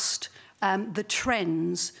robust the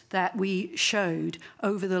trends that we showed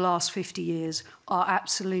over the last 50 years are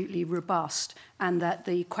absolutely robust, and that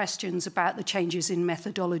the questions about the changes in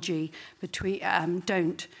methodology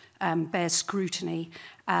don't bear scrutiny.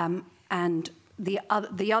 And the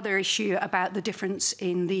other issue about the difference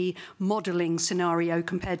in the modelling scenario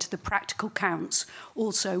compared to the practical counts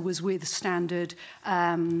also was with standard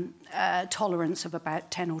tolerance of about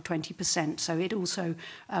 10 or 20%. So it also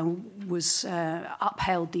was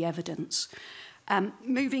upheld the evidence.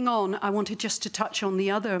 Moving on, I wanted just to touch on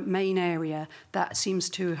the other main area that seems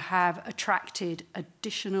to have attracted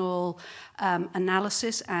additional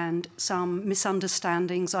analysis and some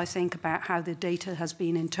misunderstandings, I think, about how the data has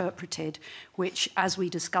been interpreted, which, as we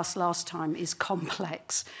discussed last time, is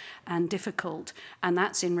complex and difficult, and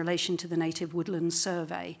that's in relation to the Native Woodlands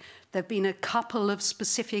Survey. There have been a couple of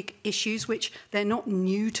specific issues which they're not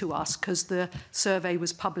new to us because the survey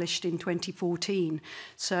was published in 2014.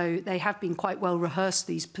 So they have been quite well rehearsed,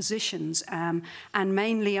 these positions. And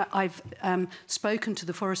mainly I've spoken to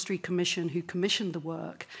the Forestry Commission who commissioned the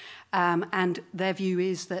work. And their view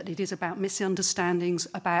is that it is about misunderstandings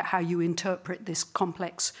about how you interpret this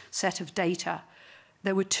complex set of data.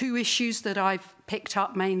 There were two issues that I've picked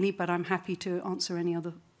up mainly, but I'm happy to answer any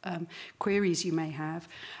other queries you may have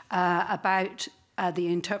about the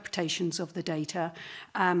interpretations of the data.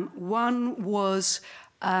 One was,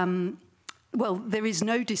 well, there is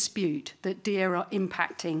no dispute that deer are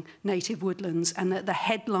impacting native woodlands, and that the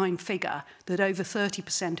headline figure that over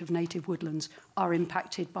 30% of native woodlands are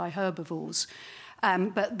impacted by herbivores.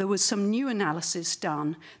 But there was some new analysis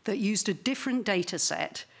done that used a different data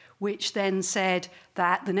set, which then said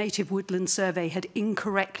that the Native Woodlands Survey had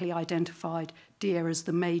incorrectly identified deer as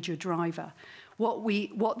the major driver. What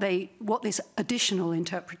this additional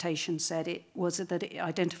interpretation said was that it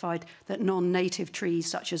identified that non-native trees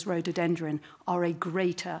such as rhododendron are a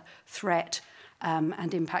greater threat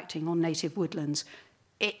and impacting on native woodlands.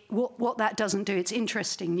 What that doesn't do, it's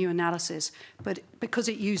interesting new analysis, but because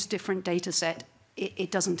it used different data set,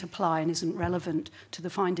 it doesn't apply and isn't relevant to the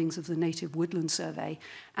findings of the Native Woodlands Survey,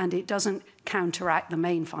 and it doesn't counteract the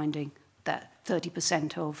main finding that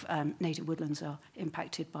 30% of native woodlands are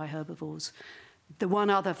impacted by herbivores. The one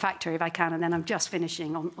other factor, if I can, and then I'm just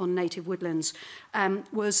finishing on native woodlands,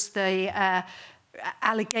 was the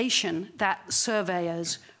allegation that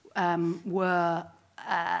surveyors had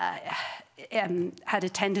a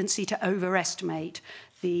tendency to overestimate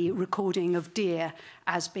the recording of deer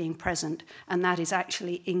as being present, and that is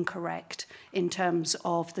actually incorrect in terms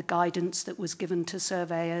of the guidance that was given to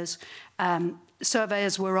surveyors.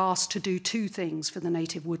 Surveyors were asked to do two things for the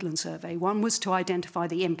Native Woodland Survey. One was to identify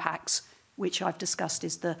the impacts, which I've discussed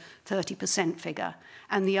is the 30% figure,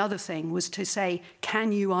 and the other thing was to say,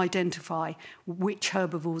 can you identify which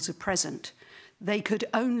herbivores are present? They could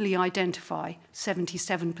only identify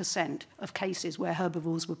 77% of cases where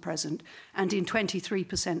herbivores were present, and in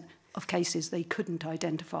 23% of cases they couldn't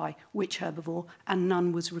identify which herbivore, and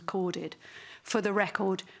none was recorded. For the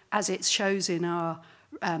record, as it shows in our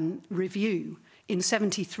review, in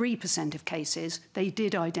 73% of cases they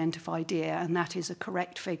did identify deer, and that is a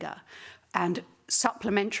correct figure. And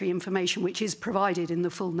supplementary information, which is provided in the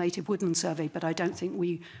full Native Woodland Survey, but I don't think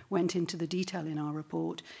we went into the detail in our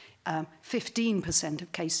report, 15%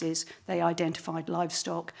 of cases they identified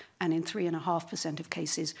livestock, and in 3.5% of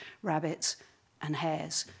cases rabbits, and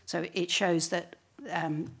hares. So it shows that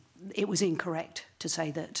it was incorrect to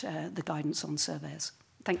say that the guidance on surveyors.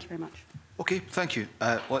 Thank you very much. Okay, thank you.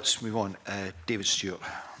 Let's move on. David Stewart.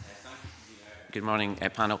 Good morning,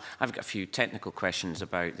 panel. I've got a few technical questions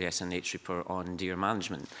about the SNH report on deer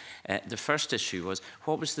management. The first issue was,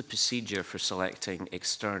 what was the procedure for selecting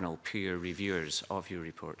external peer reviewers of your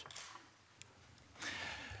report?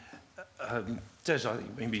 Des, I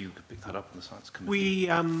think maybe you could pick that up on the Science Committee. We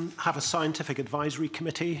have a scientific advisory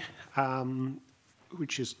committee,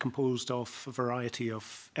 which is composed of a variety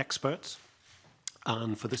of experts.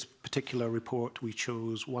 And for this particular report, we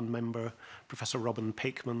chose one member, Professor Robin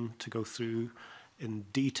Pakeman, to go through in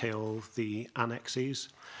detail the annexes.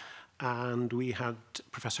 And we had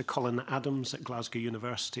Professor Colin Adams at Glasgow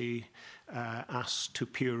University asked to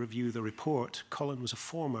peer review the report. Colin was a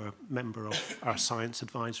former member of our Science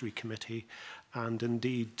Advisory Committee and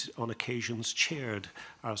indeed on occasions chaired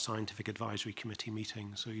our Scientific Advisory Committee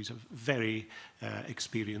meeting. So he's a very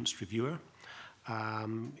experienced reviewer.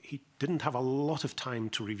 He didn't have a lot of time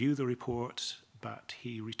to review the report, but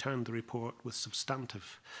he returned the report with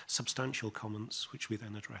substantial comments, which we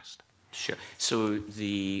then addressed. Sure. So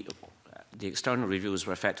the external reviews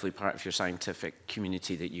were effectively part of your scientific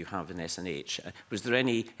community that you have in SNH. Was there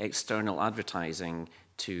any external advertising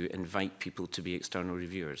to invite people to be external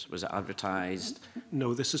reviewers? Was it advertised?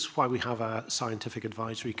 No, this is why we have a scientific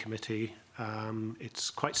advisory committee. It's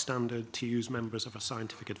quite standard to use members of a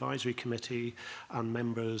scientific advisory committee and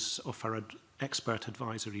members of our expert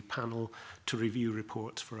advisory panel to review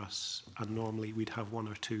reports for us. And normally we'd have one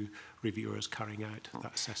or two reviewers carrying out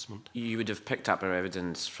that assessment. You would have picked up our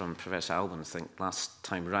evidence from Professor Alban, I think, last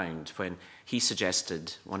time round, when he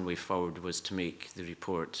suggested one way forward was to make the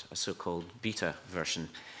report a so-called beta version,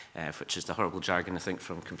 which is the horrible jargon, I think,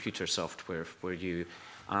 from computer software, where you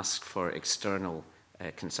ask for external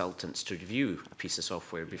consultants to review a piece of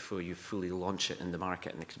software before you fully launch it in the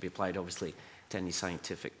market, and it could be applied, obviously, to any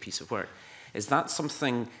scientific piece of work. Is that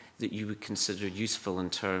something that you would consider useful in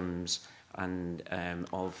terms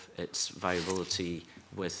of its viability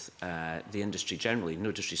with the industry generally?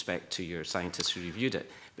 No disrespect to your scientists who reviewed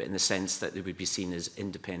it, but in the sense that they would be seen as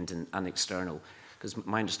independent and external. Because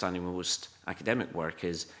my understanding of most academic work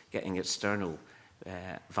is getting external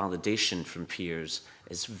validation from peers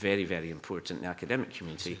is very, very important in the academic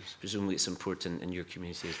community. Presumably it's important in your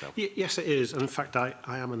community as well. Yes, it is. And in fact, I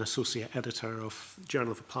am an associate editor of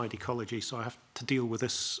Journal of Applied Ecology, so I have to deal with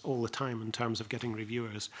this all the time in terms of getting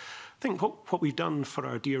reviewers. I think what we've done for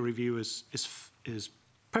our deer review is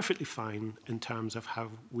perfectly fine in terms of how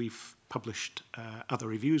we've published other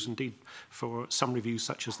reviews. Indeed, for some reviews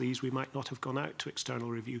such as these, we might not have gone out to external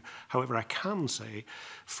review. However, I can say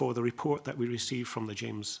for the report that we received from the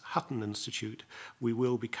James Hutton Institute, we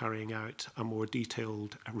will be carrying out a more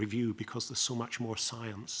detailed review because there's so much more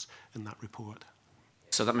science in that report.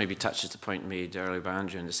 So that maybe touches the point made earlier by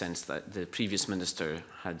Andrew in the sense that the previous minister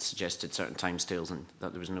had suggested certain timescales and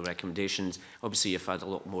that there was no recommendations. Obviously, you've had a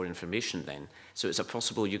lot more information then. So is it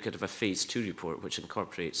possible you could have a phase 2 report which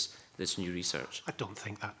incorporates this new research? I don't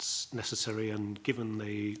think that's necessary, and given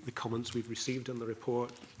the comments we've received in the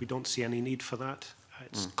report, we don't see any need for that.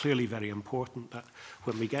 It's clearly very important that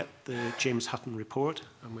when we get the James Hutton report,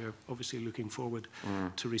 and we're obviously looking forward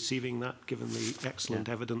to receiving that, given the excellent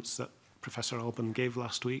evidence that Professor Alban gave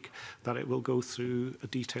last week, that it will go through a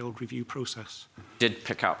detailed review process. Did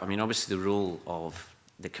pick up, I mean, obviously the role of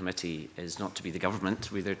the committee is not to be the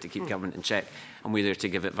government. We're there to keep government in check, and we're there to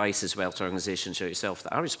give advice as well to organisations like yourself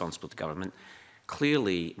that are responsible to government.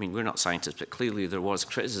 Clearly, I mean, we're not scientists, but clearly there was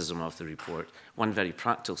criticism of the report. One very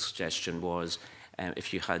practical suggestion was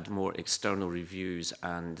if you had more external reviews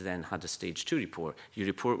and then had a stage 2 report, your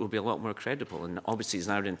report will be a lot more credible. And obviously it's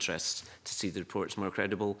in our interest to see the reports more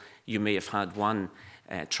credible. You may have had one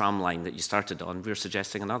tram line that you started on. We're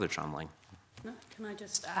suggesting another tram line. Can I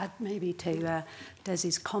just add maybe to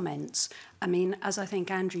Des's comments? I mean, as I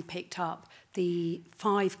think Andrew picked up, the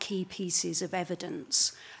 5 key pieces of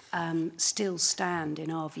evidence still stand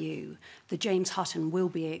in our view. The James Hutton will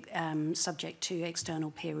be subject to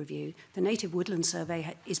external peer review. The Native Woodland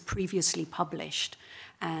Survey is previously published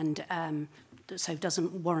and so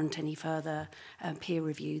doesn't warrant any further peer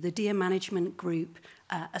review. The Deer Management Group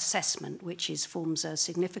assessment, which forms a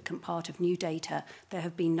significant part of new data, there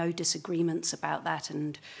have been no disagreements about that,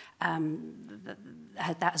 and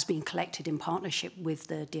that has been collected in partnership with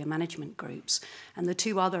the deer management groups. And the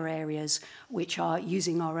 2 other areas, which are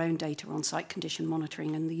using our own data on site condition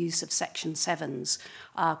monitoring and the use of Section 7s,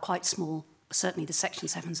 are quite small. Certainly the Section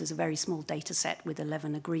 7s is a very small data set with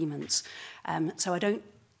 11 agreements. So I don't,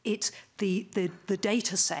 the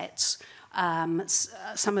data sets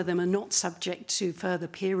Some of them are not subject to further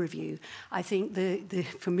peer review. I think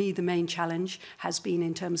for me, the main challenge has been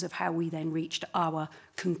in terms of how we then reached our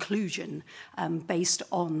conclusion based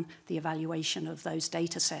on the evaluation of those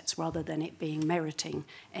data sets rather than it being meriting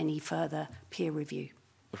any further peer review.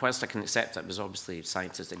 Whilst I can accept it, it was obviously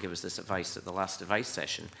scientists that gave us this advice at the last advice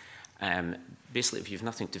session. Basically, if you've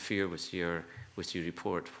nothing to fear with your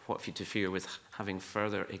report, what if you to fear with having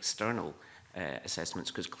further external assessments?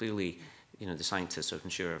 Because clearly, you know, the scientists of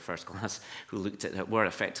Ensure First Class who looked at it were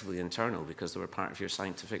effectively internal because they were part of your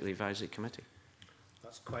scientific advisory committee.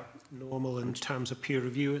 That's quite normal in terms of peer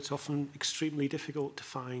review. It's often extremely difficult to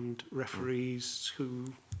find referees who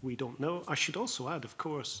we don't know. I should also add, of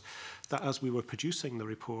course, that as we were producing the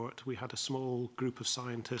report, we had a small group of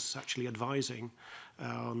scientists actually advising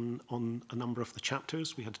on a number of the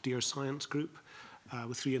chapters. We had a Dear Science group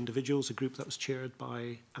with 3 individuals, a group that was chaired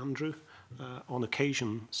by Andrew on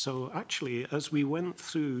occasion. So actually, as we went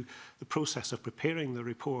through the process of preparing the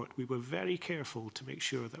report, we were very careful to make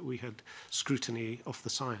sure that we had scrutiny of the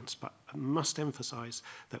science. But I must emphasise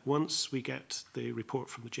that once we get the report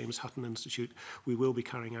from the James Hutton Institute, we will be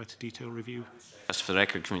carrying out a detailed review. Just for the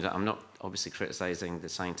record, I'm not obviously criticising the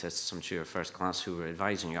scientists, I'm sure, First Class who were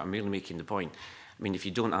advising you. I'm merely making the point. I mean, if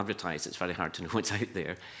you don't advertise, it's very hard to know what's out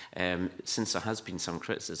there. Since there has been some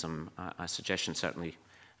criticism, a suggestion certainly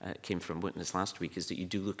came from Witness last week, is that you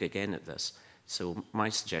do look again at this. So my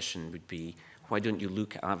suggestion would be, why don't you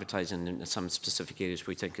look at advertising in some specific areas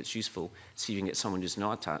where you think it's useful, see if you can get someone who's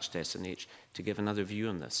not attached to SNH to give another view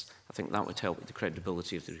on this. I think that would help with the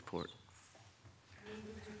credibility of the report.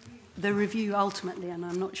 The review ultimately, and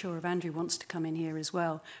I'm not sure if Andrew wants to come in here as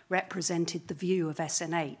well, represented the view of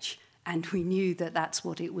SNH. And we knew that that's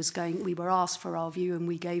what it was going. We were asked for our view and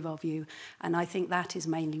we gave our view. And I think that is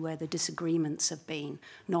mainly where the disagreements have been,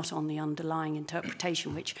 not on the underlying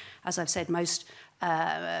interpretation, which, as I've said, most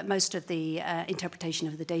of the interpretation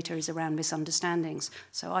of the data is around misunderstandings.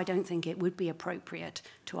 So I don't think it would be appropriate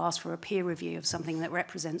to ask for a peer review of something that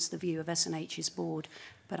represents the view of SNH's board.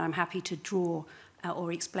 But I'm happy to draw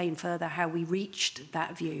or explain further how we reached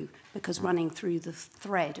that view, because running through the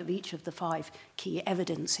thread of each of the 5 key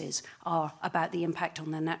evidences are about the impact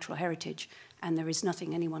on their natural heritage, and there is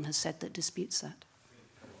nothing anyone has said that disputes that.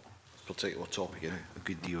 Particular topic in a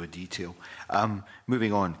good deal of detail.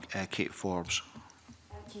 Moving on, Kate Forbes.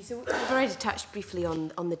 Thank you. So we've already touched briefly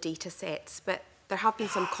on the data sets, but there have been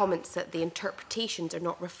some comments that the interpretations are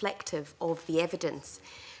not reflective of the evidence.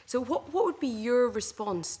 So what would be your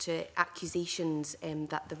response to accusations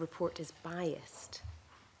that the report is biased?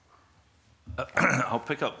 I'll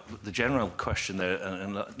pick up the general question there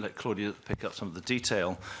and let Claudia pick up some of the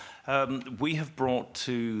detail. We have brought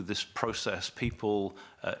to this process people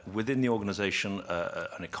within the organisation,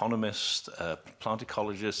 an economist, plant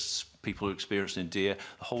ecologists, people who are experienced in deer,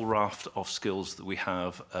 a whole raft of skills that we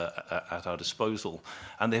have at our disposal.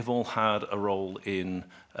 And they've all had a role in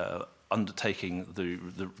undertaking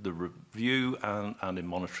the review and in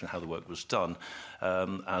monitoring how the work was done.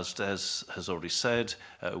 As Des has already said,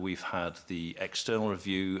 we've had the external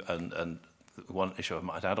review, and one issue I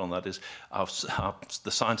might add on that is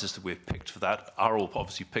the scientists that we've picked for that are all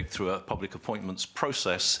obviously picked through a public appointments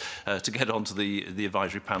process to get onto the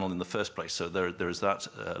advisory panel in the first place. So there is that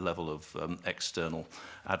level of external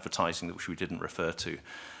advertising which we didn't refer to.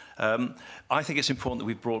 I think it's important that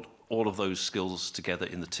we've brought all of those skills together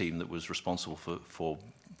in the team that was responsible for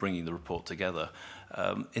bringing the report together.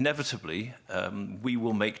 Inevitably, we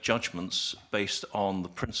will make judgments based on the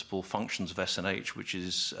principal functions of SNH, which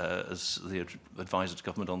is as the advisor to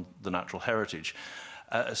government on the natural heritage.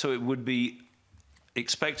 So it would be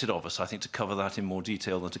expected of us, I think, to cover that in more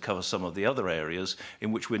detail than to cover some of the other areas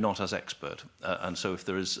in which we're not as expert. And so if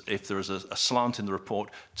there is a slant in the report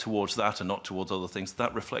towards that and not towards other things,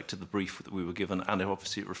 that reflected the brief that we were given, and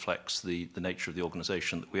obviously it reflects the nature of the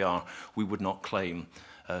organisation that we are. We would not claim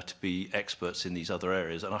to be experts in these other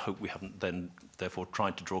areas, and I hope we haven't then therefore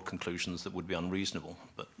tried to draw conclusions that would be unreasonable.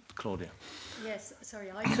 But Claudia. Yes, sorry,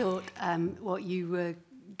 I thought what you were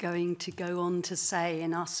going to go on to say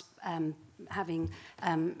in us having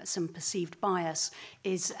some perceived bias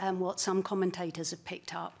is what some commentators have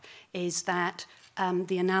picked up is that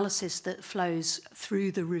the analysis that flows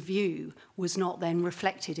through the review was not then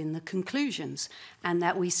reflected in the conclusions, and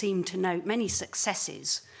that we seem to note many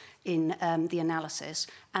successes in the analysis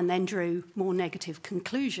and then drew more negative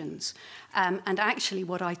conclusions. And actually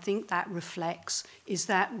what I think that reflects is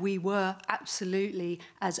that we were absolutely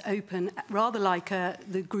as open, rather like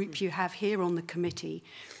the group you have here on the committee.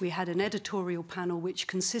 We had an editorial panel which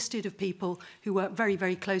consisted of people who work very,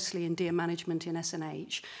 very closely in deer management in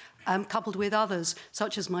SNH, coupled with others,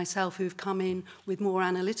 such as myself, who've come in with more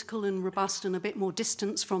analytical and robust and a bit more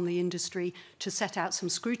distance from the industry to set out some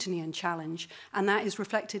scrutiny and challenge. And that is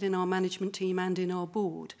reflected in our management team and in our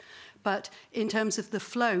board. But in terms of the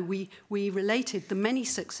flow, we related the many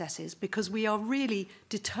successes because we are really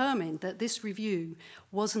determined that this review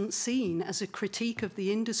wasn't seen as a critique of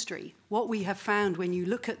the industry. What we have found when you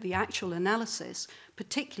look at the actual analysis,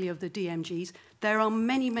 particularly of the DMGs, there are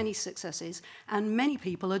many, many successes and many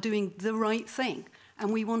people are doing the right thing.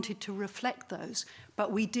 And we wanted to reflect those.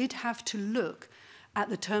 But we did have to look at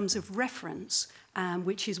the terms of reference,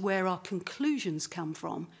 which is where our conclusions come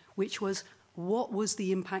from, which was what was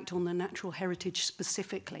the impact on the natural heritage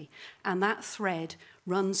specifically? And that thread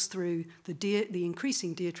runs through the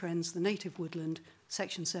increasing deer trends, the native woodland,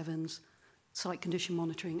 Section 7s, site condition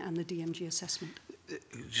monitoring and the DMG assessment.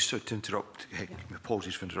 Just to interrupt,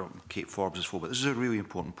 apologies for interrupting Kate Forbes as well, but this is a really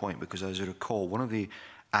important point because as I recall, one of the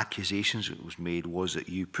accusations that was made was that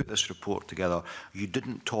you put this report together, you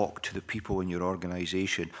didn't talk to the people in your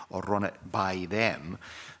organisation or run it by them.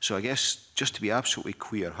 So I guess, just to be absolutely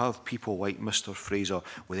clear, have people like Mr Fraser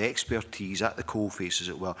with expertise at the coalface, as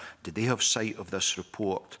it were, did they have sight of this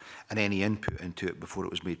report and any input into it before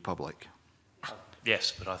it was made public?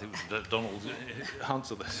 Yes, but I think Donald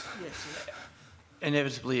answer this. Yes.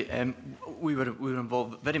 Inevitably, we were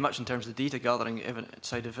involved very much in terms of the data gathering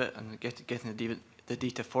side of it and getting the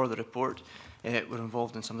data for the report. We're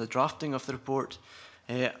involved in some of the drafting of the report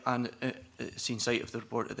and seen sight of the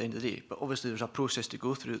report at the end of the day. But obviously there's a process to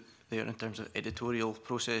go through there in terms of editorial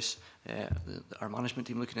process, our management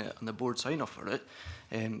team looking at it and the board sign off for it.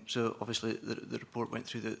 So obviously the report went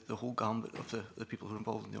through the whole gambit of the people who are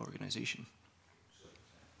involved in the organisation.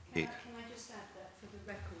 Can I just add that for the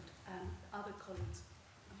record, other colleagues,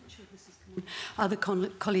 I'm not sure if this is coming, other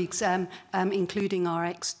colleagues, including our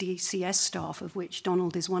ex-DCS staff, of which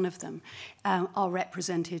Donald is one of them, are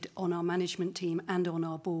represented on our management team and on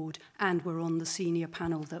our board, and we're on the senior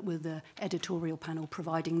panel that were the editorial panel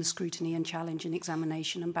providing the scrutiny and challenge and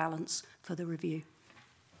examination and balance for the review.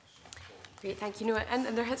 Great, thank you. No, and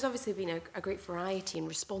there has obviously been a great variety in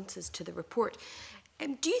responses to the report.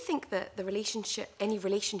 Do you think that any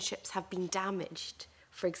relationships have been damaged,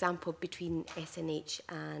 for example, between SNH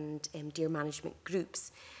and deer management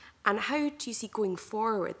groups? And how do you see going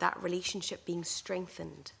forward that relationship being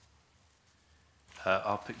strengthened?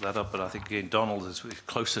 I'll pick that up, but I think again Donald is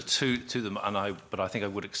closer to them, but I think I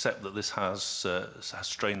would accept that this has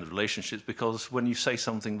strained the relationships because when you say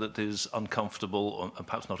something that is uncomfortable and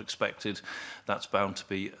perhaps not expected, that's bound to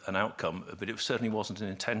be an outcome. But it certainly wasn't an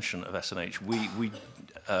intention of SNH. We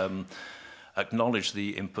acknowledge the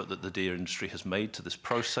input that the deer industry has made to this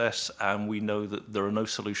process, and we know that there are no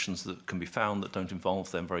solutions that can be found that don't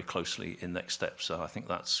involve them very closely in next steps. So I think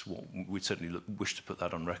that's what we'd certainly wish to put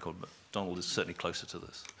that on record, but Donald is certainly closer to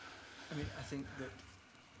this. I mean, I think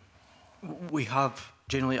that we have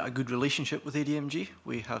generally a good relationship with ADMG.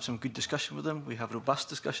 We have some good discussion with them. We have robust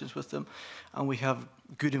discussions with them, and we have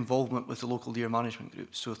good involvement with the local deer management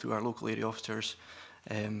groups. So through our local area officers,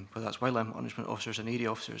 whether that's wildlife management officers and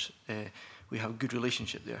area officers, we have a good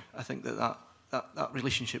relationship there. I think that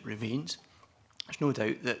relationship remains. There's no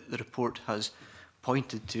doubt that the report has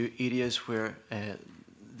pointed to areas where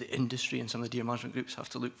the industry and some of the deer management groups have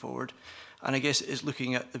to look forward. And I guess it's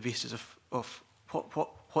looking at the basis of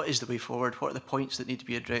what is the way forward, what are the points that need to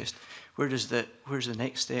be addressed, where's the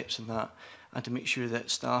next steps in that, and to make sure that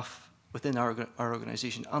staff within our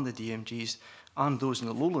organisation and the DMGs and those in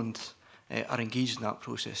the lowlands are engaged in that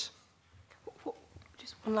process.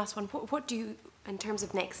 Just one last one. What do you, in terms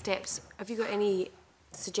of next steps, have you got any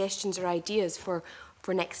suggestions or ideas for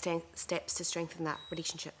next steps to strengthen that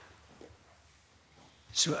relationship?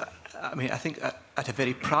 So, I mean, I think at a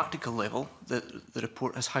very practical level, the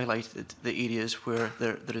report has highlighted the areas where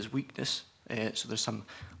there is weakness. So there's some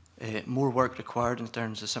more work required in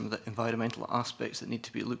terms of some of the environmental aspects that need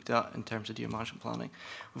to be looked at in terms of deer management planning.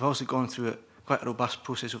 We've also gone through quite a robust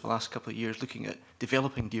process over the last couple of years looking at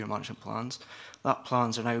developing deer management plans. That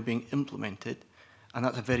plans are now being implemented, and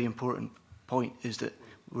that's a very important point, is that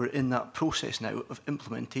we're in that process now of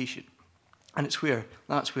implementation. And that's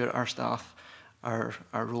where our staff, our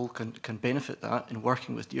role can benefit that in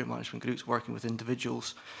working with deer management groups, working with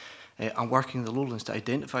individuals, and working in the lowlands to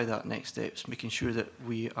identify that next steps, making sure that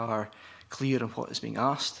we are clear on what is being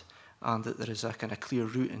asked and that there is a kind of clear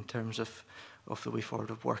route in terms of the way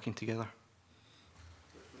forward of working together.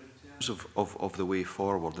 Of the way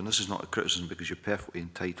forward, and this is not a criticism because you're perfectly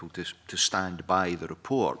entitled to stand by the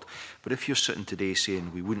report, but if you're sitting today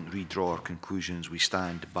saying we wouldn't redraw our conclusions, we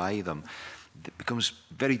stand by them, it becomes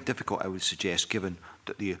very difficult, I would suggest, given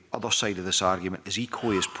that the other side of this argument is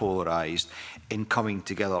equally as polarised in coming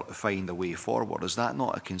together to find a way forward. Is that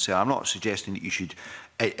not a concern? I'm not suggesting that you should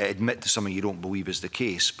admit to something you don't believe is the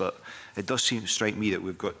case, but it does seem to strike me that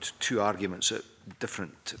we've got two arguments at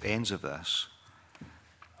different ends of this.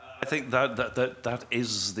 I think that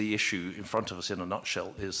is the issue in front of us in a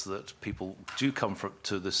nutshell, is that people do come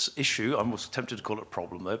to this issue, I'm almost tempted to call it a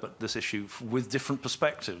problem there, but this issue with different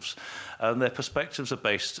perspectives. And their perspectives are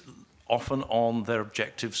based often on their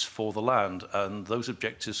objectives for the land, and those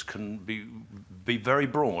objectives can be very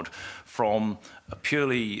broad, from a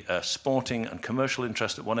purely sporting and commercial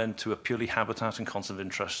interest at one end to a purely habitat and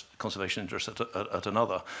conservation interest at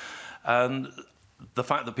another. And the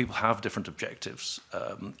fact that people have different objectives,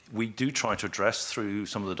 we do try to address through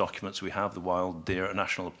some of the documents we have, the Wild Deer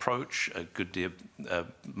National Approach, Good Deer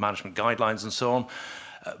Management Guidelines and so on.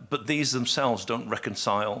 But these themselves don't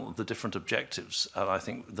reconcile the different objectives. And I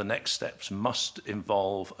think the next steps must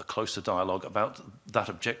involve a closer dialogue about that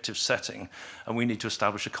objective setting. And we need to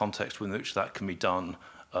establish a context within which that can be done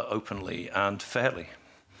openly and fairly.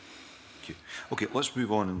 Okay, let's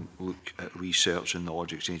move on and look at research and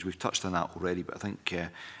knowledge exchange. We've touched on that already, but I think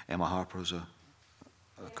Emma Harper has a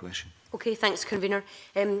question. Okay, thanks, Convener.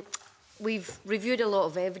 We've reviewed a lot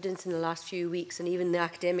of evidence in the last few weeks, and even the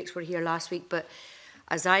academics were here last week, but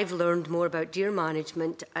as I've learned more about deer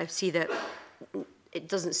management, I see that it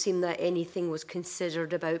doesn't seem that anything was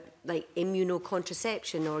considered about like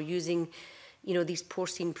immunocontraception or using, you know, these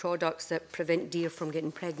porcine products that prevent deer from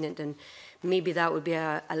getting pregnant, and maybe that would be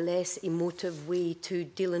a less emotive way to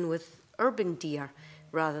dealing with urban deer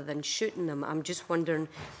rather than shooting them. I'm just wondering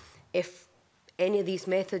if any of these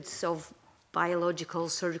methods of biological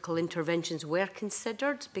surgical interventions were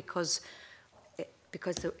considered, because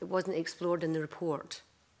it wasn't explored in the report.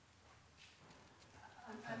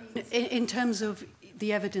 In terms of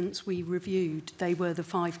the evidence we reviewed, they were the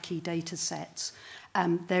 5 key data sets.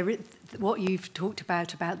 What you've talked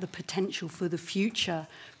about the potential for the future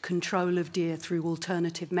control of deer through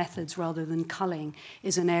alternative methods rather than culling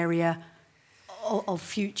is an area of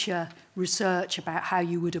future research about how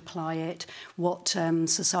you would apply it, what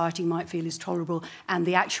society might feel is tolerable, and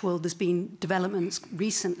there's been developments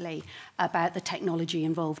recently about the technology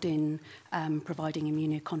involved in providing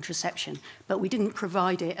immunocontraception. But we didn't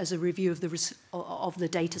provide it as a review of the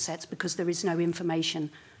data sets because there is no information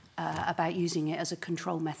about using it as a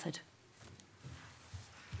control method.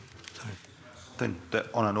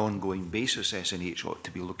 That on an ongoing basis SNH ought to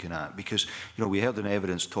be looking at, because we heard in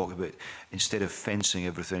evidence talk about instead of fencing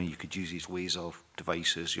everything you could use these laser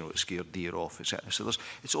devices to scare deer off, etc. So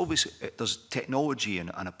there's technology and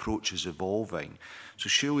approaches evolving, so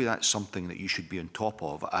surely that's something that you should be on top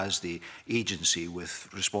of as the agency with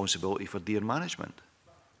responsibility for deer management.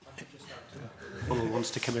 Donald wants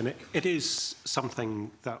to come in. It is something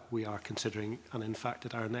that we are considering, and in fact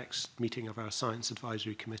at our next meeting of our Science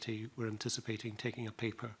Advisory Committee we're anticipating taking a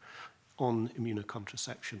paper on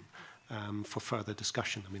immunocontraception for further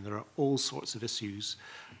discussion. I mean, there are all sorts of issues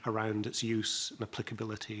around its use and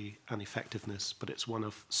applicability and effectiveness, but it's one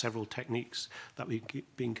of several techniques that we've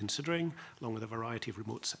been considering, along with a variety of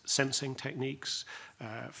remote sensing techniques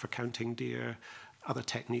for counting deer, other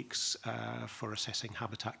techniques for assessing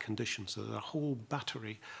habitat conditions. So there's a whole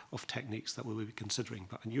battery of techniques that we will be considering.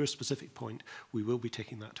 But on your specific point, we will be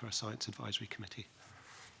taking that to our Science Advisory Committee.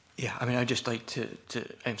 Yeah, I mean, I'd just like to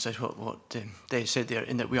emphasise what Des said there,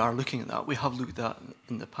 in that we are looking at that. We have looked at that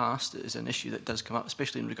in the past. It is an issue that does come up,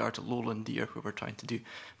 especially in regard to lowland deer, where we're trying to do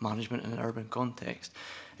management in an urban context.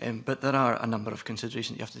 But there are a number of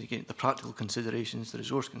considerations you have to take in: the practical considerations, the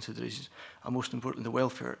resource considerations, and most importantly, the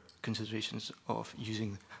welfare considerations of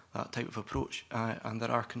using that type of approach. And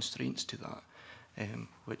there are constraints to that,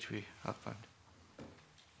 which we have found.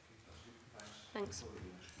 Thanks.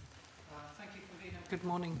 Thank you, Convener. Good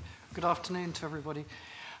morning, good afternoon to everybody.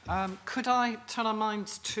 Could I turn our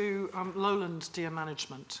minds to lowland deer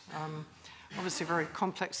management? Obviously a very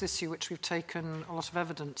complex issue which we've taken a lot of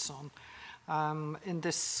evidence on in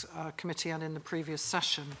this committee and in the previous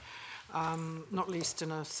session, not least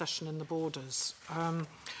in a session in the Borders.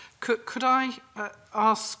 Could I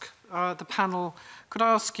ask the panel, could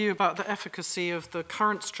I ask you about the efficacy of the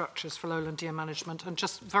current structures for lowland deer management, and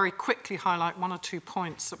just very quickly highlight 1 or 2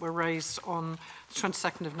 points that were raised on the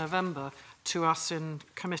 22nd of November to us in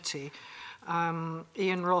committee.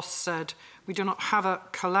 Ian Ross said, "We do not have a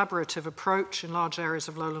collaborative approach in large areas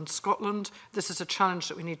of lowland Scotland. This is a challenge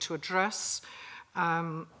that we need to address."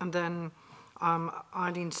 And then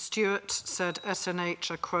Eileen Stewart said,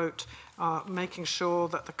 SNH, I quote, making sure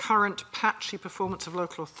that the current patchy performance of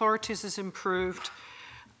local authorities is improved.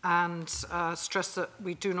 and stress that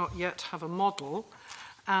we do not yet have a model.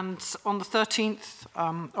 And on the 13th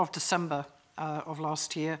of December of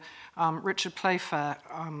last year, Richard Playfair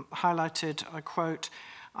highlighted, I quote,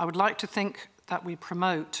 "I would like to think that we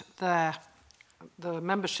promote the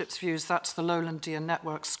membership's views, that's the Lowland Deer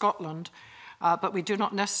Network Scotland, but we do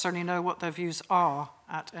not necessarily know what their views are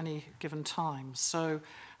at any given time." So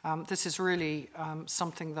this is really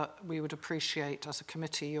something that we would appreciate as a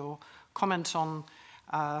committee, your comment on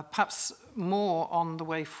perhaps more on the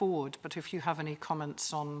way forward, but if you have any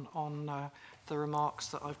comments on the remarks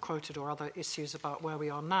that I've quoted or other issues about where we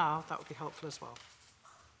are now, that would be helpful as well.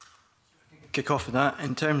 Kick off with that.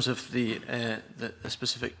 In terms of the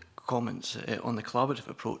specific comments on the collaborative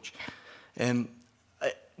approach,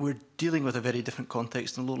 we're dealing with a very different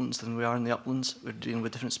context in the lowlands than we are in the uplands. We're dealing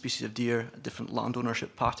with different species of deer, a different land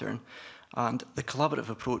ownership pattern, and the collaborative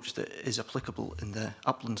approach that is applicable in the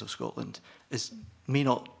uplands of Scotland may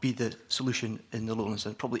not be the solution in the lowlands,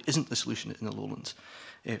 and probably isn't the solution in the lowlands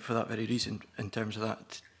for that very reason in terms of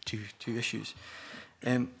that two issues.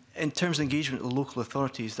 In terms of engagement with the local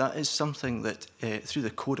authorities, that is something that through the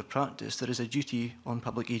Code of Practice, there is a duty on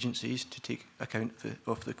public agencies to take account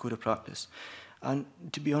of the Code of Practice. And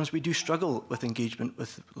to be honest, we do struggle with engagement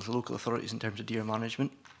with the local authorities in terms of deer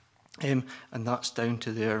management. And that's down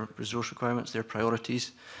to their resource requirements, their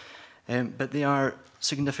priorities. But they are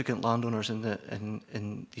significant landowners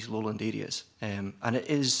in these lowland areas. And it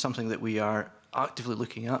is something that we are actively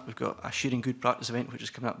looking at. We've got a sharing good practice event, which is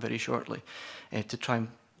coming up very shortly, to try and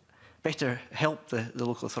better help the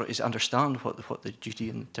local authorities understand what the duty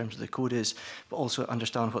in terms of the code is, but also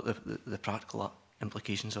understand what the practical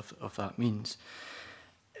implications of that means.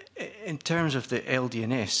 In terms of the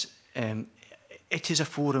LDNS, it is a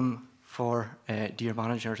forum for deer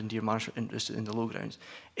managers and deer management interested in the lowgrounds.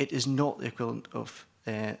 It is not the equivalent of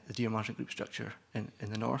the deer management group structure in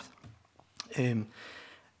the north.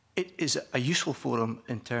 It is a useful forum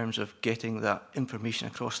in terms of getting that information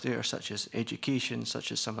across there, such as education,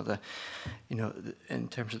 such as some of the, in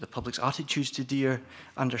terms of the public's attitudes to deer,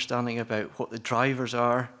 understanding about what the drivers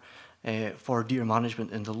are for deer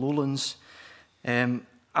management in the lowlands, and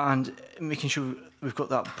making sure we've got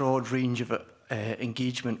that broad range of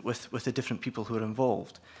engagement with the different people who are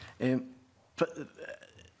involved. But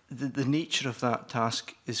the nature of that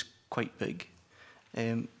task is quite big.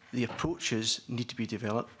 The approaches need to be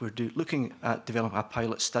developed. We're looking at developing a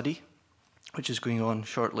pilot study, which is going on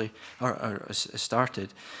shortly, or has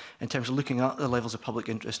started, in terms of looking at the levels of public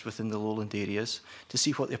interest within the lowland areas to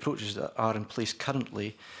see what the approaches that are in place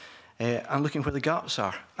currently, and looking where the gaps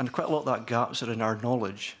are. And quite a lot of that gaps are in our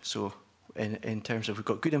knowledge. So in terms of we've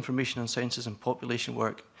got good information on census and population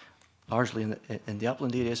work, largely in the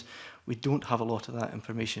upland areas, we don't have a lot of that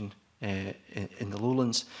information in the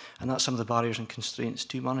lowlands, and that's some of the barriers and constraints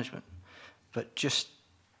to management. But just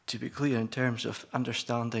to be clear, in terms of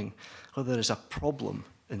understanding whether there is a problem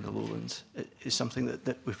in the lowlands, it is something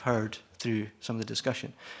that we've heard through some of the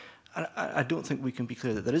discussion. And I don't think we can be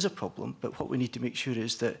clear that there is a problem, but what we need to make sure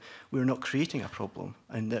is that we're not creating a problem,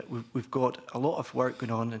 and that we've got a lot of work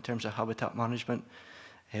going on in terms of habitat management,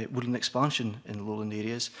 woodland expansion in the lowland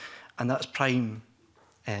areas, and that's prime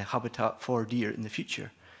habitat for deer in the future.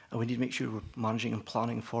 And we need to make sure we're managing and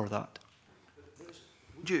planning for that.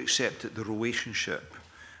 Would you accept that the relationship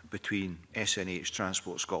between SNH,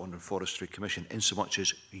 Transport Scotland and Forestry Commission, in so much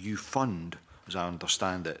as you fund, as I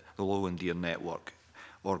understand it, the Lowland Deer Network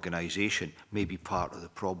organisation, may be part of the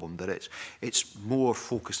problem, that it's more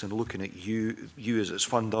focused on looking at you as its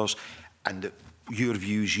funders and your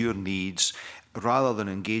views, your needs, rather than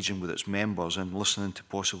engaging with its members and listening to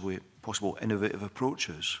possible innovative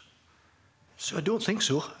approaches? So I don't think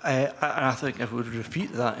so. I think I would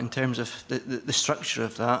refute that in terms of the structure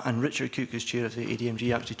of that. And Richard Cook, as chair of the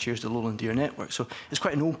ADMG, actually chairs the Lowland Deer Network. So it's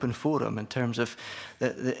quite an open forum in terms of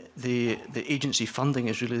the agency funding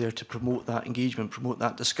is really there to promote that engagement, promote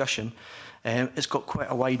that discussion. It's got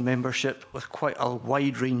quite a wide membership with quite a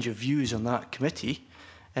wide range of views on that committee.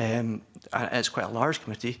 And it's quite a large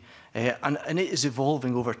committee. And it is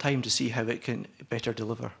evolving over time to see how it can better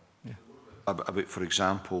deliver. About, for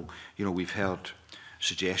example, we've heard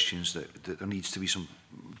suggestions that there needs to be some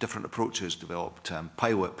different approaches developed,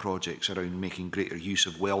 pilot projects around making greater use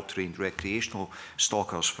of well-trained recreational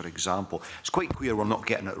stalkers, for example. It's quite clear we're not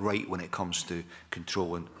getting it right when it comes to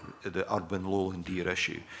controlling the urban lowland deer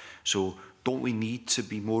issue. So don't we need to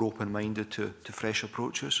be more open-minded to fresh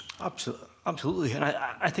approaches? Absolutely, and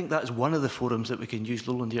I think that's one of the forums that we can use.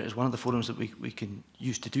 Lowland Deer is one of the forums that we can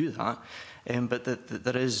use to do that. But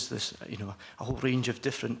there is this, a whole range of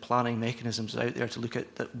different planning mechanisms out there to look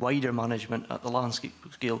at that wider management at the landscape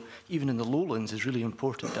scale, even in the lowlands, is really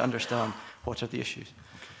important to understand what are the issues.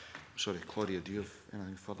 Sorry, Claudia, do you have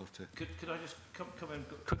anything further to... Could I just come in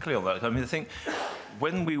quickly on that? I mean, I think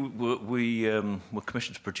when we were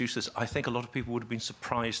commissioned to produce this, I think a lot of people would have been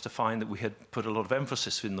surprised to find that we had put a lot of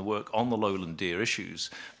emphasis in the work on the lowland deer issues,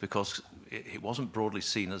 because it wasn't broadly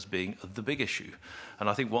seen as being the big issue. And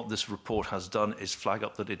I think what this report has done is flag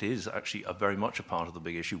up that it is actually very much a part of the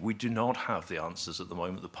big issue. We do not have the answers at the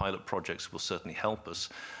moment. The pilot projects will certainly help us.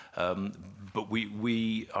 But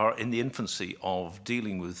we are in the infancy of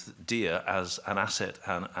dealing with deer as an asset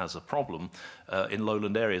and as a problem in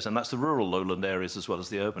lowland areas, and that's the rural lowland areas as well as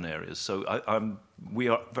the urban areas. So we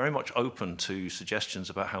are very much open to suggestions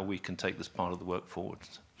about how we can take this part of the work forward.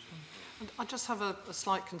 I just have a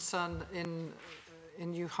slight concern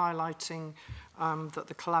in you highlighting that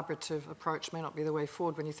the collaborative approach may not be the way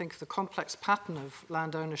forward when you think of the complex pattern of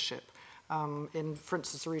land ownership in, for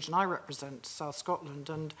instance, the region I represent, South Scotland,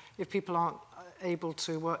 and if people aren't able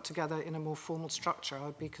to work together in a more formal structure,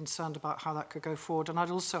 I'd be concerned about how that could go forward. And I'd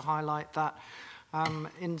also highlight that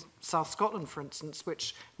in South Scotland, for instance,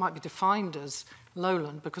 which might be defined as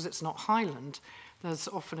lowland because it's not highland, there's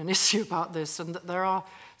often an issue about this, and that there are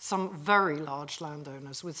some very large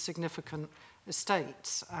landowners with significant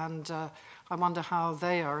estates, and I wonder how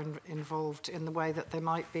they are involved in the way that they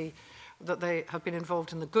might be, that they have been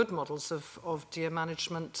involved in the good models of deer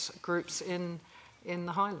management groups in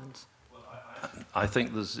the Highlands. I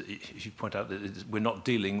think there's, as you point out, that we're not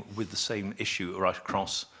dealing with the same issue right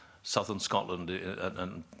across southern Scotland,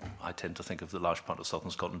 and I tend to think of the large part of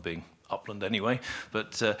southern Scotland being upland anyway,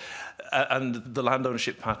 but and the land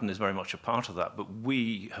ownership pattern is very much a part of that, but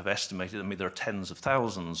we have estimated, I mean, there are tens of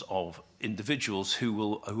thousands of individuals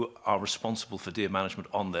who are responsible for deer management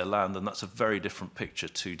on their land, and that's a very different picture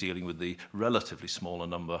to dealing with the relatively smaller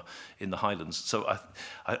number in the Highlands. So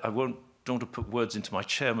I don't want to put words into my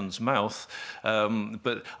chairman's mouth,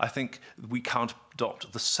 but I think we can't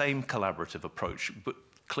adopt the same collaborative approach, but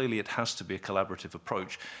clearly it has to be a collaborative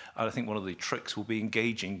approach. And I think one of the tricks will be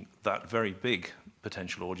engaging that very big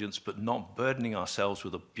potential audience, but not burdening ourselves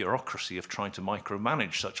with a bureaucracy of trying to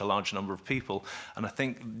micromanage such a large number of people. And I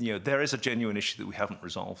think there is a genuine issue that we haven't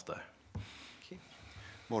resolved there. Thank you.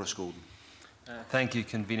 Maurice Golden. Thank you,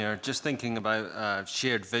 Convener. Just thinking about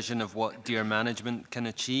shared vision of what deer management can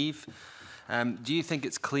achieve. Do you think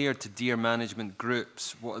it's clear to deer management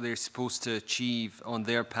groups what they're supposed to achieve on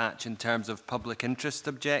their patch in terms of public interest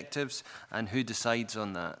objectives, and who decides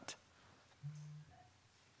on that?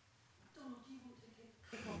 Donald, do you want to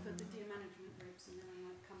kick off at the deer management groups, and then I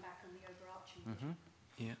might come back on the overarching vision?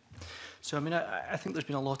 Yeah. So, I mean, I think there's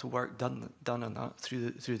been a lot of work done on that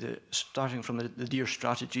through the starting from the deer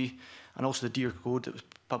strategy, and also the deer code that was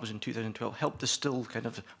published in 2012 helped distill kind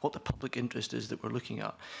of what the public interest is that we're looking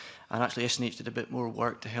at. And actually SNH did a bit more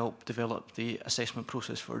work to help develop the assessment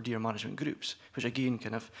process for deer management groups, which again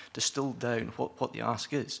kind of distilled down what the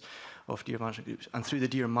ask is of deer management groups. And through the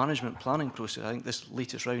deer management planning process, I think this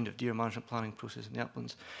latest round of deer management planning process in the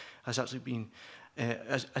uplands has actually been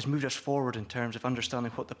has moved us forward in terms of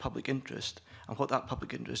understanding what the public interest and what that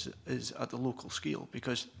public interest is at the local scale,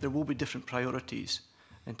 because there will be different priorities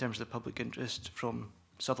in terms of the public interest from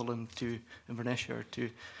Sutherland to Inverness or to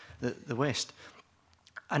the west.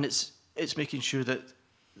 And it's making sure that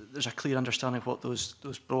there's a clear understanding of what those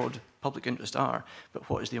broad public interests are, but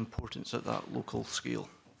what is the importance at that local scale.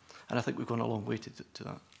 And I think we've gone a long way to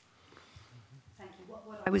that.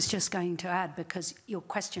 I was just going to add, because your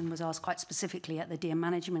question was asked quite specifically at the deer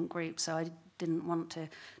management group, so I didn't want to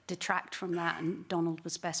detract from that, and Donald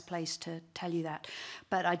was best placed to tell you that.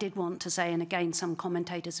 But I did want to say, and again, some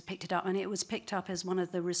commentators have picked it up, and it was picked up as one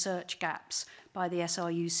of the research gaps by the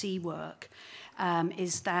SRUC work,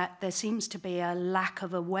 is that there seems to be a lack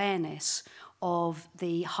of awareness of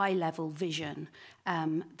the high-level vision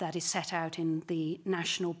that is set out in the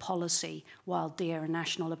national policy, Wild Deer and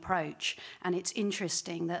National Approach. And it's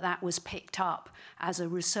interesting that that was picked up as a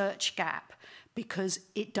research gap, because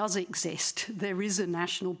it does exist. There is a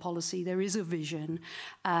national policy, there is a vision,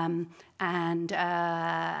 and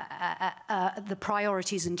the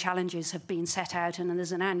priorities and challenges have been set out, and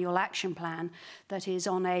there's an annual action plan that is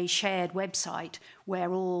on a shared website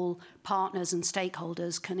where all partners and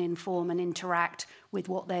stakeholders can inform and interact with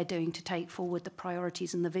what they're doing to take forward the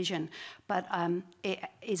priorities and the vision. But it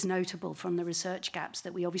is notable from the research gaps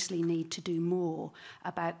that we obviously need to do more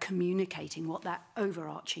about communicating what that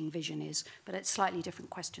overarching vision is. But it's a slightly different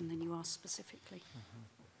question than you asked specifically.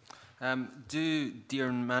 Do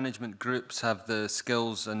deer management groups have the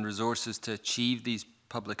skills and resources to achieve these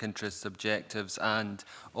public interest objectives, and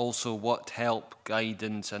also what help,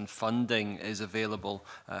 guidance and funding is available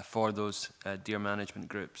for those deer management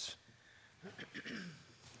groups?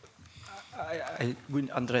 I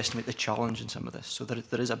wouldn't underestimate the challenge in some of this. So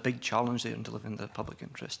there is a big challenge there in delivering the public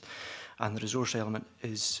interest, and the resource element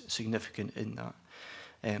is significant in that.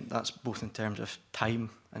 That's both in terms of time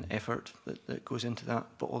and effort that goes into that,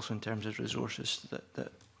 but also in terms of resources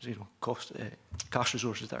that cost, cash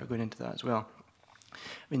resources that are going into that as well. I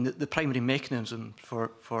mean, the primary mechanism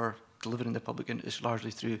for delivering the public interest is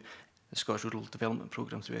largely through the Scottish Rural Development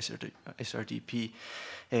Programme, through SRDP,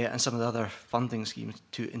 and some of the other funding schemes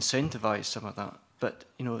to incentivise some of that. But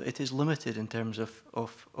it is limited in terms of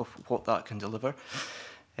what that can deliver.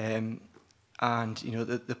 And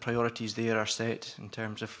the priorities there are set in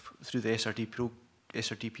terms of through the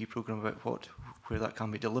SRDP programme about where that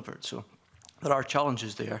can be delivered. So there are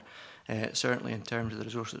challenges there, certainly in terms of the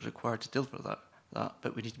resources required to deliver that.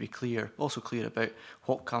 But we need to be also clear about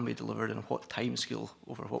what can be delivered and what timescale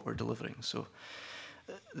over what we're delivering. So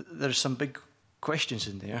there's some big questions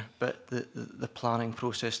in there, but the planning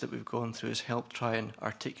process that we've gone through has helped try and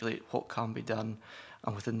articulate what can be done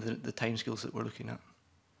and within the timescales that we're looking at.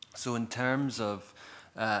 So in terms of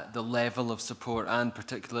the level of support and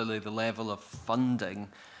particularly the level of funding,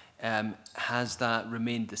 has that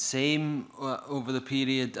remained the same over the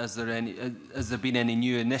period? Has there been any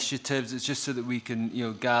new initiatives? It's just so that we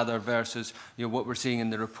can gather versus what we're seeing in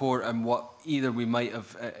the report and what either we might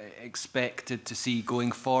have expected to see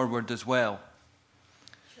going forward as well.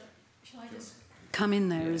 Shall I just come in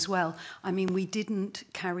there as well? I mean, we didn't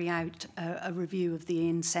carry out a review of the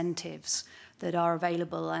incentives that are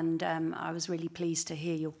available, and I was really pleased to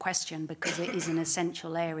hear your question, because it is an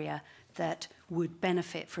essential area that would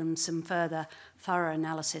benefit from some further thorough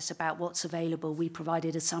analysis about what's available. We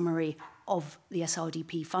provided a summary of the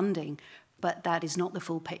SRDP funding, but that is not the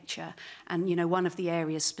full picture. And one of the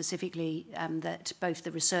areas specifically that both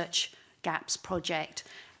the Research Gaps project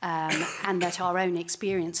and that our own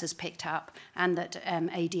experience has picked up, and that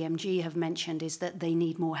ADMG have mentioned, is that they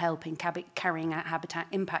need more help in carrying out habitat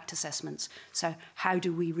impact assessments. So how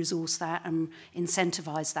do we resource that and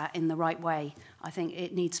incentivise that in the right way? I think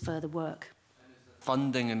it needs further work.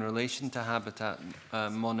 Funding in relation to habitat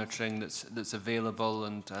monitoring that's available,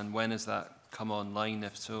 and when has that come online,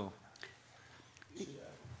 if so?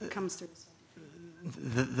 It comes through.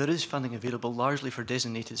 There is funding available largely for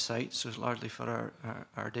designated sites, so it's largely for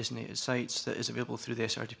our designated sites that is available through the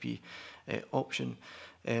SRDP option.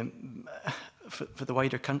 For the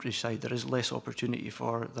wider countryside, there is less opportunity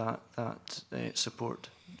for that support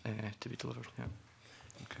to be delivered. Yeah.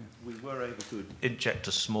 Okay. We were able to inject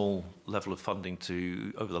a small level of funding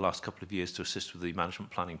over the last couple of years to assist with the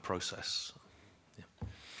management planning process. Yeah.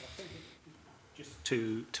 Just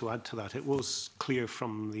to add to that, it was clear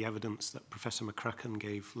from the evidence that Professor McCracken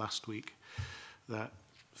gave last week that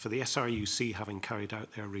for the SRUC, having carried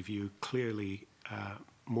out their review, clearly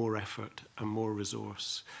more effort and more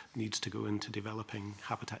resource needs to go into developing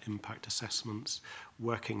habitat impact assessments,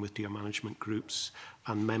 working with deer management groups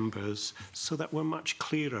and members, so that we're much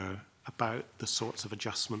clearer about the sorts of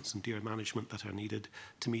adjustments in deer management that are needed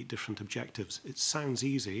to meet different objectives. It sounds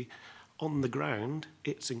easy. On the ground,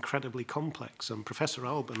 it's incredibly complex. And Professor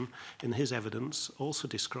Alban, in his evidence, also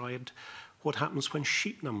described what happens when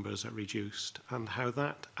sheep numbers are reduced and how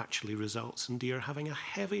that actually results in deer having a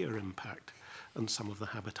heavier impact on some of the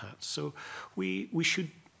habitats. So we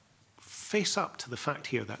should face up to the fact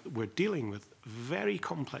here that we're dealing with very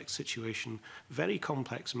complex situation, very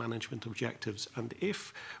complex management objectives, and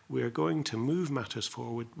if we're going to move matters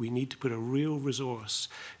forward, we need to put a real resource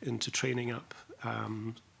into training up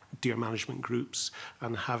deer management groups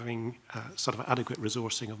and having sort of adequate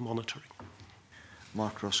resourcing of monitoring.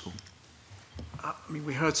 Mark Ruskell. I mean,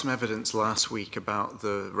 we heard some evidence last week about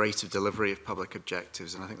the rate of delivery of public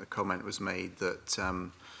objectives, and I think the comment was made that,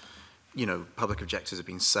 public objectives have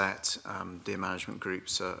been set, deer management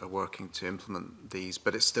groups are working to implement these,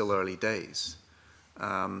 but it's still early days.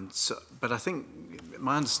 But I think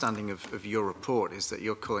my understanding of your report is that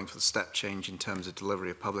you're calling for the step change in terms of delivery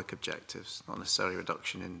of public objectives, not necessarily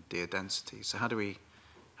reduction in deer density. So how do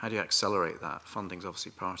you accelerate that? Funding's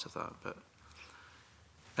obviously part of that, but...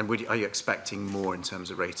 And are you expecting more in terms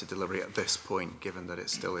of rate of delivery at this point, given that it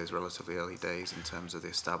still is relatively early days in terms of the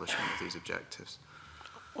establishment of these objectives?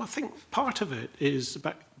 Well, I think part of it is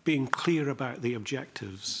about being clear about the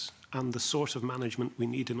objectives and the sort of management we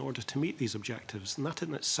need in order to meet these objectives. And that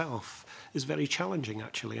in itself is very challenging,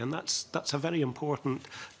 actually. And that's a very important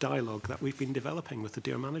dialogue that we've been developing with the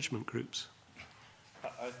deer management groups.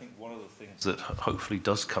 I think one of the things that hopefully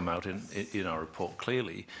does come out in our report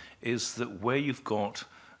clearly is that where you've got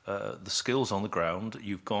the skills on the ground,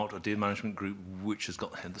 you've got a deer management group which has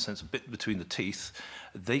got, in the sense, a bit between the teeth,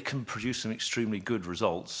 they can produce some extremely good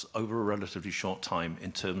results over a relatively short time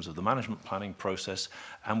in terms of the management planning process,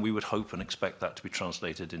 and we would hope and expect that to be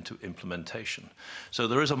translated into implementation. So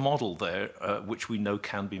there is a model there which we know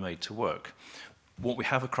can be made to work. What we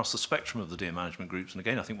have across the spectrum of the deer management groups, and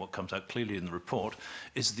again, I think what comes out clearly in the report,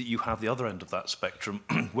 is that you have the other end of that spectrum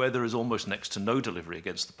where there is almost next to no delivery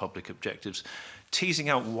against the public objectives. Teasing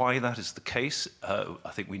out why that is the case,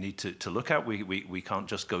 I think we need to look at. We can't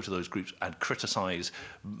just go to those groups and criticise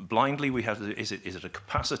blindly. We have to, is it a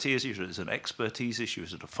capacity issue? Is it an expertise issue?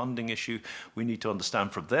 Is it a funding issue? We need to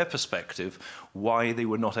understand from their perspective why they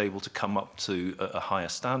were not able to come up to a higher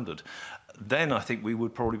standard. Then I think we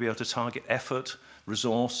would probably be able to target effort,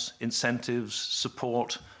 resource, incentives,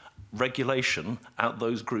 support, regulation at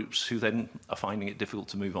those groups who then are finding it difficult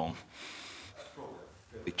to move on.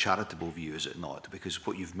 A charitable view, is it not? Because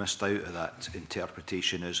what you've missed out of that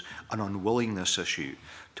interpretation is an unwillingness issue.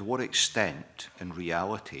 To what extent, in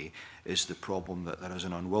reality, is the problem that there is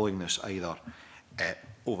an unwillingness either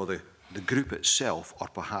over the group itself or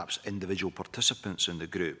perhaps individual participants in the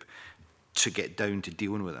group to get down to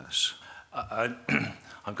dealing with this?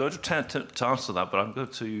 I'm going to answer that, but I'm going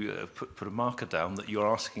to put a marker down that you're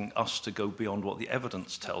asking us to go beyond what the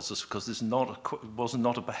evidence tells us, because this was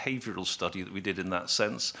not a behavioural study that we did in that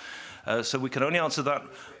sense. So we can only answer that.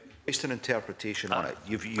 Based on interpretation on it,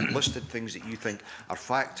 you've listed things that you think are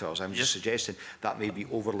factors. I'm just suggesting that may be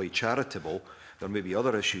overly charitable. There may be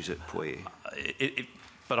other issues at play.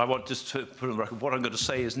 But I want just to put on the record, what I'm going to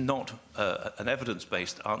say is not an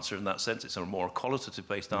evidence-based answer in that sense. It's a more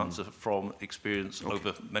qualitative-based answer from experience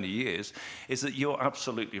over many years, is that you're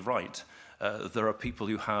absolutely right. There are people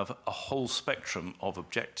who have a whole spectrum of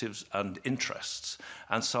objectives and interests,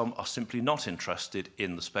 and some are simply not interested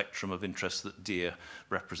in the spectrum of interests that deer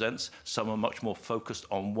represents. Some are much more focused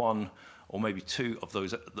on one or maybe two of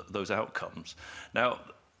those outcomes. Now,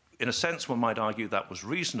 in a sense, one might argue that was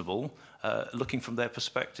reasonable, looking from their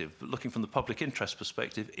perspective. But looking from the public interest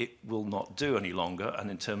perspective, it will not do any longer.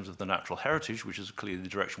 And in terms of the natural heritage, which is clearly the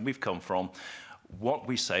direction we've come from, what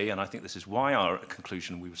we say, and I think this is why our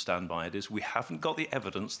conclusion, we would stand by it, is we haven't got the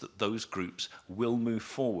evidence that those groups will move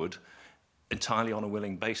forward entirely on a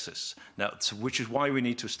willing basis. Now, which is why we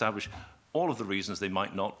need to establish all of the reasons they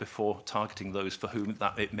might not before targeting those for whom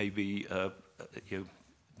that it may be,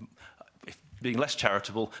 being less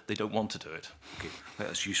charitable, they don't want to do it. Okay,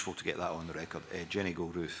 that's useful to get that on the record. Jenny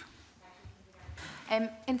Goldruth.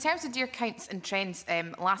 In terms of deer counts and trends,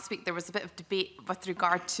 last week there was a bit of debate with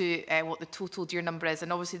regard to what the total deer number is,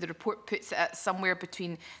 and obviously the report puts it at somewhere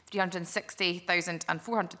between 360,000 and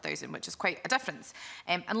 400,000, which is quite a difference.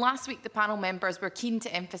 And last week the panel members were keen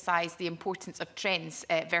to emphasise the importance of trends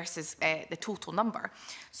versus the total number.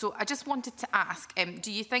 So I just wanted to ask, do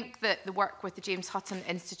you think that the work with the James Hutton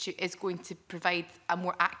Institute is going to provide a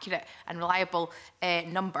more accurate and reliable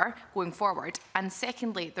number going forward? And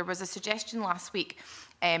secondly, there was a suggestion last week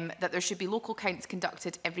that there should be local counts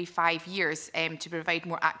conducted every 5 years to provide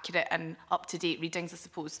more accurate and up-to-date readings, I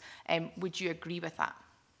suppose. Would you agree with that?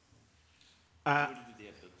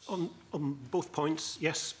 On both points,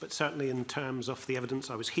 yes, but certainly in terms of the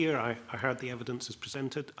evidence, I was here, I heard the evidence as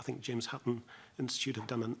presented. I think James Hutton Institute have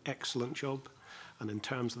done an excellent job. And in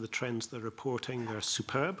terms of the trends they're reporting, they're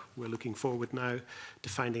superb. We're looking forward now to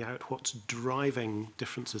finding out what's driving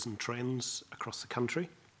differences in trends across the country.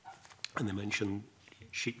 And they mentioned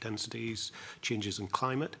sheep densities, changes in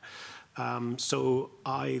climate. So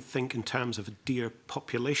I think in terms of a deer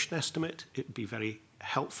population estimate, it would be very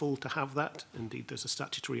helpful to have that. Indeed, there's a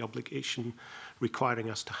statutory obligation requiring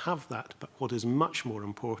us to have that. But what is much more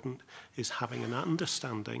important is having an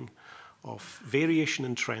understanding of variation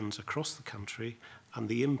in trends across the country and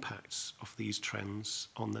the impacts of these trends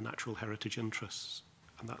on the natural heritage interests.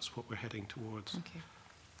 And that's what we're heading towards. Okay.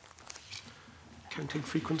 Counting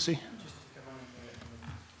frequency?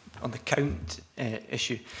 On the count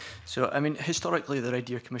issue. So, I mean, historically, the Red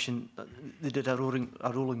Deer Commission, they did a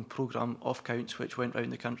rolling programme of counts which went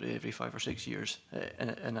around the country every 5 or 6 years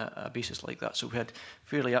in a basis like that. So we had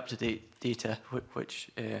fairly up-to-date data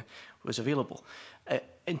which was available.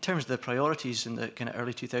 In terms of the priorities in the kind of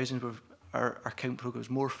early 2000s, our count programme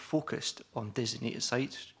was more focused on designated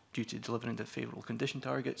sites due to delivering the favourable condition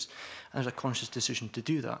targets. And there's a conscious decision to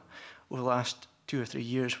do that. Over the last 2 or 3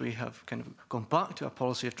 years, we have kind of gone back to a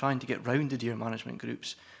policy of trying to get round the deer management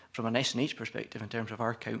groups from an SNH perspective in terms of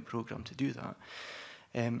our count programme to do that.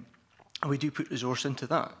 And we do put resource into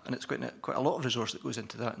that, and it's quite a lot of resource that goes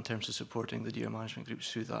into that in terms of supporting the deer management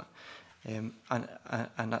groups through that. And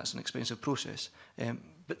that's an expensive process.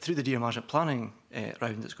 But through the deer management planning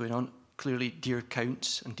round that's going on, clearly deer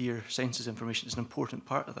counts and deer census information is an important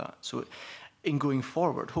part of that. So in going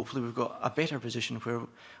forward, hopefully we've got a better position where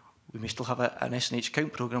we may still have an SNH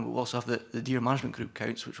count programme, but we'll also have the deer management group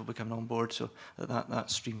counts, which will be coming on board, so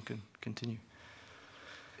that stream can continue.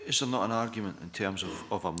 Is there not an argument in terms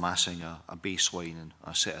of amassing a baseline and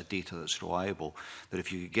a set of data that's reliable, that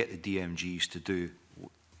if you could get the DMGs to do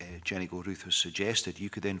Jenny Goldruth has suggested, you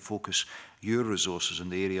could then focus your resources in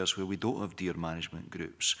the areas where we don't have deer management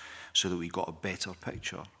groups so that we got a better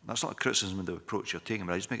picture? That's not a criticism of the approach you're taking,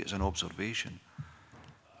 but I just make it as an observation.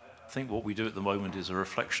 I think what we do at the moment is a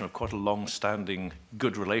reflection of quite a long-standing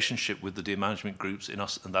good relationship with the deer management groups in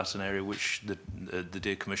us, and that's an area which the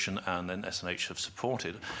Deer Commission and then SNH have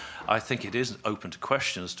supported. I think it is open to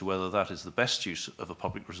question as to whether that is the best use of a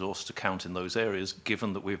public resource to count in those areas,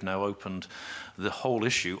 given that we've now opened the whole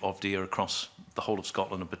issue of deer across the whole of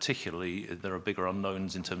Scotland, and particularly there are bigger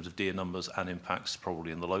unknowns in terms of deer numbers and impacts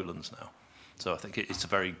probably in the lowlands now. So I think it's a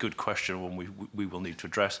very good question, one we will need to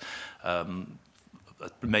address.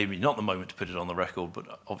 Maybe not the moment to put it on the record,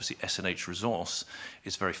 but obviously SNH resource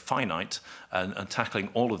is very finite, and tackling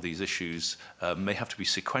all of these issues may have to be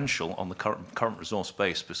sequential on the current resource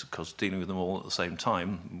base, because dealing with them all at the same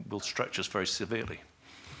time will stretch us very severely.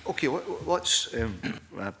 Okay, let's,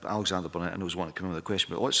 Alexander Burnett, I know was wanting to come in with a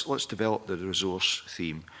question, but let's develop the resource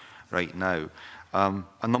theme right now.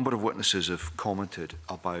 A number of witnesses have commented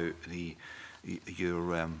about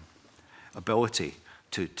your ability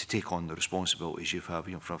to take on the responsibilities you have,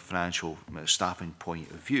 from a financial staffing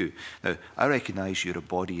point of view. Now, I recognise you're a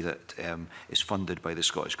body that is funded by the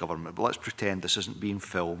Scottish Government, but let's pretend this isn't being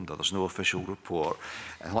filmed or there's no official report,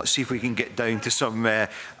 and let's see if we can get down to some, I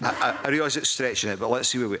realise it's stretching it, but let's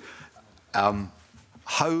see where we...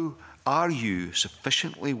 how are you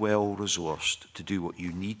sufficiently well-resourced to do what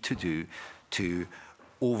you need to do to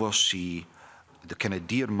oversee the kind of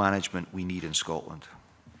deer management we need in Scotland?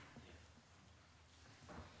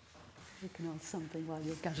 You can ask something while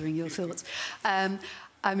you're gathering your thoughts.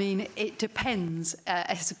 I mean, it depends.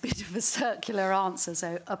 It's a bit of a circular answer,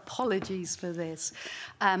 so apologies for this.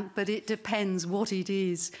 But it depends what it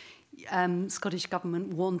is Scottish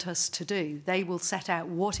Government want us to do. They will set out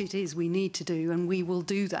what it is we need to do, and we will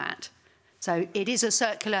do that. So it is a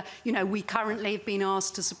circular, we currently have been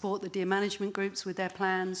asked to support the deer management groups with their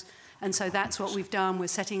plans, and so that's what we've done. We're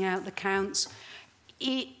setting out the counts.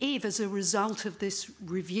 If, as a result of this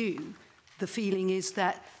review, the feeling is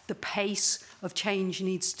that the pace of change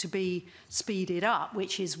needs to be speeded up,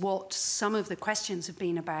 which is what some of the questions have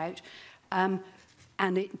been about, and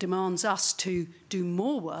it demands us to do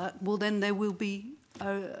more work, well, then there will be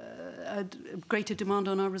a greater demand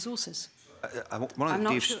on our resources. One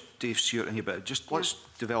of Dave Stewart in here, but just let's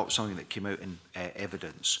develop something that came out in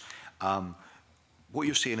evidence. What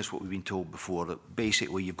you're saying is what we've been told before, that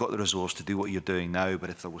basically you've got the resource to do what you're doing now, but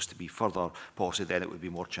if there was to be further policy, then it would be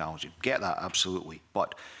more challenging. Get that, absolutely.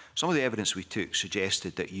 But some of the evidence we took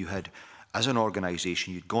suggested that you had, as an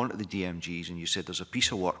organisation, you'd gone to the DMGs and you said, there's a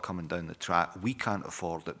piece of work coming down the track, we can't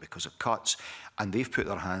afford it because of cuts, and they've put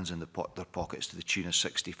their hands in their pockets to the tune of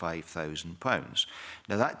 £65,000.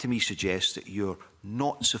 Now that to me suggests that you're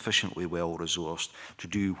not sufficiently well-resourced to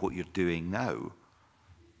do what you're doing now.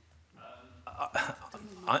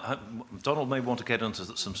 Donald may want to get into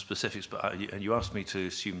some specifics, but you asked me to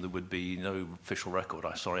assume there would be no official record.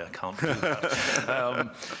 Sorry, I can't do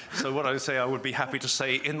that. So what I would say, I would be happy to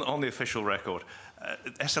say on the official record,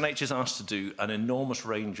 SNH is asked to do an enormous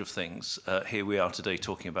range of things. Here we are today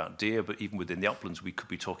talking about deer, but even within the uplands, we could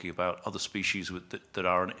be talking about other species that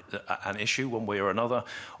are an issue one way or another,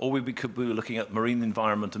 or we could be looking at marine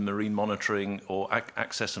environment and marine monitoring, or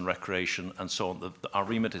access and recreation, and so on. Our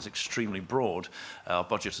remit is extremely broad. Our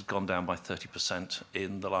budget has gone down by 30%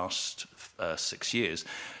 in the last 6 years.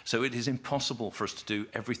 So it is impossible for us to do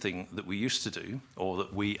everything that we used to do, or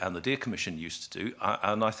that we and the Deer Commission used to do,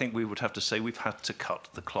 and I think we would have to say we've had to cut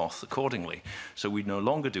the cloth accordingly. So we no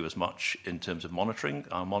longer do as much in terms of monitoring.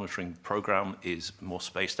 Our monitoring programme is more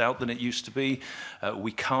spaced out than it used to be.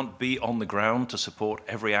 We can't be on the ground to support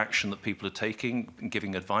every action that people are taking,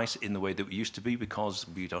 giving advice in the way that we used to be, because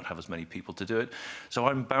we don't have as many people to do it. So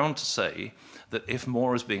I'm bound to say that if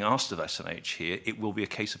more is being asked of SNH here, it will be a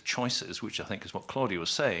case of choices, which I think is what Claudia was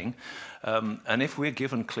saying. And if we're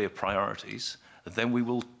given clear priorities, then we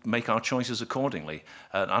will make our choices accordingly.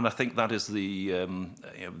 And I think that is the,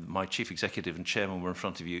 my chief executive and chairman were in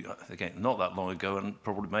front of you, again, not that long ago, and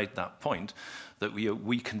probably made that point, that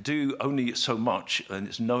we can do only so much, and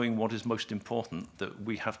it's knowing what is most important that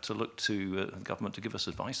we have to look to the government to give us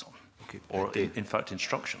advice on, or in fact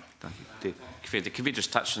instruction. Thank you. Dave. Kavita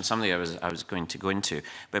just touched on something I was going to go into,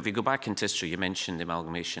 but if we go back into history, you mentioned the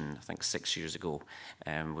amalgamation, I think 6 years ago,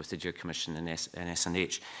 with the Deer Commission and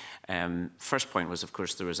SNH. First point was, of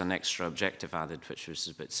course, there was an extra objective added, which was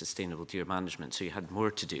about sustainable deer management, so you had more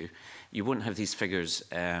to do. You won't have these figures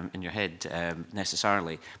in your head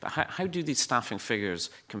necessarily, but how do these staffing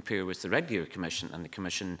figures compare with the Red Deer Commission and the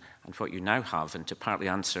Commission and what you now have? And to partly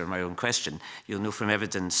answer my own question, you'll know from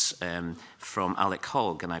evidence from Alec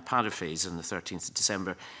Hogg, and I paraphrase, on the 13th of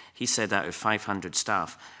December, he said out of 500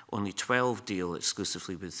 staff, only 12 deal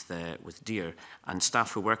exclusively with deer, and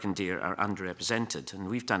staff who work in deer are underrepresented. And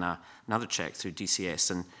we've done another check through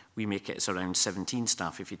DCS, and we make it around 17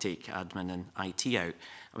 staff if you take admin and IT out.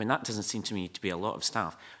 I mean, that doesn't seem to me to be a lot of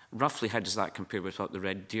staff. Roughly, how does that compare with what the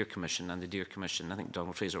Red Deer Commission and the Deer Commission? I think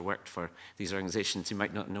Donald Fraser worked for these organisations. He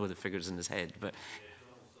might not know the figures in his head, but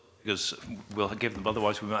because we'll give them,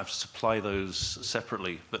 otherwise we might have to supply those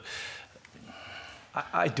separately. But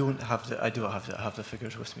I don't have the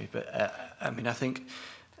figures with me, but I mean, I think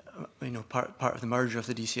part of the merger of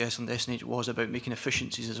the DCS and the SNH was about making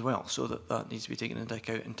efficiencies as well, so that needs to be taken into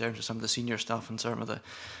account in terms of some of the senior staff and some of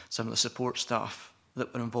the support staff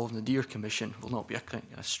that were involved in the Deer Commission will not be a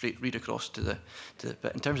straight read across to the.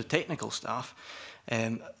 But in terms of technical staff,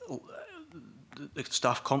 the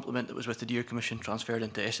staff complement that was with the Deer Commission transferred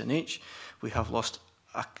into SNH. We have lost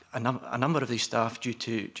a number of these staff due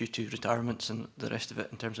to retirements and the rest of it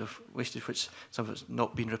in terms of wastage, which some of it's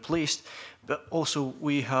not been replaced. But also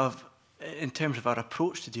we have, in terms of our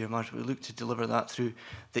approach to deer management, we look to deliver that through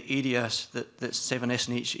the areas that 7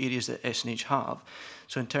 SNH areas that SNH have.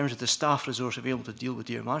 So in terms of the staff resource available to deal with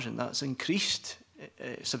deer management, that's increased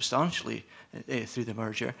substantially through the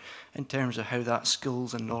merger. In terms of how that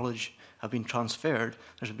skills and knowledge have been transferred,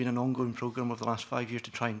 there's been an ongoing programme over the last 5 years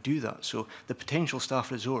to try and do that. So the potential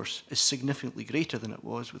staff resource is significantly greater than it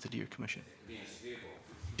was with the Deer Commission.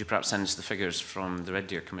 Could you perhaps send us the figures from the Red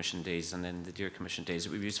Deer Commission days and then the Deer Commission days?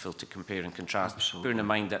 It would be useful to compare and contrast, bearing in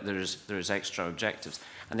mind that there is extra objectives.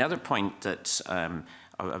 And the other point that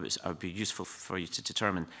would be useful for you to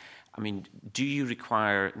determine, I mean, do you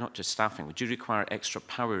require, not just staffing, but do you require extra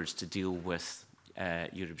powers to deal with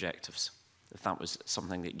your objectives, if that was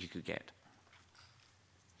something that you could get?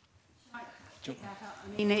 I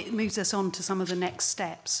mean, it moves us on to some of the next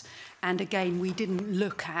steps. And again, we didn't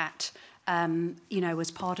look at,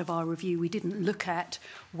 as part of our review, we didn't look at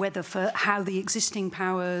how the existing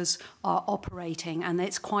powers are operating. And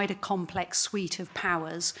it's quite a complex suite of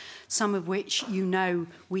powers, some of which,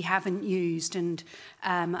 we haven't used. And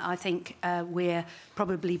I think we'll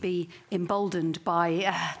probably be emboldened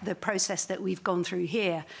by the process that we've gone through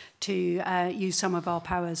here to use some of our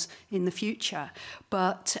powers in the future.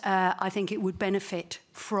 But I think it would benefit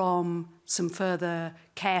from some further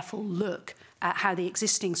careful look at how the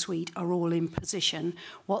existing suite are all in position,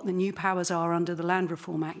 what the new powers are under the Land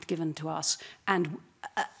Reform Act given to us, and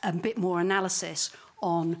a bit more analysis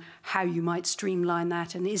on how you might streamline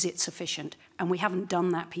that and is it sufficient. And we haven't done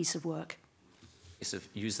that piece of work. It's of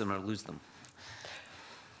use them or lose them.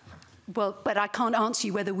 Well, but I can't answer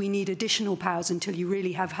you whether we need additional powers until you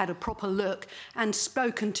really have had a proper look and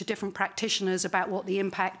spoken to different practitioners about what the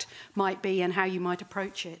impact might be and how you might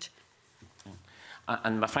approach it.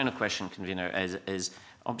 And my final question, Convener, is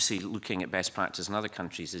obviously looking at best practice in other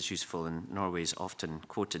countries is useful, and Norway is often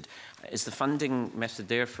quoted. Is the funding method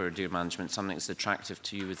there for deer management something that's attractive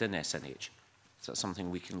to you within SNH? Is that something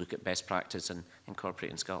we can look at best practice and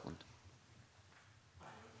incorporate in Scotland?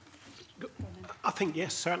 I think,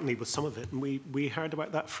 yes, certainly with some of it. And we heard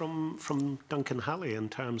about that from Duncan Halley in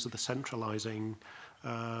terms of the centralising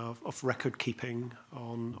of record keeping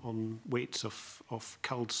on weights of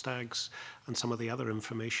culled stags and some of the other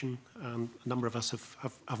information. And a number of us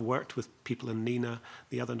have worked with people in NINA,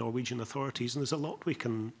 the other Norwegian authorities, and there's a lot we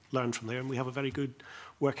can learn from there. And we have a very good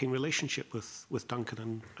working relationship with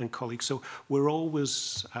Duncan and colleagues. So we're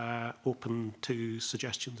always open to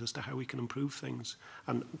suggestions as to how we can improve things.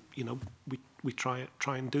 And, we try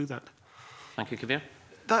and do that. Thank you, Kabir.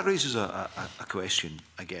 That raises a question,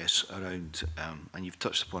 I guess, around, and you've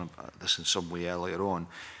touched upon this in some way earlier on.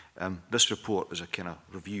 This report is a kind of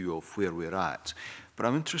review of where we're at, but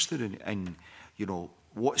I'm interested in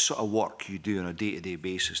what sort of work you do on a day-to-day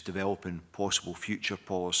basis developing possible future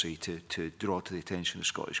policy to draw to the attention of the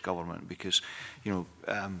Scottish Government, because,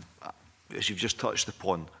 as you've just touched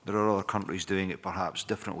upon, there are other countries doing it perhaps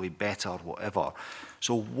differently, better, whatever.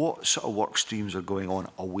 So what sort of work streams are going on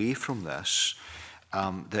away from this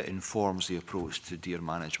that informs the approach to deer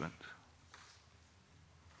management?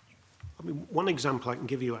 I mean, one example I can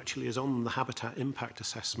give you actually is on the habitat impact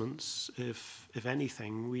assessments. If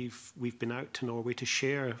anything, we've been out to Norway to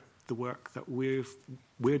share the work that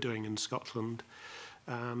we're doing in Scotland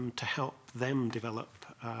to help them develop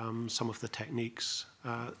some of the techniques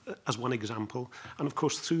as one example. And of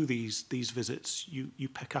course, through these visits, you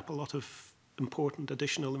pick up a lot of important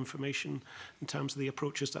additional information in terms of the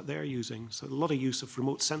approaches that they're using. So a lot of use of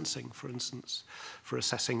remote sensing, for instance, for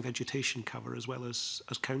assessing vegetation cover as well as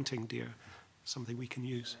counting deer, something we can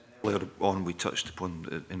use. Earlier on, we touched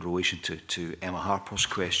upon in relation to Emma Harper's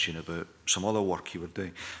question about some other work you were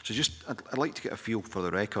doing. So just, I'd like to get a feel for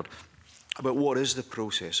the record about what is the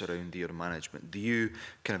process around deer management. Do you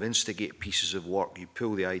kind of instigate pieces of work, you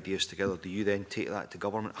pull the ideas together, do you then take that to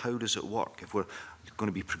government? How does it work if we're going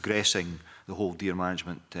to be progressing the whole deer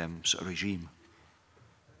management sort of regime?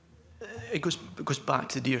 It goes back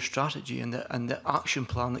to the deer strategy and the action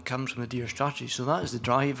plan that comes from the deer strategy. So that is the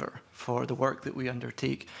driver for the work that we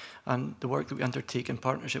undertake and the work that we undertake in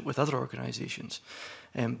partnership with other organisations.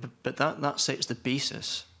 But that sets the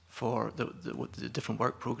basis for the different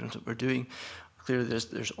work programmes that we're doing. Clearly,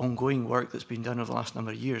 there's ongoing work that's been done over the last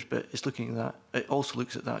number of years, but it's looking at that. It also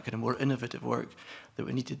looks at that kind of more innovative work that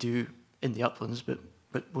we need to do in the uplands, but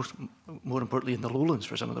more importantly in the lowlands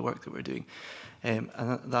for some of the work that we're doing. And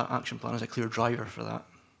that action plan is a clear driver for that.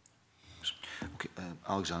 Okay,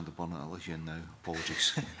 Alexander Burnett, I'll let you in now.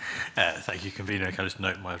 Apologies. Thank you, Convener. Can I just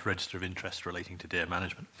note my register of interest relating to deer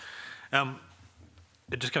management?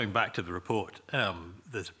 Just coming back to the report,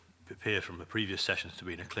 there's appear from the previous sessions to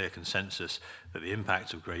be a clear consensus that the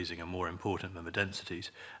impacts of grazing are more important than the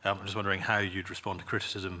densities. I'm just wondering how you'd respond to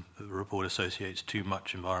criticism that the report associates too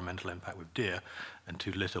much environmental impact with deer and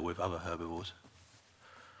too little with other herbivores.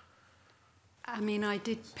 I mean, I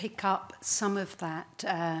did pick up some of that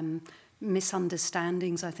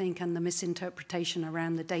misunderstandings, I think, and the misinterpretation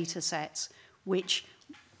around the data sets, which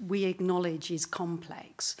we acknowledge is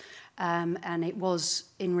complex. And it was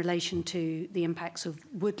in relation to the impacts of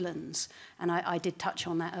woodlands. And I did touch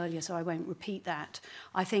on that earlier, so I won't repeat that.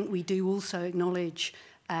 I think we do also acknowledge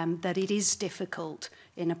that it is difficult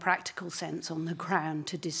in a practical sense on the ground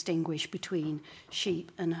to distinguish between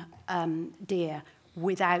sheep and deer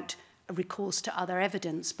without recourse to other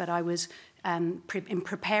evidence. But I was, in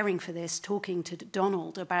preparing for this, talking to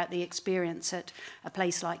Donald about the experience at a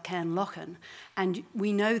place like Cairnlochan. And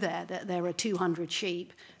we know there that there are 200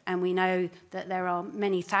 sheep, and we know that there are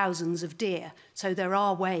many thousands of deer. So there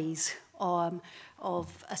are ways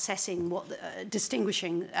of assessing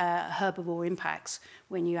distinguishing herbivore impacts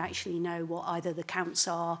when you actually know what either the counts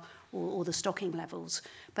are or the stocking levels.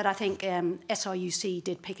 But I think SRUC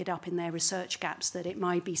did pick it up in their research gaps that it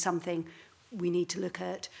might be something we need to look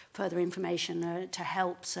at further information to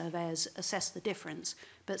help surveyors assess the difference.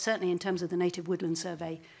 But certainly in terms of the Native Woodland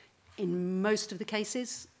Survey, in most of the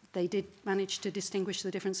cases, they did manage to distinguish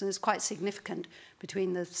the difference, and it's quite significant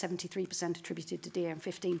between the 73% attributed to deer and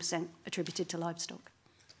 15% attributed to livestock.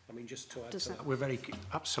 I mean, just to add to that, we're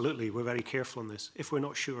very careful on this. If we're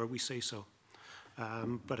not sure, we say so.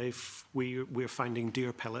 But if we're finding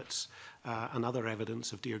deer pellets and other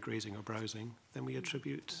evidence of deer grazing or browsing, then we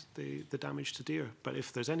attribute the damage to deer. But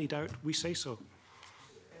if there's any doubt, we say so.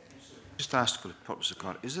 Just asked for the purpose of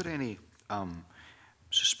clarity, is there any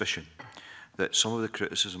suspicion that some of the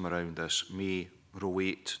criticism around this may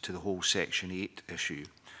relate to the whole Section 8 issue,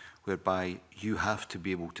 whereby you have to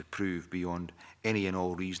be able to prove beyond any and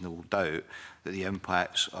all reasonable doubt that the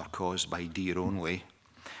impacts are caused by deer only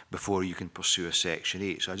before you can pursue a Section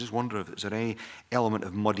 8. So I just wonder if is there any element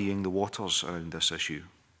of muddying the waters around this issue?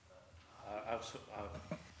 I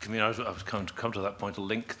was going to come to that point to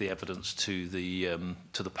link the evidence to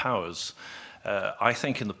the powers. I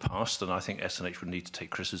think in the past, and I think SNH would need to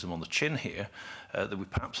take criticism on the chin here, that we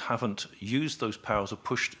perhaps haven't used those powers or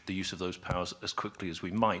pushed the use of those powers as quickly as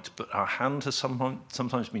we might. But our hand has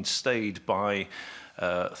sometimes been stayed by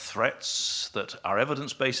threats that our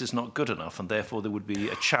evidence base is not good enough, and therefore there would be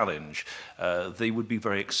a challenge. They would be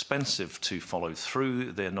very expensive to follow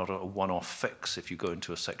through. They're not a one-off fix. If you go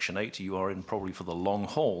into a Section 8, you are in probably for the long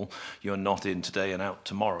haul. You're not in today and out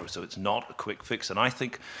tomorrow, so it's not a quick fix. And I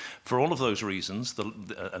think for all of those reasons,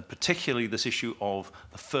 and particularly this issue of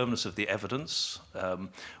the firmness of the evidence,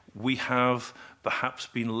 we have perhaps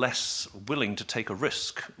been less willing to take a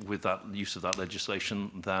risk with that use of that legislation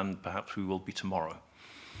than perhaps we will be tomorrow.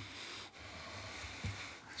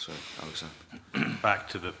 Sorry, Alexander. Back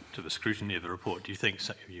to the scrutiny of the report, do you think,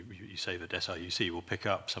 you say that SRUC will pick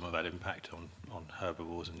up some of that impact on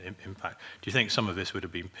herbivores and impact, do you think some of this would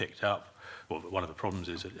have been picked up? Well, one of the problems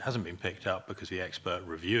is that it hasn't been picked up because the expert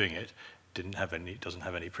reviewing it doesn't have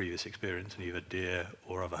any previous experience in either deer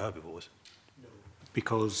or other herbivores.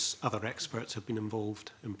 Because other experts have been involved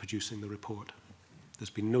in producing the report. There's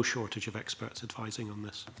been no shortage of experts advising on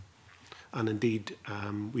this. And indeed,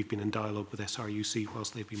 we've been in dialogue with SRUC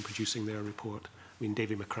whilst they've been producing their report. I mean,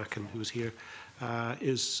 Davy McCracken, who was here,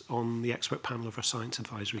 is on the expert panel of our Science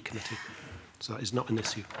Advisory Committee. So that is not an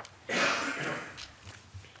issue.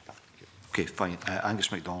 Okay, fine.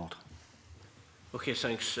 Angus MacDonald. Okay,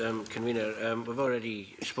 thanks, Convener. We've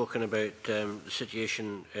already spoken about the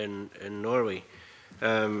situation in Norway.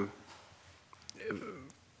 And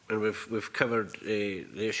we've covered the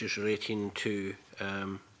issues relating to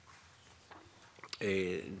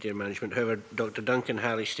deer management. However, Dr. Duncan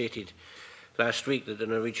Halley stated last week that the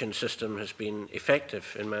Norwegian system has been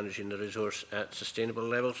effective in managing the resource at sustainable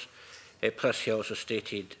levels. Plus, he also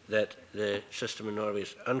stated that the system in Norway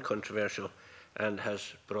is uncontroversial and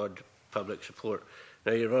has broad public support.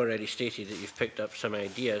 Now, you've already stated that you've picked up some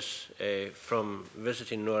ideas from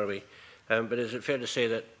visiting Norway, but is it fair to say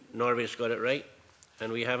that Norway's got it right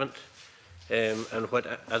and we haven't? And what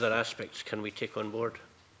other aspects can we take on board?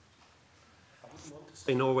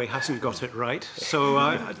 Norway hasn't got it right.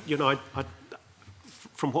 So, you know,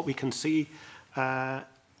 from what we can see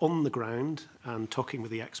on the ground and talking with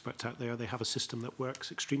the experts out there, they have a system that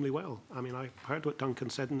works extremely well. I mean, I heard what Duncan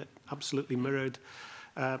said and it absolutely mirrored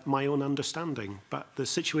my own understanding. But the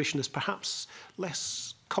situation is perhaps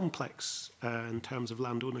less complex in terms of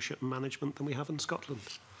land ownership and management than we have in Scotland.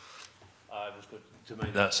 I was good to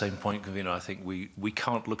make that same point, Convener. I think we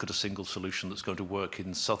can't look at a single solution that's going to work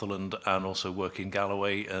in Sutherland and also work in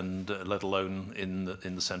Galloway, and let alone in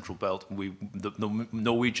the Central Belt. The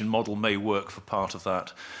Norwegian model may work for part of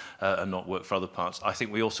that and not work for other parts. I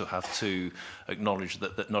think we also have to acknowledge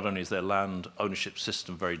that not only is their land ownership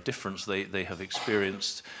system very different, they have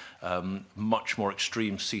experienced much more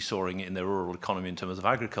extreme seesawing in their rural economy in terms of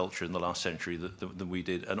agriculture in the last century than we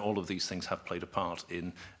did, and all of these things have played a part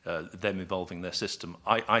in them evolving their system.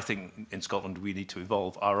 I think in Scotland we need to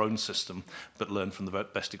evolve our own system, but learn from the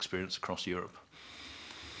best experience across Europe.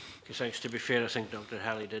 Okay, thanks. To be fair, I think Dr.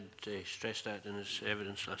 Halley did stress that in his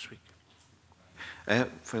evidence last week.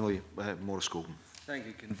 Finally, Maurice Golden. Thank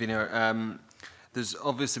you, Convener. There's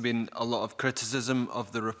obviously been a lot of criticism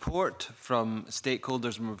of the report from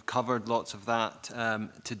stakeholders, and we've covered lots of that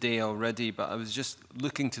today already, but I was just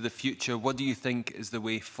looking to the future. What do you think is the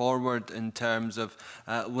way forward in terms of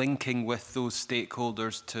linking with those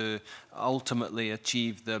stakeholders to ultimately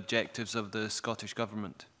achieve the objectives of the Scottish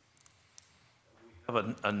Government? We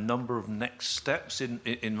have a number of next steps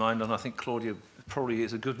in mind, and I think Claudia probably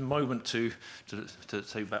is a good moment to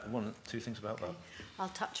say about one or two things about that. I'll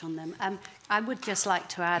touch on them. I would just like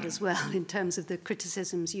to add as well, in terms of the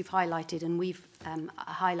criticisms you've highlighted and we've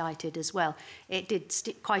highlighted as well, it did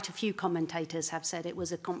quite a few commentators have said it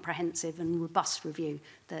was a comprehensive and robust review,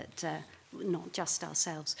 that not just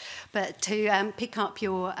ourselves. But to pick up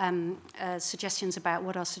your suggestions about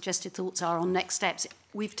what our suggested thoughts are on next steps,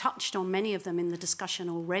 we've touched on many of them in the discussion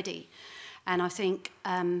already. And I think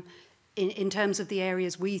in terms of the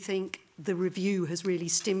areas we think the review has really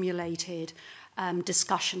stimulated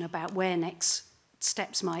discussion about where next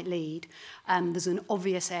steps might lead. There's an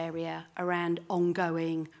obvious area around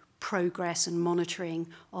ongoing progress and monitoring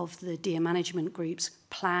of the deer management group's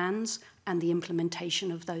plans and the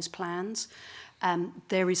implementation of those plans.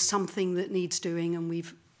 There is something that needs doing, and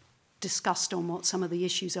we've discussed on what some of the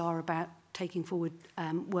issues are about taking forward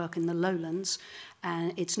work in the lowlands,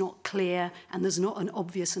 and it's not clear, and there's not an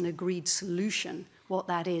obvious and agreed solution what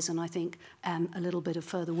that is, and I think a little bit of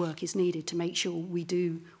further work is needed to make sure we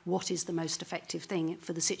do what is the most effective thing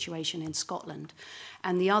for the situation in Scotland.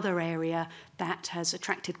 And the other area that has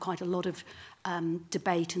attracted quite a lot of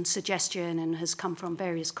debate and suggestion and has come from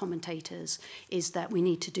various commentators is that we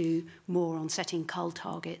need to do more on setting cull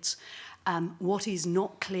targets. What is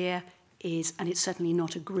not clear is, and it's certainly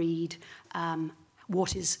not agreed,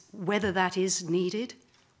 whether that is needed,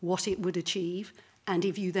 what it would achieve, and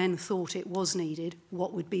if you then thought it was needed,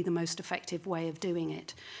 what would be the most effective way of doing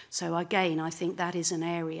it? So again, I think that is an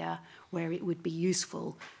area where it would be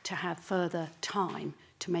useful to have further time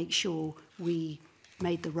to make sure we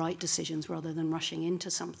made the right decisions rather than rushing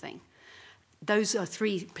into something. Those are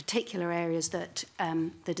three particular areas that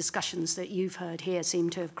the discussions that you've heard here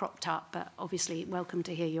seem to have cropped up, but obviously welcome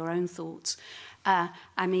to hear your own thoughts.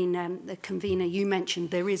 The convener, you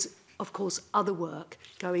mentioned there is of course, other work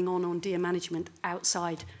going on deer management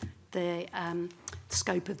outside the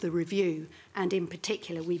scope of the review. And in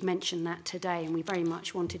particular, we've mentioned that today, and we very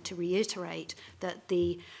much wanted to reiterate that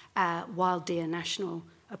the Wild Deer National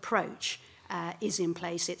approach is in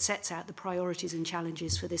place. It sets out the priorities and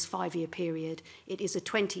challenges for this 5-year period. It is a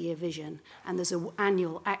 20-year vision, and there's an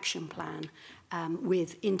annual action plan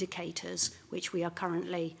with indicators, which we are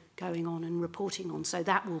currently going on and reporting on. So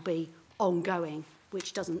that will be ongoing,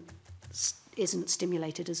 which isn't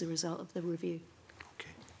stimulated as a result of the review.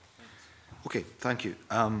 Okay, thank you.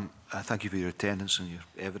 Thank you for your attendance and your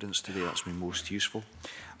evidence today. That's been most useful.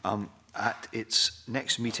 At its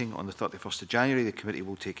next meeting on the 31st of January, the committee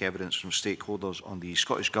will take evidence from stakeholders on the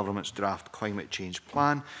Scottish Government's draft climate change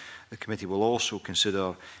plan. The committee will also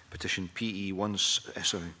consider petition PE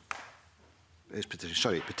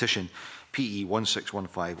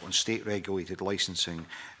 1615 on state-regulated licensing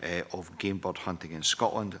of game bird hunting in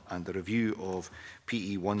Scotland, and the review of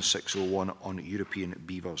PE 1601 on European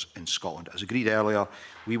beavers in Scotland. As agreed earlier,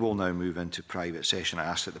 we will now move into private session. I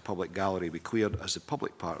ask that the public gallery be cleared as the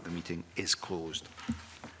public part of the meeting is closed.